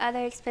compared to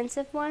other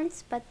expensive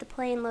ones, but the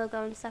plain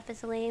logo and stuff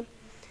is lame.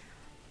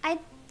 I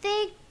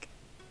think...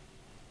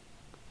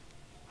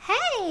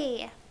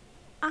 Hey!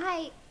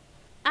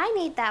 I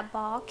need that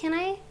ball. Can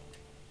I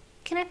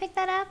pick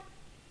that up?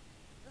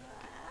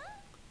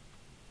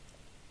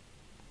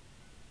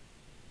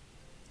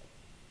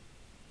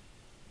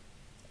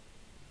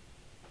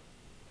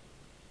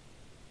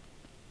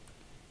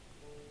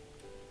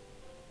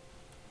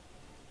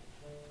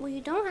 Well,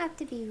 you don't have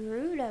to be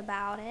rude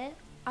about it.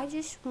 I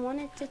just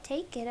wanted to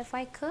take it if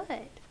I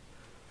could.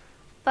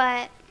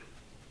 But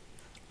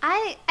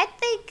I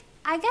think,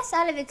 I guess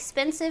out of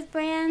expensive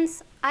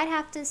brands, I'd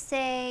have to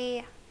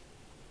say,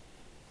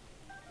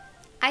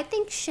 I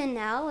think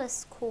Chanel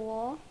is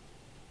cool.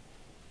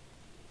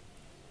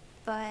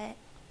 But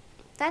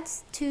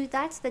that's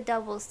the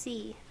double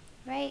C,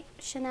 right?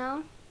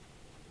 Chanel?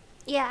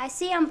 Yeah, I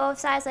see on both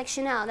sides like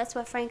Chanel. That's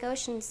what Frank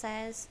Ocean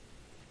says.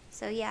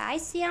 So yeah, I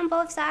see on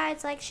both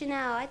sides like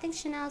Chanel. I think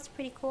Chanel's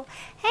pretty cool.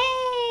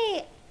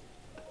 Hey!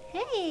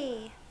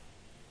 Hey.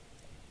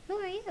 Who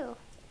are you?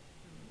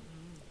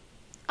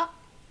 Oh.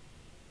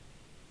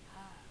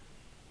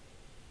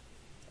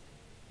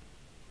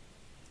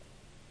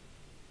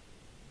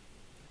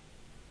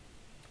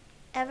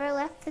 Ever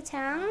left the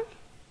town?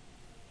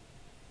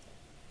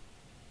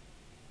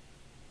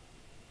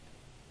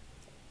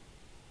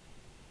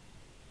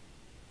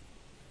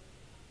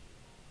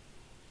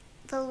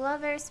 The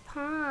Lover's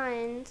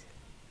Pond.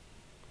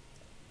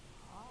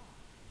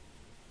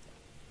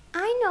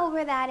 I know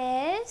where that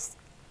is.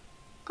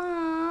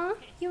 Aw,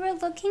 you were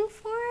looking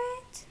for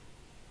it?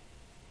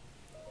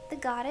 The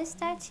goddess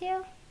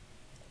statue?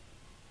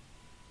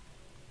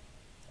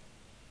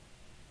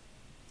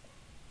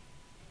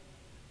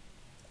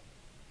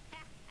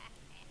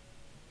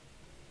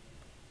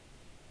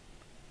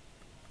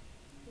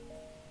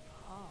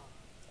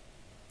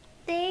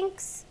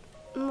 Thanks,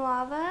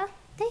 Muava.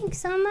 Thanks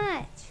so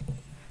much.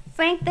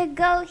 Frank the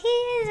goat, he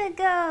is a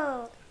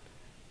goat.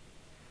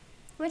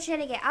 What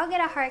should I get? I'll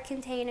get a heart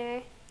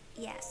container.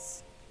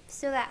 Yes.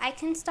 So that I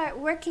can start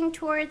working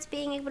towards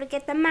being able to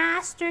get the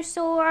Master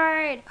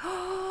Sword.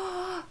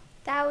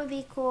 That would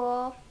be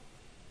cool.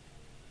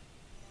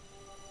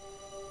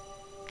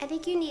 I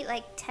think you need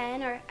like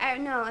 10 or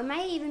no, it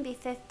might even be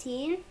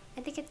 15.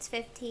 I think it's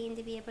 15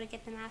 to be able to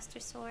get the Master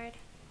Sword.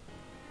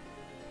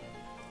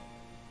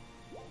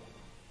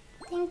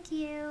 Thank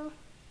you.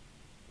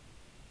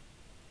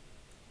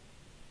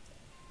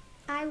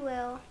 I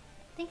will.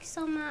 Thanks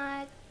so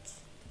much.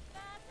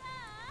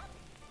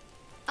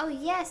 Oh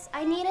yes,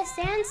 I need a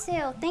sand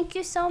seal. Thank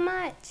you so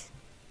much.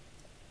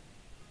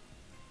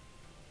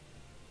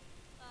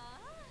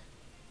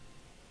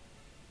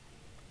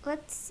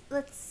 Let's.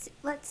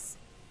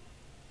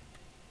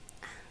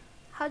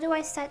 How do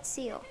I set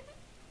seal?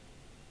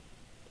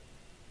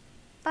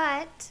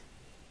 But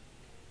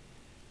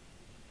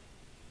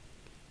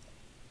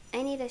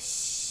I need a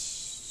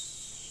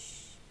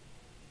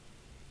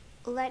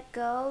let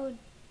go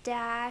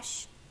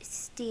dash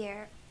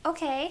steer.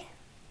 Okay.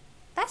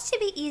 That should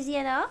be easy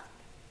enough.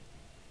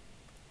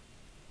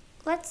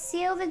 Let's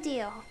seal the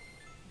deal.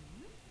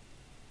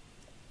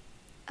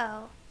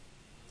 Oh.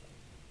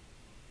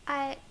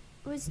 I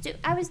was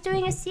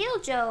doing a seal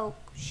joke.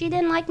 She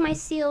didn't like my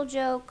seal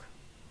joke.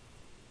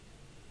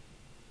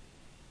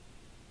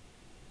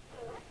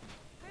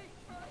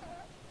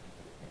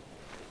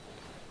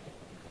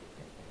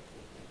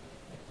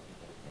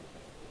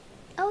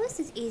 Oh, this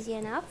is easy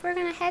enough. We're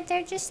gonna head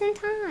there just in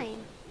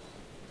time.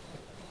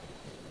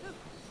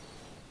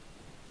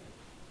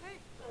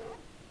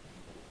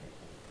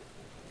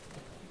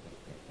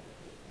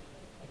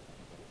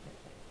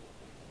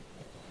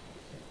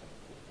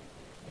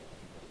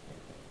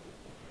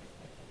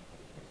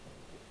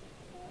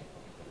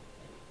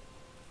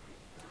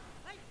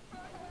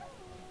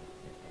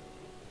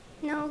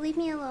 No, leave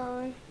me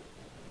alone.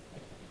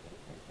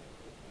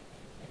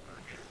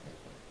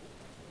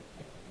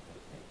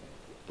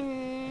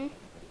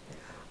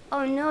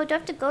 Oh no, do I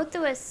have to go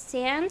through a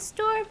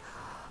sandstorm?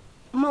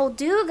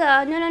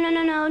 Molduga,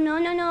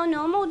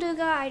 no,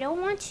 Molduga, I don't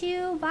want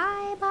you.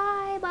 Bye,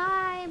 bye,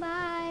 bye,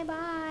 bye,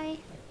 bye.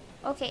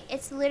 Okay,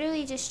 it's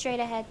literally just straight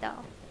ahead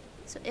though,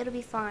 so it'll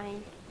be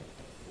fine.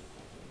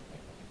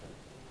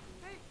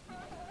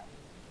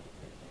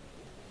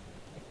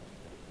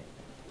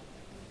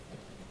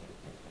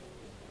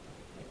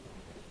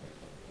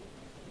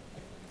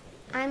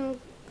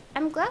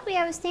 I'm glad we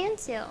have a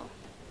standstill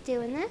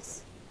doing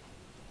this.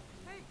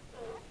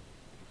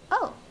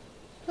 Oh,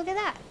 look at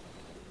that.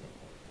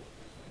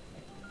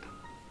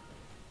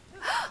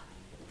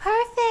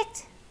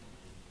 Perfect.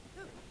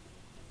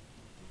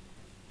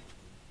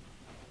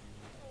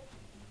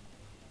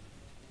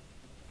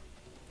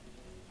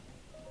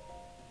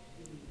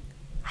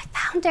 I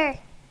found her.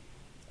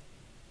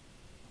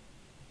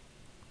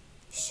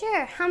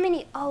 Sure, how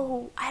many?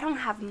 Oh, I don't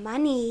have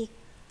money.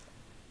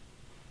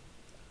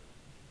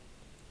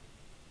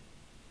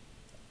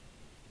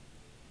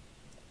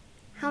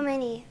 How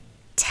many?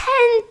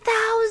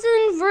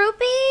 10,000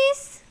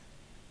 rupees?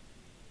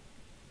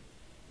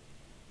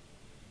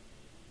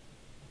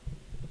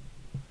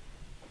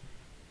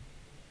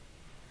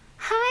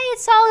 Hi,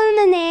 it's all in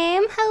the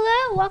name.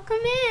 Hello, welcome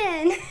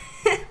in.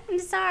 I'm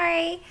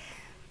sorry.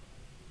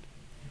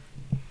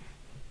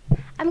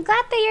 I'm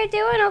glad that you're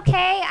doing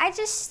okay. I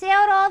just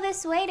sailed all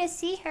this way to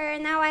see her,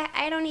 and now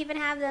I don't even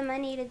have the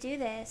money to do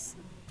this.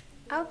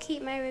 I'll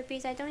keep my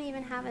rupees. I don't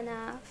even have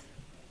enough.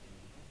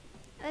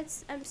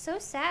 I'm so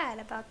sad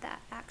about that,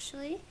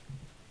 actually.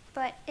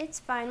 But it's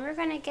fine. We're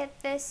gonna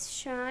get this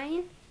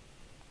shrine,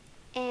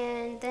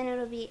 and then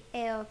it'll be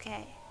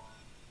a-okay.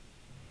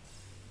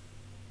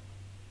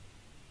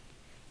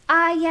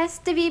 Yes,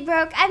 to be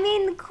broke. I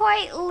mean,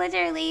 quite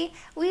literally.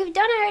 We've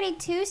done already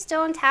 2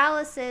 stone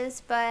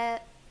taluses,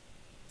 but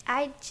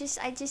I just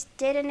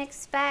didn't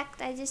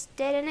expect. I just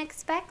didn't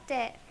expect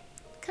it.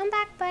 Come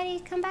back, buddy.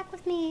 Come back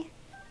with me.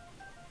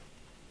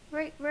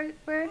 We're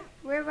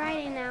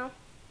riding now.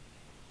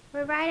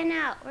 We're riding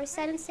out. We're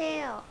setting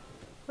sail.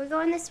 We're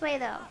going this way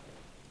though.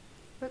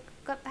 We're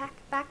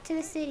back to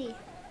the city.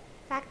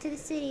 Back to the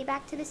city,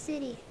 back to the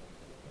city.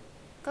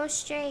 Go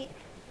straight.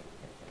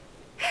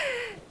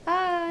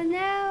 Oh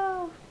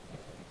no!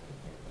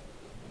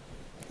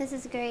 This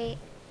is great.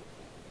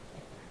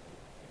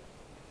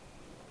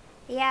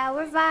 Yeah,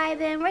 we're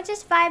vibing. We're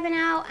just vibing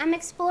out. I'm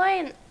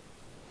exploring.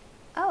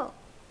 Oh,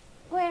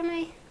 where am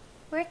I?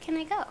 Where can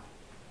I go?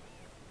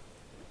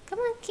 Come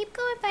on, keep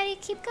going, buddy.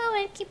 Keep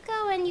going, keep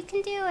going. You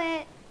can do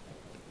it.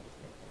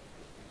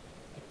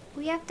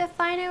 We have to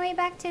find our way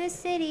back to the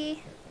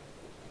city.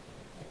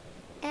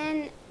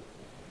 And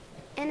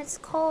it's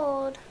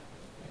cold.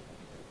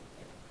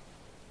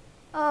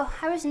 Oh,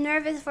 I was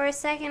nervous for a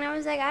second. I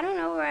was like, I don't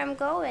know where I'm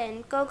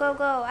going. Go, go,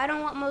 go. I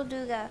don't want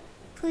Molduga.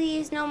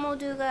 Please, no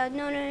Molduga.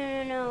 No, no, no,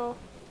 no, no.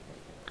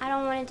 I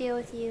don't want to deal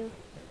with you.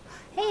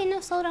 Hey, no,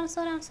 slow down,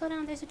 slow down, slow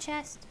down. There's a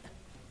chest.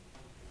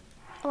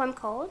 Oh, I'm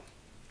cold?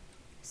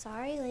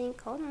 Sorry,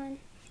 Link. Hold on.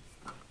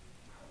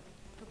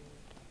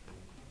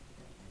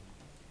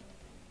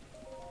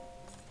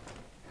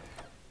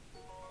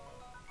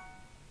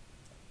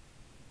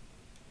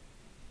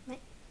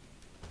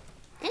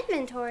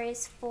 Inventory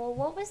is full.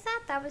 What was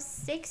that? That was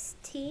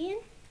 16?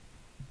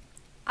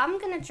 I'm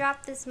gonna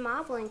drop this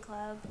Moblin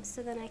Club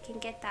so then I can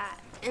get that.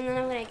 And then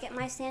I'm gonna get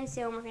my sand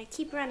seal and we're gonna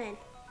keep running.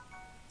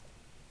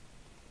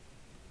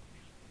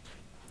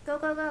 Go,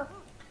 go, go.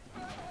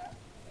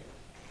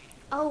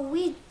 Oh,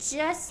 we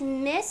just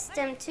missed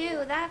him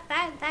too. That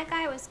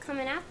guy was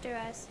coming after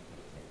us.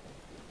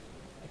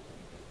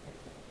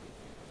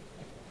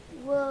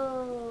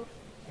 Whoa.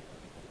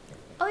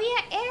 Oh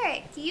yeah,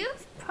 Eric,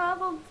 you've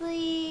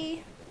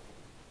probably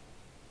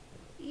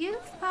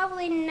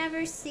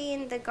never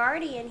seen the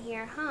Guardian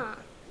here, huh?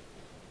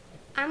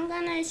 I'm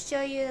gonna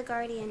show you the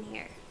Guardian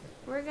here.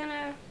 We're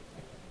gonna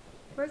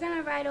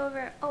ride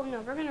over. Oh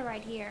no, we're gonna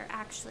ride here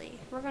actually.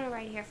 We're gonna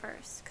ride here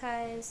first,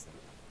 cause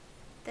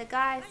the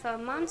guy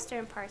from Monster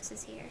and Parts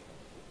is here.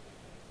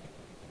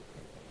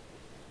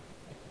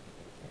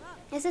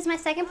 This is my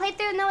second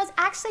playthrough. No, it's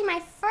actually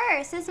my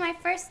first. This is my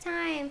first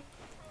time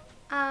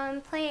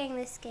playing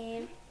this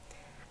game.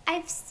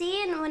 I've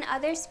seen when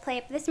others play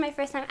it, but this is my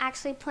first time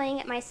actually playing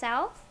it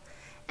myself.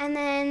 And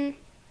then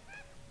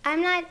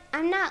I'm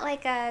not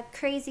like a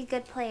crazy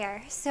good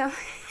player, so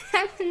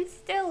I'm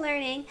still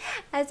learning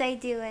as I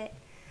do it.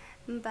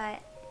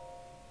 But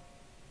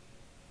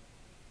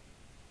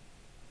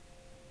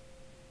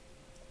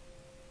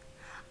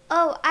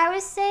oh, I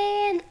was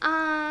saying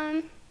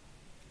I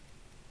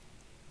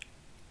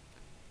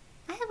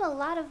have a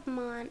lot of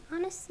Mon,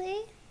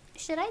 honestly.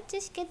 Should I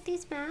just get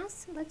these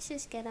masks? Let's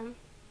just get them.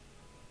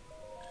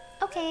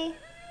 Okay.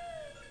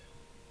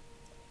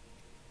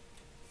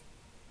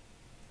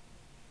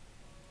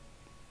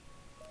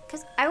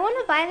 Because I want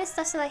to buy this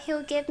stuff so that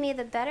he'll give me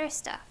the better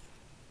stuff.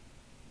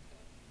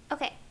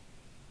 Okay.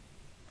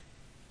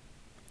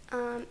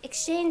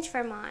 Exchange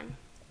for Mon.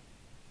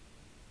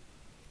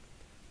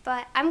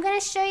 But I'm going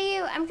to show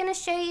you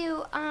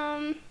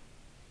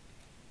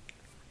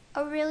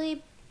a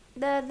really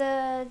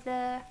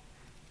the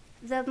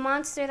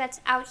monster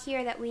that's out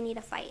here that we need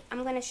to fight.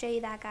 I'm going to show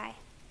you that guy.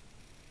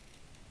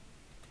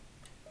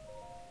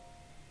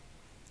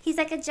 He's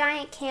like a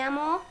giant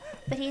camel,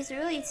 but he's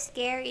really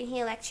scary and he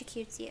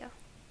electrocutes you.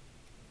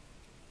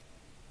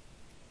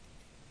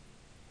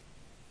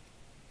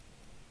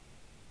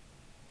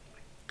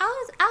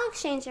 I'll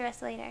exchange the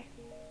rest later.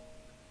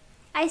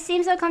 I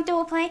seem so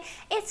comfortable playing.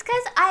 It's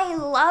because I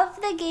love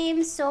the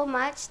game so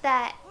much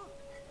that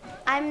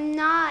I'm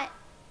not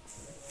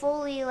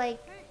fully like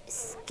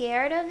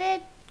scared of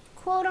it,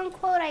 quote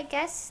unquote, I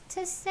guess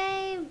to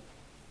say,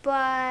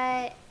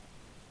 but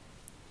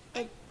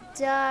it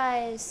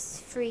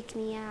does freak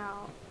me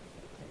out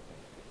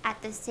at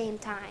the same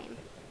time.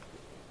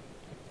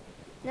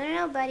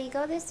 No, buddy,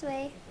 go this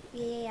way.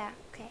 Yeah,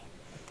 okay.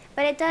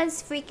 But it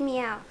does freak me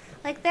out.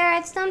 Like, there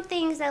are some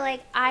things that,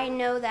 like, I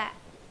know that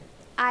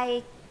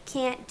I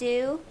can't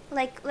do,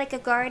 like a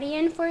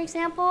Guardian, for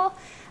example.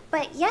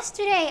 But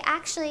yesterday,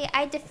 actually,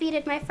 I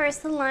defeated my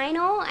first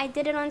Lionel. I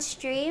did it on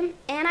stream,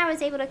 and I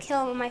was able to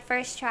kill him on my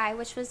first try,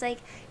 which was, like,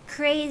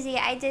 crazy.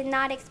 I did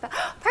not expect...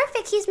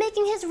 Perfect! He's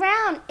making his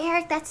round!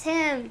 Eric, that's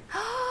him!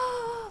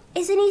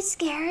 Isn't he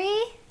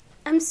scary?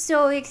 I'm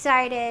so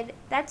excited.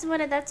 That's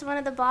one of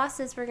the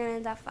bosses we're gonna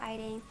end up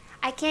fighting.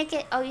 I can't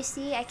get... Oh, you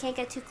see? I can't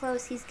get too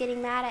close. He's getting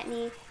mad at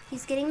me.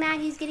 He's getting mad.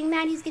 He's getting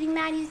mad. He's getting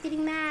mad. He's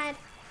getting mad.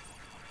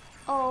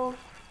 Oh.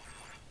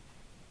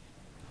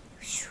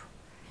 Whew.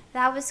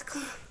 That was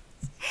close.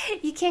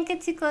 You can't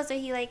get too close or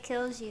he like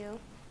kills you.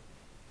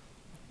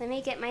 Let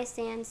me get my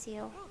sand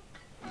seal.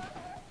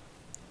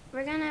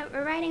 We're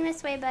riding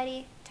this way,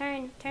 buddy.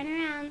 Turn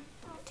around.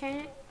 Turn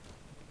it.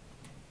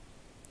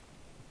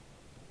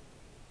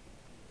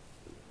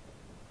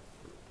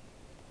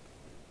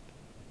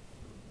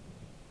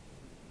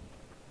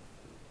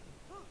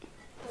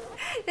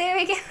 There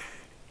we go.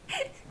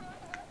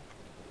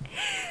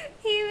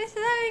 He was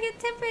having a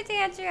temper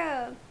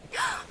tantrum.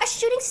 A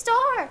shooting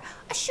star!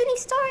 A shooting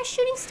star! A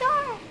shooting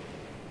star!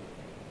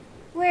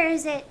 Where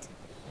is it?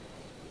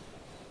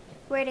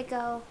 Where'd it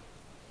go?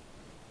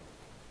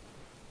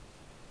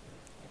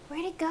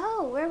 Where'd it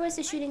go? Where was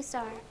the shooting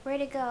star? Where'd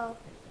it go?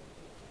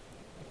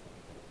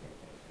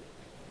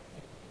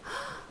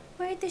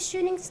 Where'd the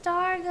shooting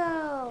star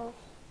go?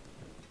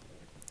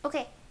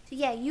 Okay, so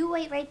yeah, you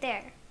wait right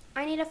there.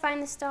 I need to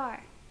find the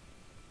star.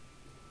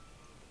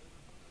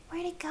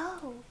 Where'd it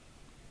go?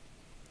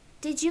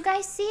 Did you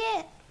guys see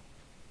it?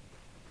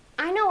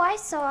 I know I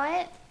saw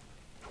it.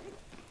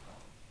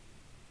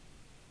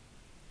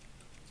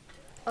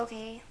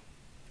 Okay.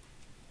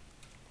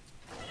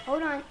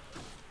 Hold on.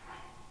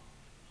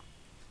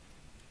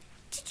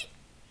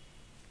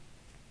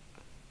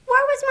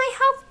 Where was my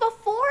health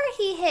before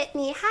he hit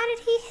me? How did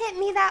he hit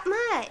me that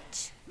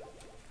much?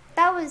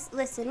 That was,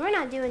 listen, we're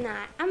not doing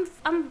that.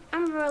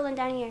 I'm rolling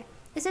down here.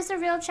 Is this a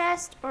real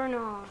chest or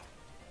no?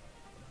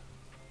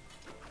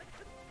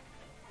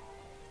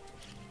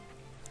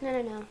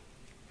 No.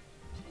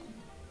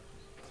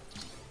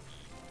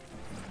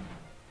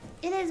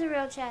 It is a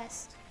real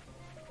chest.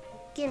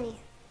 Gimme.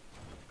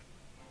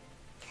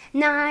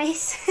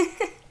 Nice.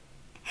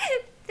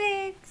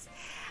 Thanks.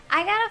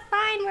 I gotta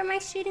find where my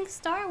shooting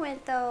star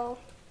went though.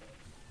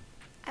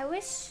 I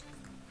wish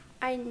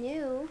I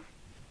knew.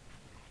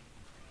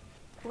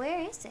 Where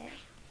is it?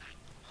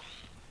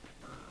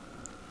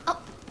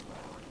 Oh.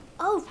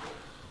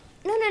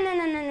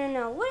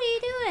 No. What are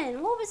you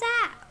doing? What was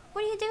that?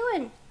 What are you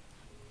doing?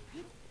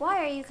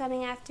 Why are you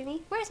coming after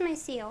me? Where's my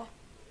seal?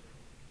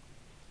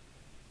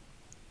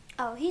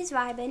 Oh, he's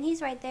vibing.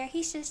 He's right there.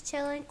 He's just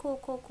chilling.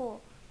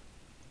 Cool.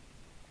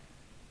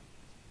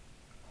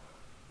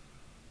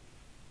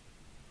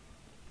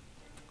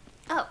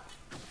 Oh.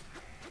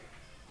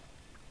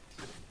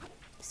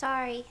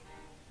 Sorry.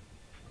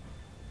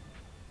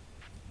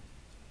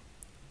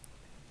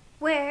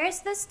 Where's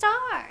the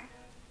star?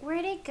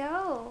 Where'd it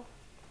go?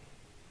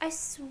 I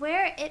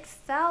swear it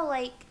fell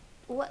like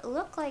what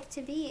looked like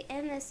to be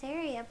in this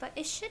area, but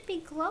it should be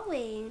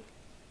glowing.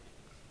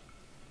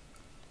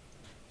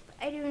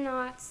 I do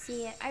not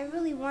see it. I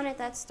really wanted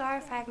that star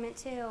fragment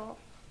too.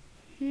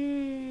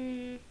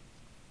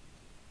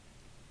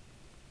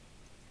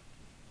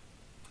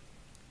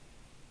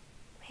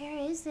 Where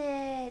is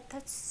it?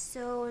 That's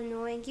so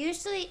annoying.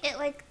 Usually it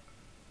like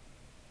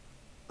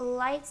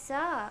lights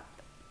up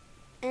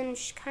and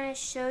kind of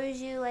shows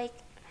you like,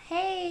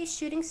 hey,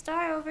 shooting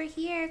star over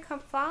here, come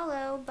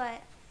follow,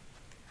 but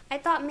I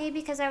thought maybe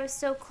because I was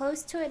so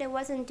close to it, it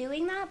wasn't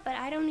doing that, but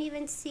I don't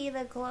even see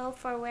the glow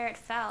for where it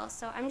fell,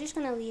 so I'm just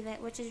gonna leave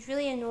it, which is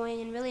really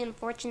annoying and really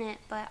unfortunate,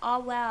 but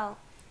all well.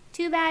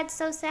 Too bad,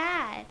 so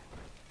sad.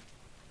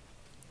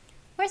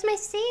 Where's my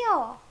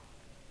seal?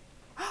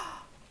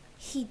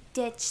 He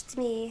ditched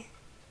me.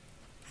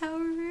 How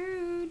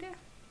rude.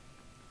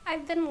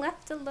 I've been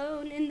left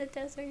alone in the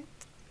desert,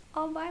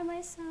 all by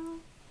myself.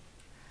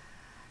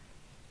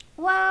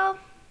 Well,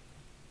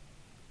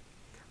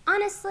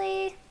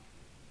 honestly,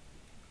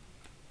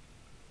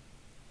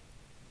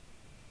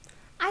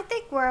 I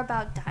think we're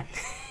about done.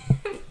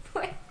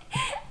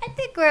 I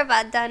think we're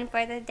about done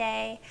for the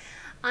day,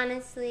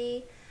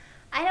 honestly.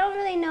 I don't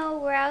really know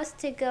where else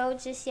to go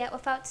just yet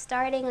without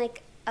starting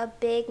like a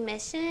big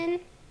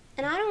mission.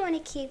 And I don't want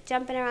to keep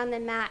jumping around the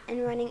map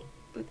and running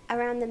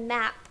around the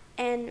map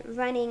and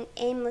running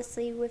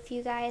aimlessly with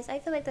you guys. I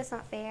feel like that's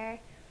not fair.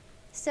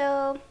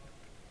 So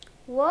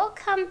we'll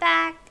come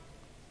back.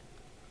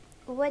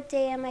 What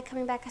day am I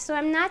coming back? So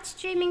I'm not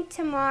streaming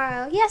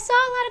tomorrow. Yeah, I saw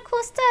a lot of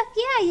cool stuff.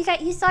 Yeah,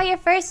 you saw your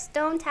first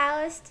stone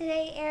talus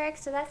today, Eric,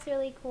 so that's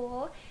really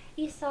cool.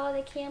 You saw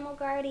the camel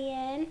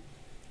guardian.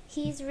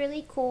 He's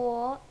really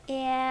cool.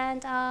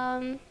 And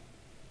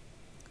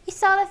you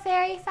saw the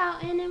fairy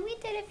fountain, and we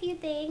did a few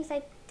things.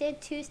 I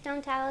did 2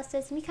 stone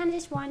taluses, and we kind of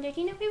just wandered.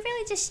 You know, we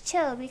really just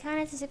chilled. We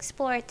kind of just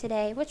explored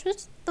today, which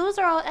was,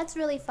 that's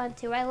really fun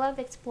too. I love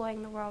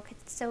exploring the world because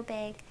it's so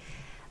big.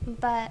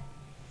 But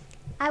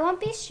I won't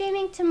be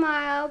streaming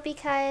tomorrow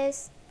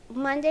because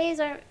Mondays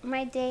are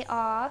my day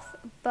off,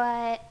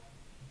 but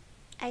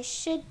I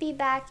should be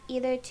back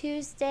either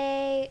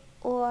Tuesday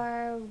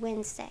or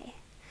Wednesday,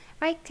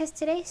 right? Because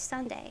today's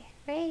Sunday,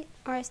 right?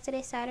 Or is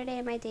today Saturday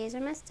and my days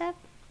are messed up?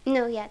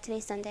 No, yeah,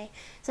 today's Sunday.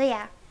 So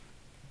yeah,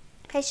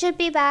 I should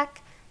be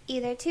back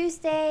either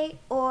Tuesday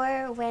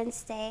or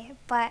Wednesday.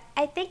 But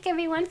I thank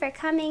everyone for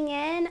coming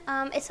in.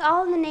 It's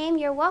all in the name.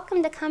 You're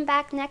welcome to come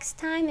back next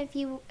time if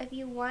you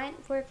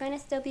want. We're gonna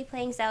still be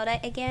playing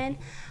Zelda again.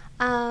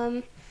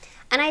 And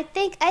I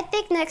think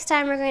next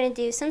time we're gonna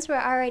do, since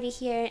we're already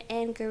here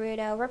in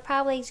Gerudo, we're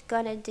probably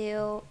gonna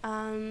do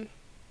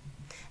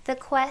the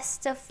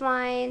quest to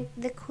find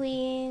the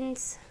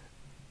Queen's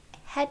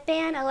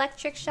headband,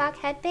 electric shock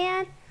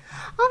headband.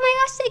 Oh my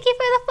gosh, thank you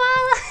for the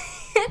follow.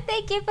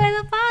 Thank you for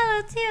the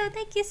follow too.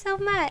 Thank you so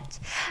much.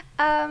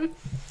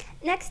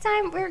 Next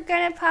time we're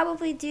gonna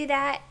probably do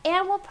that,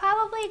 and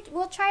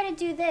we'll try to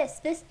do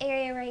this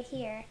area right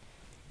here.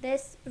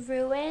 This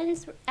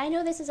ruins. I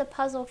know this is a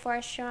puzzle for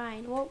a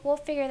shrine. We'll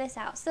figure this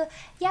out. So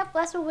yep,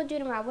 that's what we'll do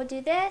tomorrow. We'll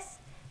do this.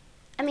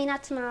 I mean,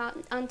 not tomorrow.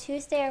 On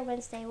Tuesday or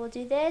Wednesday, we'll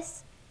do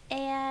this,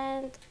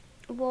 and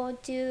we'll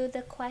do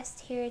the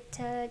quest here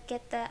to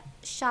get the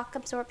shock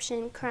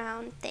absorption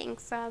crown thing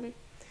from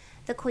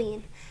the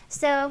queen.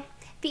 So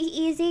be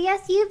easy.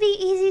 Yes, you be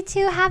easy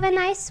too. Have a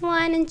nice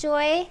one.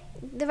 Enjoy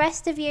the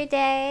rest of your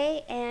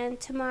day and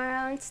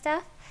tomorrow and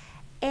stuff.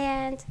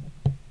 And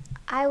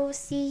I will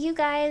see you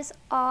guys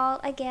all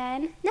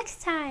again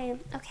next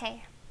time.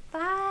 Okay,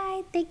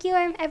 bye. Thank you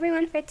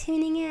everyone for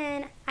tuning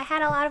in. I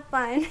had a lot of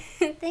fun.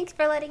 Thanks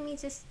for letting me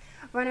just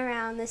run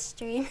around this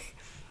stream.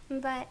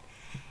 But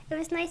it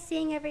was nice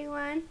seeing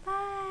everyone.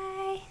 Bye.